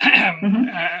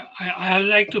 I'd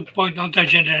like to point out a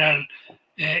general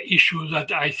issue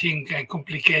that I think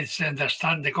complicates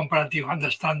the comparative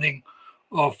understanding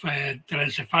of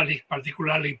telencephalic,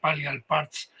 particularly pallial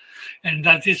parts, and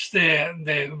that is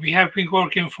we have been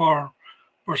working for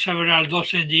several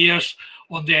dozen years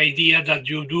on the idea that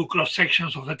you do cross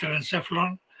sections of the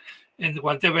telencephalon and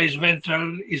whatever is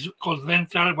ventral is called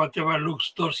ventral, whatever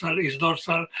looks dorsal is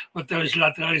dorsal, whatever is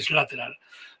lateral is lateral.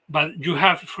 But you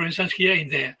have, for instance, here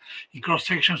in cross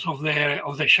sections of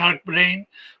the shark brain,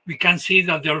 we can see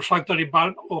that the olfactory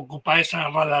bulb occupies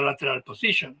a rather lateral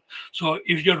position. So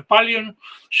if your pallium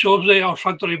shows the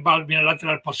olfactory bulb in a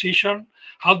lateral position,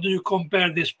 how do you compare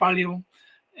this pallium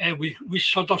with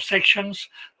which sort of sections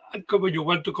you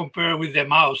want to compare with the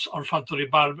mouse olfactory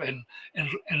bulb and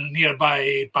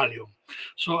nearby pallium?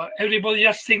 So everybody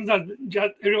just thinks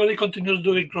that everybody continues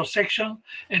doing cross section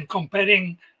and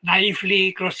comparing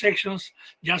naively cross sections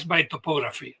just by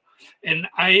topography. And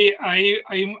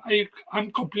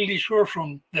I'm completely sure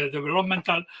from the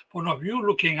developmental point of view,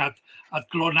 looking at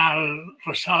clonal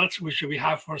results, which we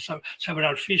have for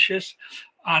several fishes,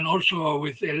 and also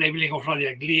with the labeling of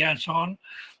radioglia and so on,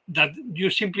 that you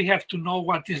simply have to know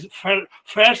what is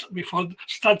first, before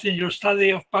starting your study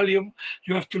of pallium,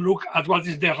 you have to look at what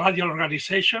is the radial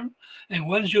organization. And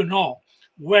once you know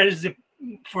where is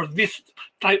for this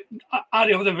type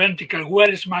area of the ventricle,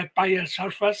 where is my pial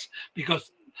surface,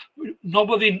 because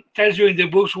nobody tells you in the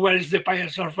books where is the pial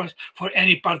surface for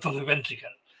any part of the ventricle.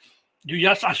 You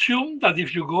just assume that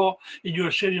if you go in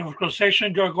your series of cross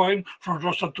section, you're going from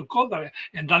rostral to caudal,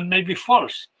 and that may be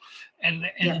false. And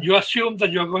you assume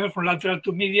that you're going from lateral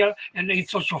to medial, and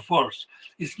it's also false.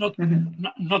 It's not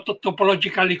not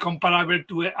topologically comparable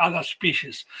to other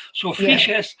species. So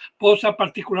fishes pose a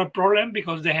particular problem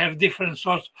because they have different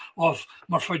sorts of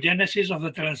morphogenesis of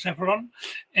the telencephalon,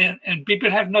 and people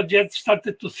have not yet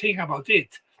started to think about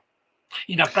it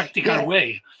in a practical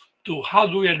way. To how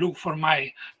do I look for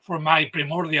my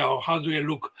primordia, or how do I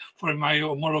look for my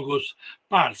homologous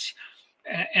parts?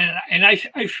 And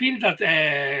I feel that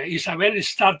Isabel is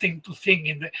starting to think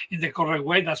in the correct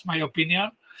way. That's my opinion.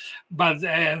 But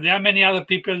there are many other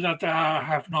people that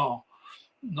have no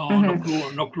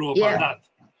clue about that,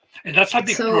 and that's a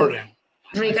big problem.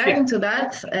 Regarding to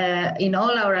that, in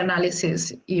all our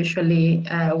analysis, usually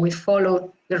we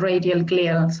follow the radial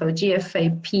glial, so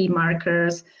GFAP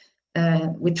markers.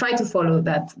 We try to follow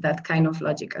that kind of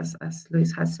logic, as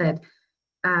Luis has said.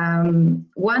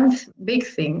 One big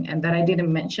thing, and that I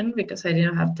didn't mention because I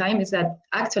didn't have time, is that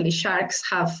actually sharks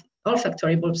have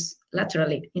olfactory bulbs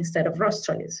laterally instead of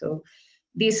rostrally. So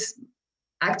this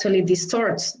actually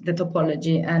distorts the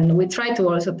topology, and we try to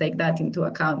also take that into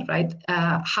account, right?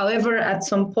 However, at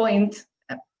some point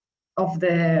of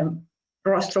the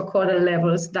rostrocaudal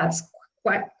levels, that's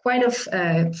quite of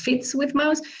fits with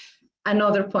mouse, and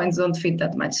other points don't fit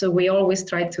that much. So we always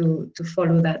try to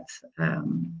follow that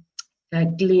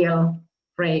glial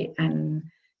ray and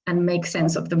make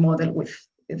sense of the model with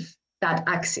that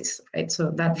axis, right? So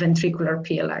that ventricular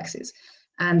PL axis.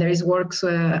 And there is works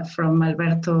from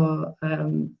Alberto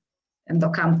and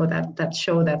Docampo that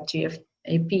show that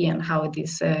GFAP and how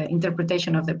this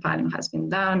interpretation of the pallium has been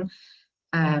done.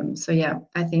 So yeah,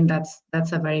 I think that's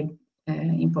a very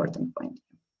important point.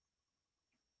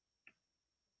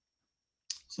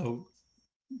 So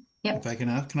if I can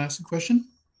ask a question?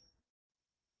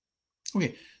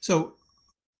 Okay, so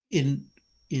in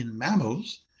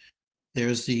mammals,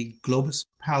 there's the globus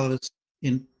pallidus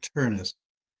internus.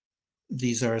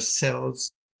 These are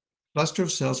cells, cluster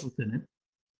of cells within it,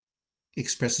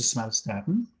 expresses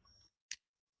somatostatin,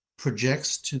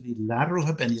 projects to the lateral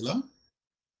habenula,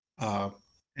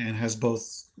 and has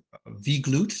both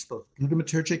V-glute, both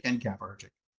glutamatergic and GABAergic.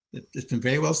 It's been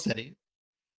very well studied.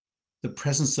 The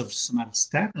presence of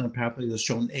somatostatin in the pathway was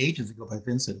shown ages ago by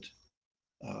Vincent.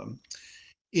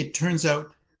 It turns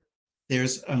out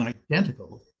there's an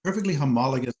identical, perfectly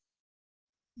homologous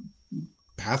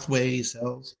pathway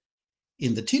cells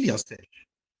in the teleost fish.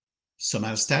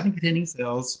 Somatostatin-containing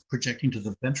cells projecting to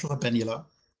the ventral habenula.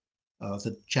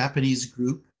 The Japanese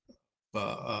group,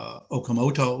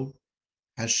 Okamoto,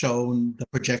 has shown the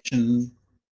projection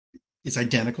is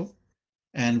identical,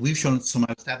 and we've shown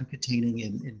somatostatin-containing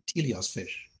in teleost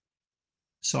fish.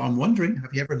 So I'm wondering,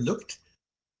 have you ever looked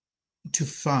to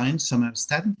find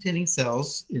somatostatin-containing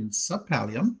cells in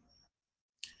subpallium?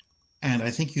 And I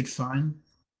think you'd find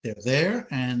they're there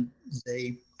and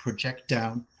they project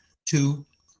down to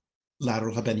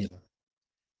lateral habenula.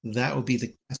 That would be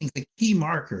I think the key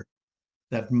marker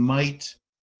that might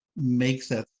make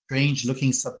that strange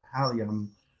looking subpallium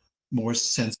more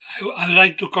sensitive. I'd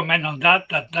like to comment on that.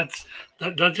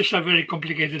 That is a very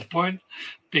complicated point,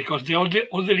 because all the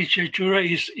literature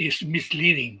is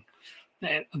misleading.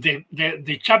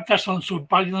 The chapters on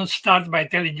subpallium start by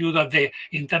telling you that the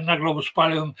internal globus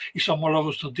pallium is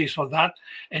homologous to this or that,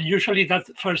 and usually that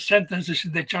first sentences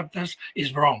in the chapters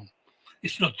is wrong.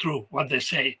 It's not true what they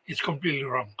say. It's completely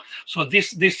wrong. So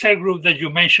this cell group that you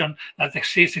mentioned that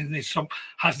exists in this,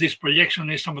 has this projection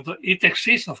in some of the, it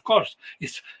exists, of course.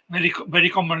 It's very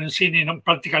common and seen in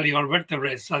practically all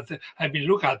vertebrates that have been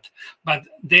looked at, but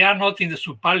they are not in the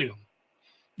subpallium.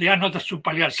 They are not a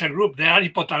subpallial cell group. They are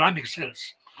hypothalamic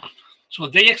cells. So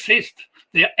they exist.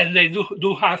 They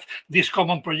do have these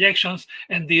common projections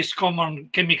and this common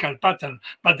chemical pattern,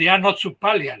 but they are not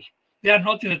subpallial. They are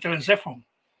not in the telencephalon.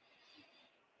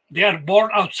 They are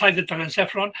born outside the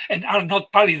telencephalon and are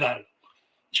not pallidal.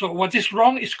 So what is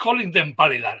wrong is calling them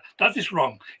pallidal. That is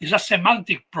wrong. It's a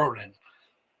semantic problem.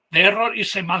 The error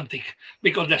is semantic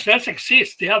because the cells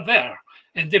exist. They are there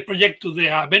and they project to the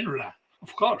venula,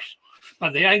 of course,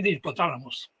 but they are in the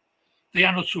hypothalamus. They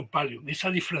are not subpallium. It's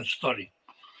a different story.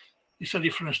 It's a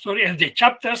different story. And the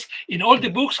chapters in all the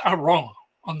books are wrong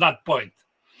on that point.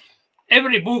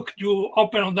 Every book you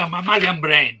open on the mammalian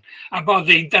brain about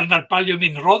the internal pallium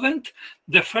in rodent,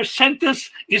 the first sentence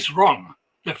is wrong.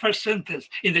 The first sentence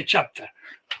in the chapter.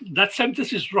 That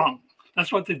sentence is wrong.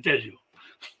 That's what they tell you.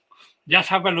 Just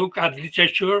have a look at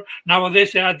literature.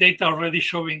 Nowadays, there are data already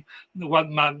showing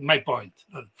what my point.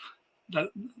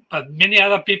 But many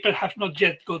other people have not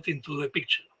yet got into the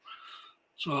picture.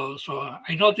 So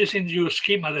I noticed in your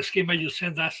schema, the schema you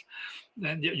sent us,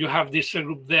 then you have this cell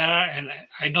group there, and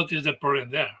I noticed the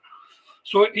problem there.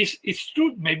 So it's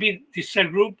true, maybe this cell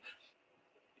group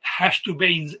has to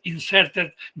be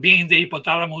inserted, being the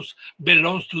hypothalamus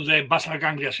belongs to the basal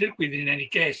ganglia circuit in any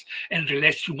case, and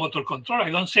relates to motor control. I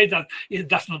don't say that it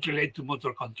does not relate to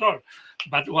motor control,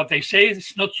 but what I say is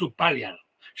it's not subpallial,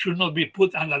 should not be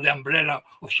put under the umbrella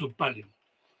of subpallium.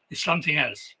 It's something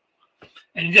else.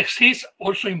 And it exists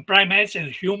also in primates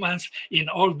and humans in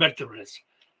all vertebrates.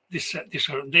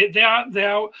 They are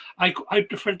I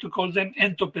prefer to call them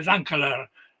entopeduncular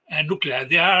nuclei.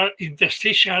 They are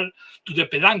interstitial to the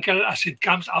peduncle as it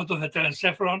comes out of the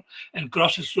telencephalon and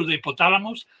crosses through the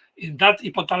hypothalamus. In that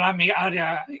hypothalamic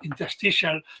area,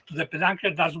 interstitial to the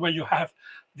peduncle, that's where you have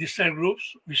these cell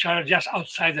groups, which are just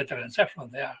outside the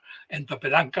telencephalon. They are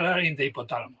entopeduncular in the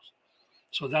hypothalamus.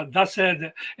 So that's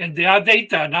it. And there are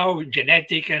data now,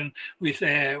 genetic and with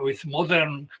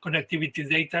modern connectivity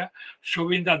data,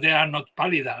 showing that they are not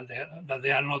pallidal, that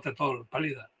they are not at all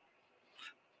pallidal.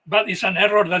 But it's an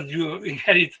error that you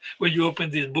inherit when you open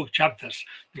these book chapters,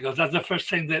 because that's the first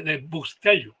thing that the books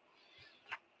tell you.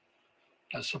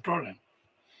 That's the problem.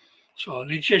 So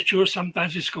literature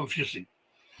sometimes is confusing.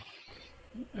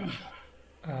 We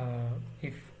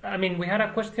had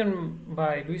a question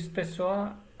by Luis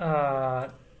Pessoa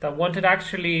that wanted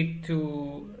actually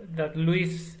that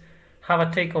Luis have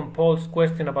a take on Paul's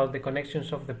question about the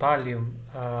connections of the pallium.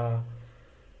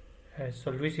 So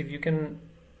Luis, if you can,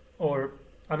 or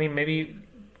maybe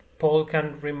Paul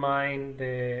can remind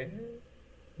the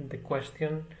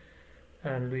question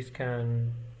and Luis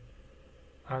can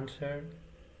answer.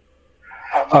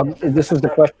 This is the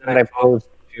question that I posed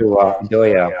to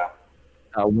Idoia.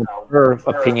 What her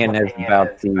opinion is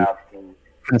about the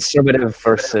conservative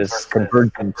versus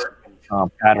convergent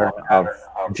pattern of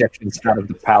projections out of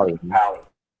the pallium,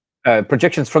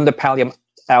 projections from the pallium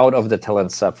out of the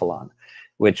telencephalon,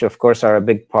 which of course are a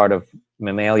big part of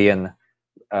mammalian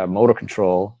motor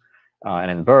control, and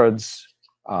in birds,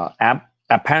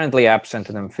 apparently absent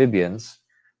in amphibians,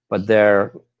 but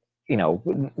they're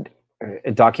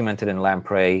documented in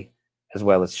lamprey as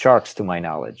well as sharks, to my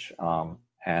knowledge. I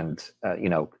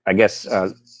guess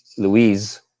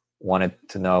Louise wanted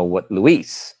to know what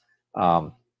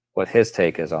his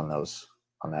take is on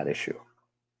that issue.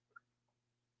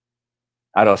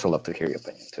 I'd also love to hear your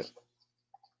opinion too.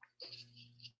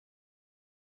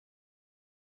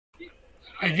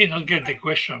 I did not get the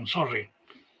question. Sorry.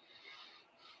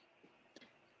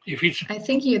 If it's, I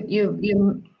think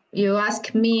you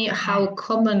asked me how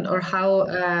common or how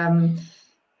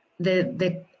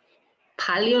the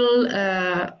pallial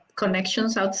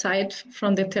connections outside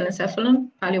from the telencephalon,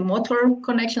 paliomotor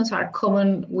connections, are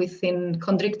common within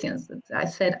chondrichthyans. I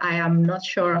said I am not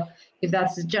sure if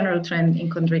that's the general trend in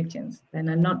chondrichthyans, and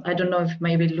I don't know if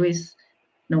maybe Luis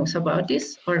knows about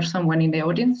this or someone in the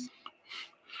audience.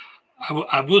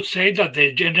 I would say that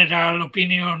the general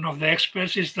opinion of the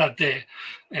experts is that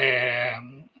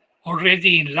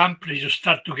already in lamprey you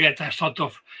start to get a sort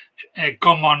of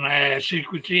common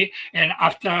circuitry, and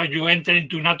after you enter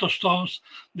into nattostomes,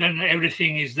 then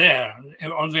everything is there.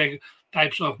 All the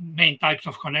main types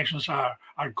of connections are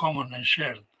common and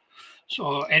shared. So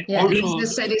also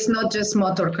it's not just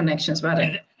motor connections, but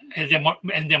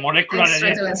and the molecular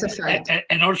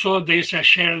and also there is a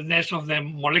sharedness of the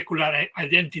molecular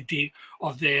identity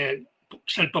of the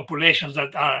cell populations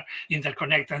that are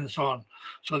interconnected and so on.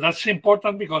 So that's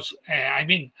important because,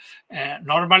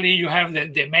 normally you have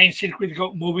the main circuit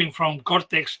moving from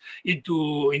cortex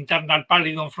into internal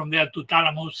pallidum, from there to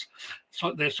thalamus,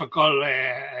 so the so-called,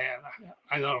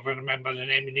 I don't remember the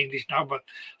name in English now, but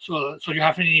so you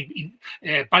have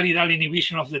pallidal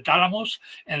inhibition of the thalamus,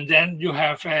 and then you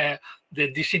have the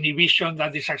disinhibition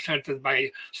that is exerted by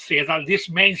striatal, this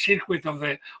main circuit of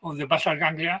the basal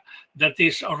ganglia that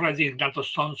is already in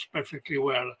gnatostomes perfectly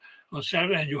well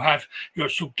conserved, and you have your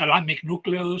subthalamic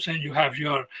nucleus, and you have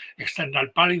your external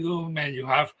pallidum, and you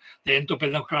have the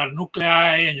endopeduncular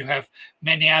nuclei, and you have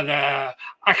many other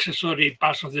accessory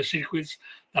parts of the circuits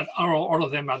that are all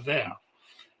of them are there,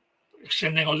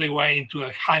 extending all the way into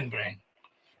a hindbrain.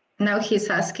 Now he's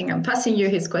asking, I'm passing you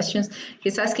his questions.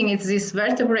 He's asking, is this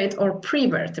vertebrate or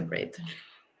pre-vertebrate?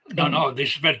 No,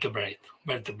 this vertebrate,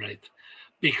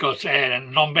 because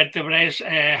non-vertebrates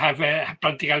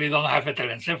practically don't have a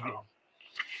telencephalon.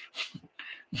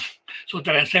 So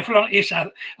telencephalon is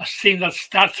a thing that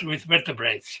starts with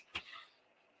vertebrates.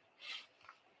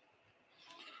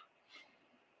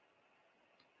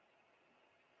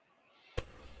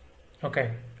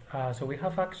 Okay, so we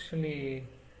have actually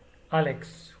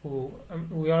Alex, who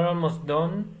we are almost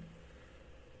done.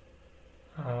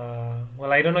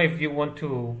 Well, I don't know if you want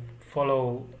to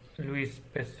follow Luis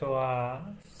Pessoa's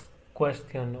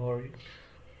question, or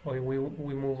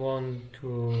we move on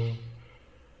to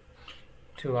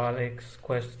Alex's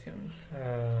question.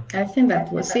 I think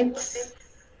that was it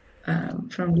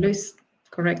from Luis.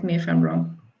 Correct me if I'm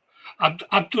wrong.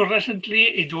 Up to recently,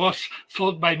 it was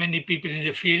thought by many people in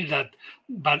the field that,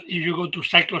 but if you go to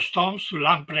cyclostomes, to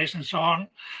lampreys and so on,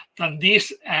 then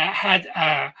this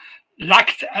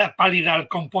lacked a pallidal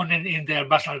component in their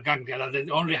basal ganglia, that they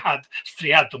only had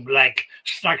striatum-like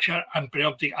structure and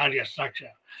preoptic area structure.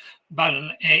 But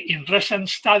in recent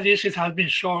studies, it has been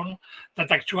shown that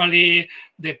actually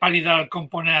the pallidal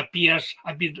component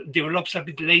develops a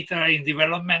bit later in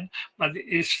development, but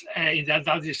it's in the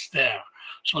adult is there.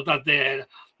 So that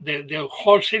the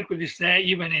whole circuit is there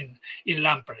even in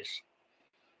lampreys.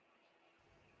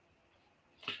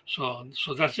 So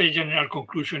that's a general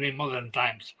conclusion in modern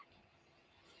times.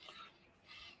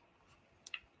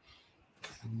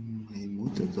 I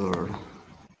muted or?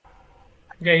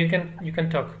 Yeah, you can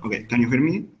talk. Okay, can you hear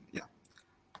me? Yeah.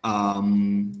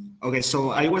 Okay,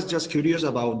 so I was just curious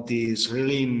about this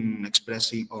reelin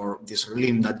expressing, or this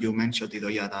reelin that you mentioned,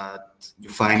 Idoia, that you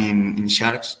find in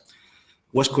sharks.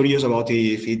 Was curious about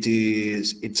if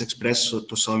it's expressed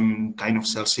to some kind of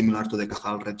cells similar to the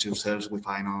Cajal redshift cells we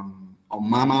find on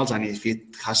mammals, and if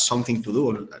it has something to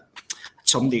do,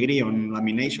 some degree, on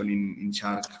lamination in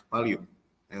shark pallium.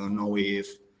 I don't know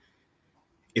if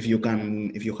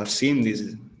you have seen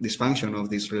this function of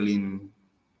this reelin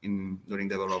during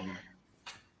development.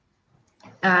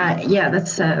 Yeah,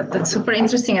 that's super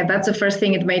interesting, and that's the first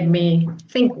thing it made me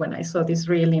think when I saw this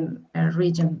reelin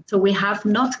region. So we have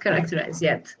not characterized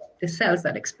yet the cells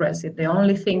that express it. The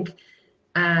only thing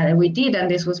we did, and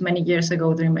this was many years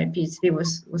ago during my PhD,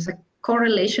 was a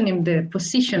correlation in the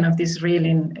position of this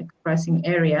reelin expressing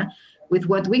area with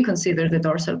what we consider the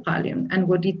dorsal pallium, and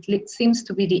what it seems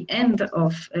to be the end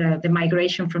of the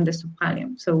migration from the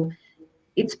subpallium. So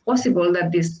it's possible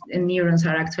that these neurons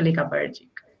are actually GABAergic.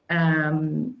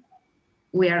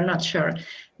 We are not sure.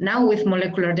 Now with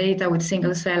molecular data, with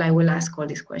single cell, I will ask all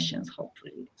these questions,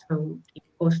 hopefully. So keep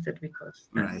posted, because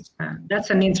that's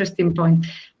an interesting point.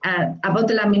 About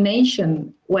the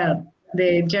lamination, well,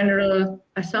 the general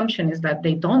assumption is that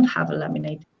they don't have a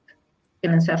laminated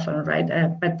telencephalon,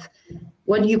 right? But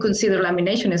what you consider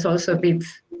lamination is also a bit,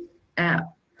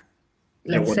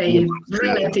 let's say,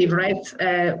 relative, right?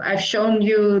 I've shown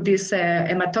you this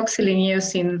hematoxylin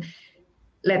using,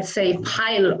 let's say,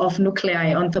 pile of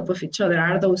nuclei on top of each other.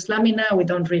 Are those lamina? We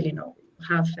don't really know. We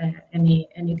have any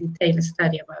detailed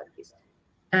study about this.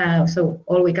 So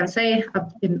all we can say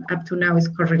up to now is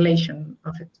correlation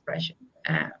of expression.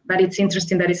 But it's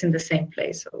interesting that it's in the same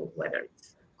place. So whether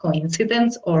it's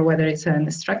coincidence or whether it's a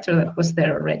structure that was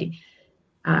there already.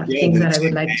 Things that I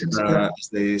would like to explore.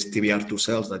 These TBR2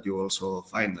 cells that you also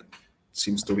find, that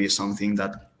seems to be something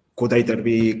that could either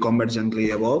be convergently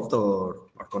evolved or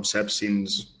concept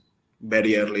since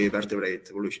very early vertebrate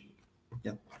evolution.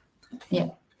 Yeah,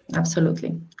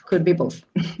 absolutely. Could be both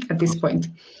at this point.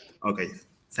 Okay,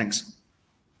 thanks.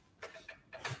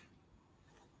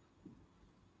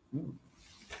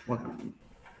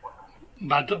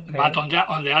 But on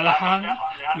the other hand,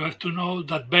 you have to know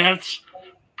that birds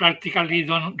practically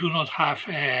do not have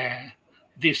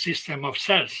this system of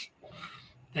cells.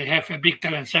 They have a big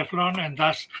telencephalon, and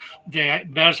thus the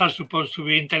bears are supposed to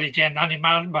be intelligent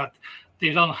animals, but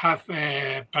they don't have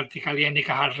practically any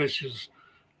Cajal rhesus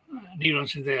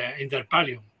neurons in their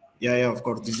pallium. Yeah, of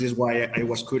course. This is why I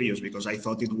was curious, because I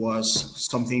thought it was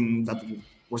something that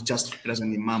was just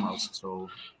present in mammals. So,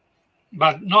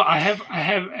 but no, I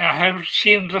have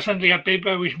seen recently a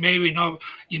paper which maybe not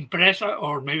impressed,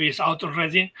 or maybe it's out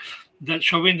already, that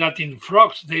showing that in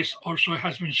frogs this also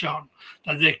has been shown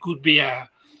that there could be a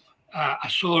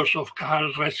source of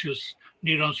Cajal rhesus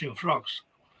neurons in frogs.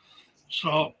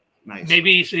 So nice.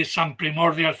 Maybe it's some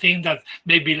primordial thing that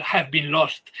maybe have been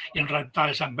lost in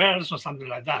reptiles and birds or something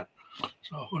like that.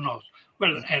 So who knows?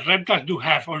 Well, reptiles do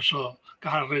have also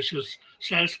Cajal rhesus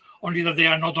cells, only that they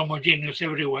are not homogeneous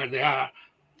everywhere. They are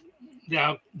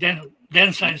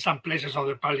denser in some places of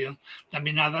the pallium than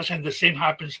in others, and the same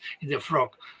happens in the frog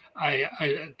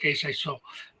case I saw.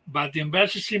 But in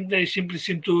birds, they simply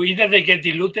seem to either they get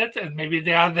diluted, and maybe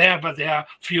they are there, but there are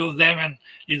few of them, and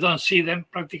you don't see them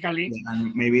practically.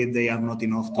 And maybe they are not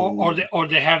enough to... Or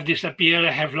they have disappeared,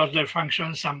 have lost their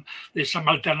function. There's some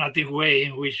alternative way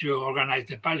in which you organize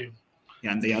the pallium.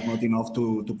 Yeah, and they are not enough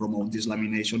to promote this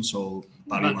lamination. So,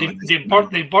 but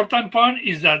the important point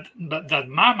is that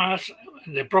mammals,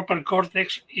 the proper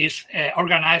cortex is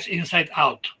organized inside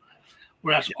out.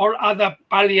 Whereas all other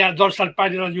pallia, dorsal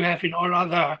pallia that you have in all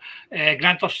other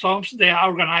grantostomes, they are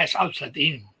organized outside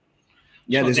in.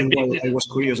 Yeah, so this is what I was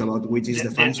curious about, which is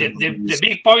the function. The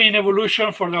big point in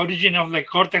evolution for the origin of the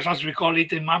cortex, as we call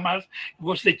it in mammals,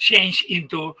 was the change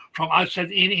from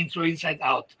outside in into inside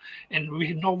out. And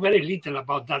we know very little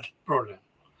about that problem.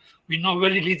 We know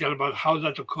very little about how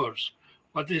that occurs.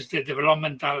 What is the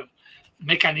developmental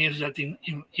mechanism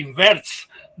that inverts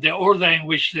the order in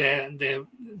which the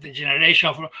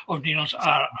generation of neurons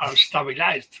are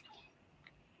stabilized.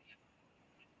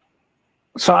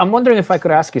 So I'm wondering if I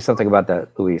could ask you something about that,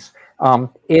 Luis.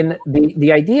 In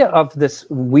the idea of this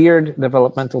weird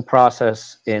developmental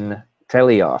process in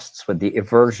teleosts with the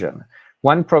eversion,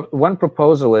 one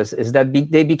proposal is that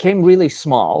they became really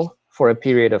small for a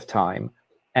period of time,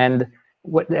 and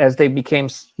when they became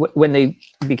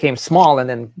small and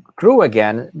then grew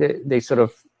again, they sort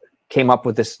of came up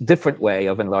with this different way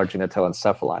of enlarging the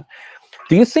telencephalon.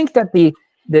 Do you think that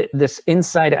this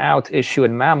inside-out issue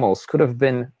in mammals could have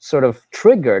been sort of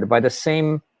triggered by the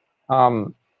same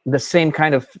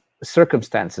kind of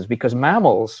circumstances? Because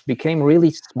mammals became really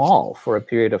small for a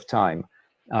period of time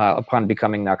upon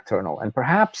becoming nocturnal, and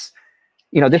perhaps,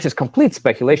 this is complete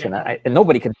speculation, and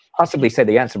nobody can possibly say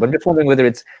the answer, but I'm just wondering whether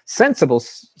it's sensible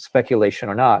speculation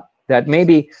or not, that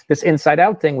maybe this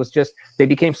inside-out thing was just, they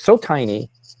became so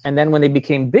tiny, and then when they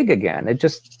became big again, it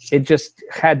just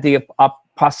had the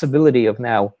possibility of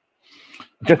now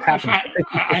just happening.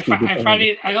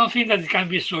 I don't think that it can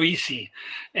be so easy,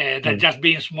 that just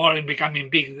being small and becoming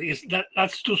big.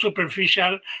 That's too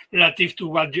superficial relative to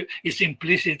what is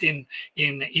implicit in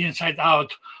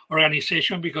inside-out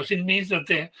organization, because it means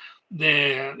that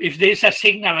if there is a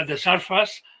signal at the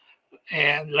surface,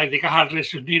 like the Cajal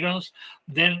rhesus neurons,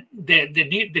 then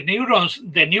the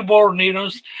newborn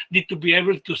neurons need to be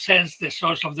able to sense the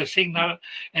source of the signal,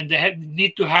 and they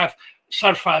need to have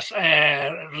surface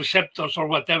receptors or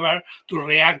whatever to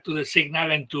react to the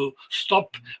signal and to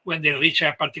stop when they reach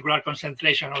a particular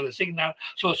concentration of the signal.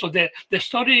 So the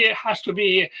story has to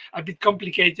be a bit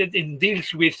complicated and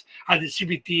deals with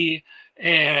additivity,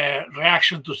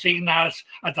 reaction to signals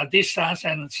at a distance,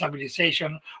 and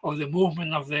stabilization of the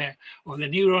movement of the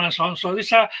neuron and so on. So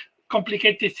these are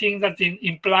complicated thing that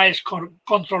implies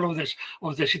control of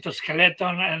the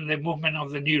cytoskeleton and the movement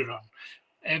of the neuron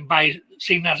by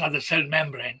signals at the cell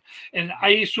membrane. And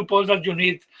I suppose that you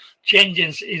need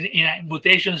changes in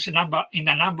mutations in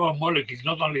a number of molecules,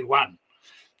 not only one.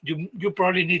 You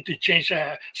probably need to change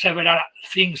several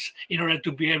things in order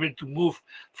to be able to move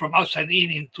from outside in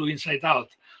into inside out.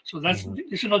 So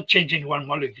it's not changing one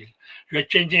molecule. You're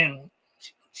changing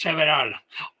several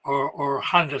or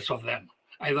hundreds of them.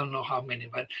 I don't know how many,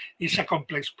 but it's a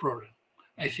complex problem.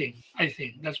 I think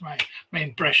that's my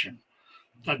impression.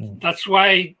 That's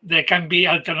why there can be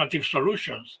alternative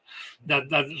solutions, that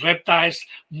reptiles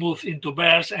move into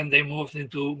birds and they move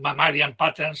into mammalian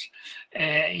patterns.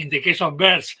 In the case of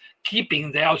birds,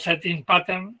 keeping the outside-in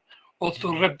pattern,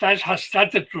 also reptiles have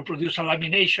started to produce a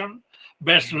lamination.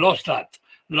 Birds lost the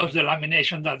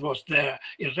lamination that was there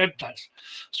in reptiles.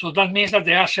 So that means that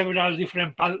there are several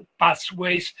different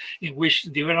pathways in which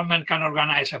development can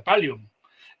organize a pallium.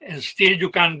 And still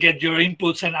you can get your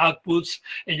inputs and outputs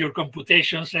and your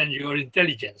computations and your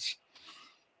intelligence.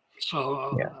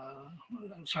 So,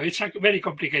 so it's a very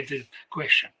complicated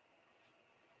question.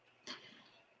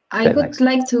 I would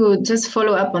like to just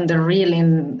follow up on the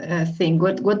reeling thing.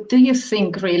 What do you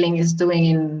think reeling is doing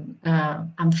in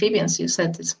amphibians? You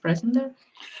said it's present there?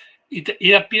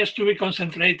 It appears to be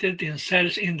concentrated in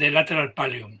cells in the lateral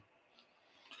pallium.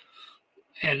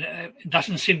 And it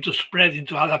doesn't seem to spread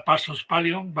into other parts of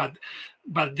pallium,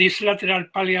 but this lateral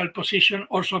pallial position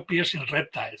also appears in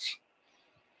reptiles.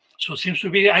 So it seems to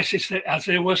be as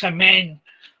there was a main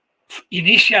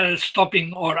initial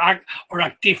stopping or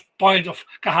active point of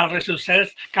Cajal residue cells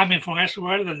coming from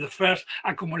elsewhere that the first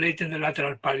accumulate in the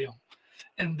lateral pallium.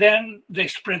 And then they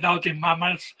spread out in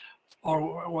mammals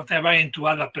or whatever into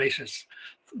other places,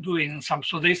 doing some.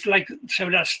 So there's like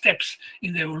several steps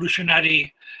in the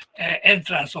evolutionary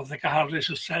entrance of the Cajal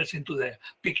residue cells into the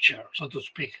picture, so to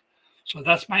speak. So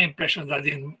that's my impression, that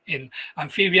in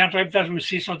amphibian reptiles, we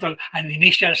see sort of an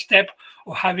initial step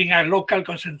of having a local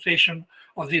concentration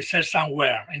of these cells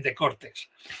somewhere in the cortex.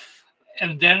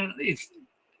 And then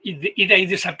either it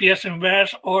disappears in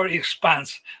bears or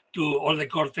expands to all the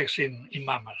cortex in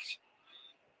mammals.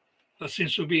 That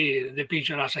seems to be the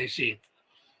picture as I see it.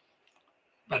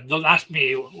 But don't ask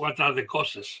me what are the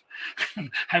causes. I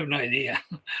have no idea.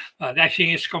 But I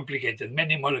think it's complicated.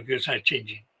 Many molecules are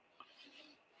changing.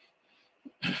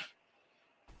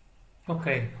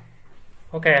 Okay.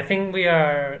 I think we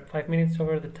are 5 minutes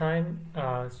over the time.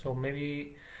 So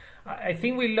maybe I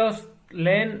think we lost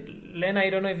Len. Len, I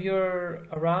don't know if you're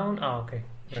around. Okay,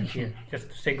 right here. Just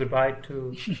to say goodbye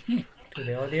to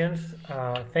the audience.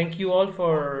 Thank you all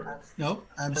for. No,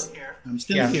 I'm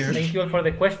still here. Thank you all for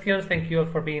the questions. Thank you all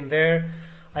for being there.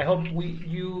 I hope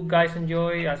you guys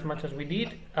enjoy as much as we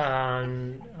did,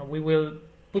 and we will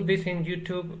put this in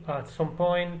YouTube at some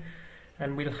point,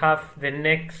 and we'll have the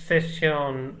next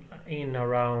session in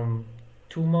around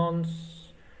 2 months,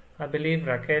 I believe.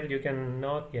 Raquel, you can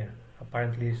nod. Yeah,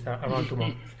 apparently it's around 2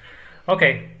 months.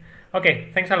 Okay.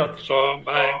 Thanks a lot. So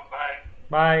bye.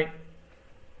 Bye.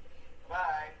 Bye.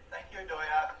 Thank you,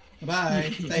 Idoia.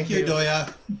 Bye. Thank you,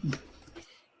 Idoia.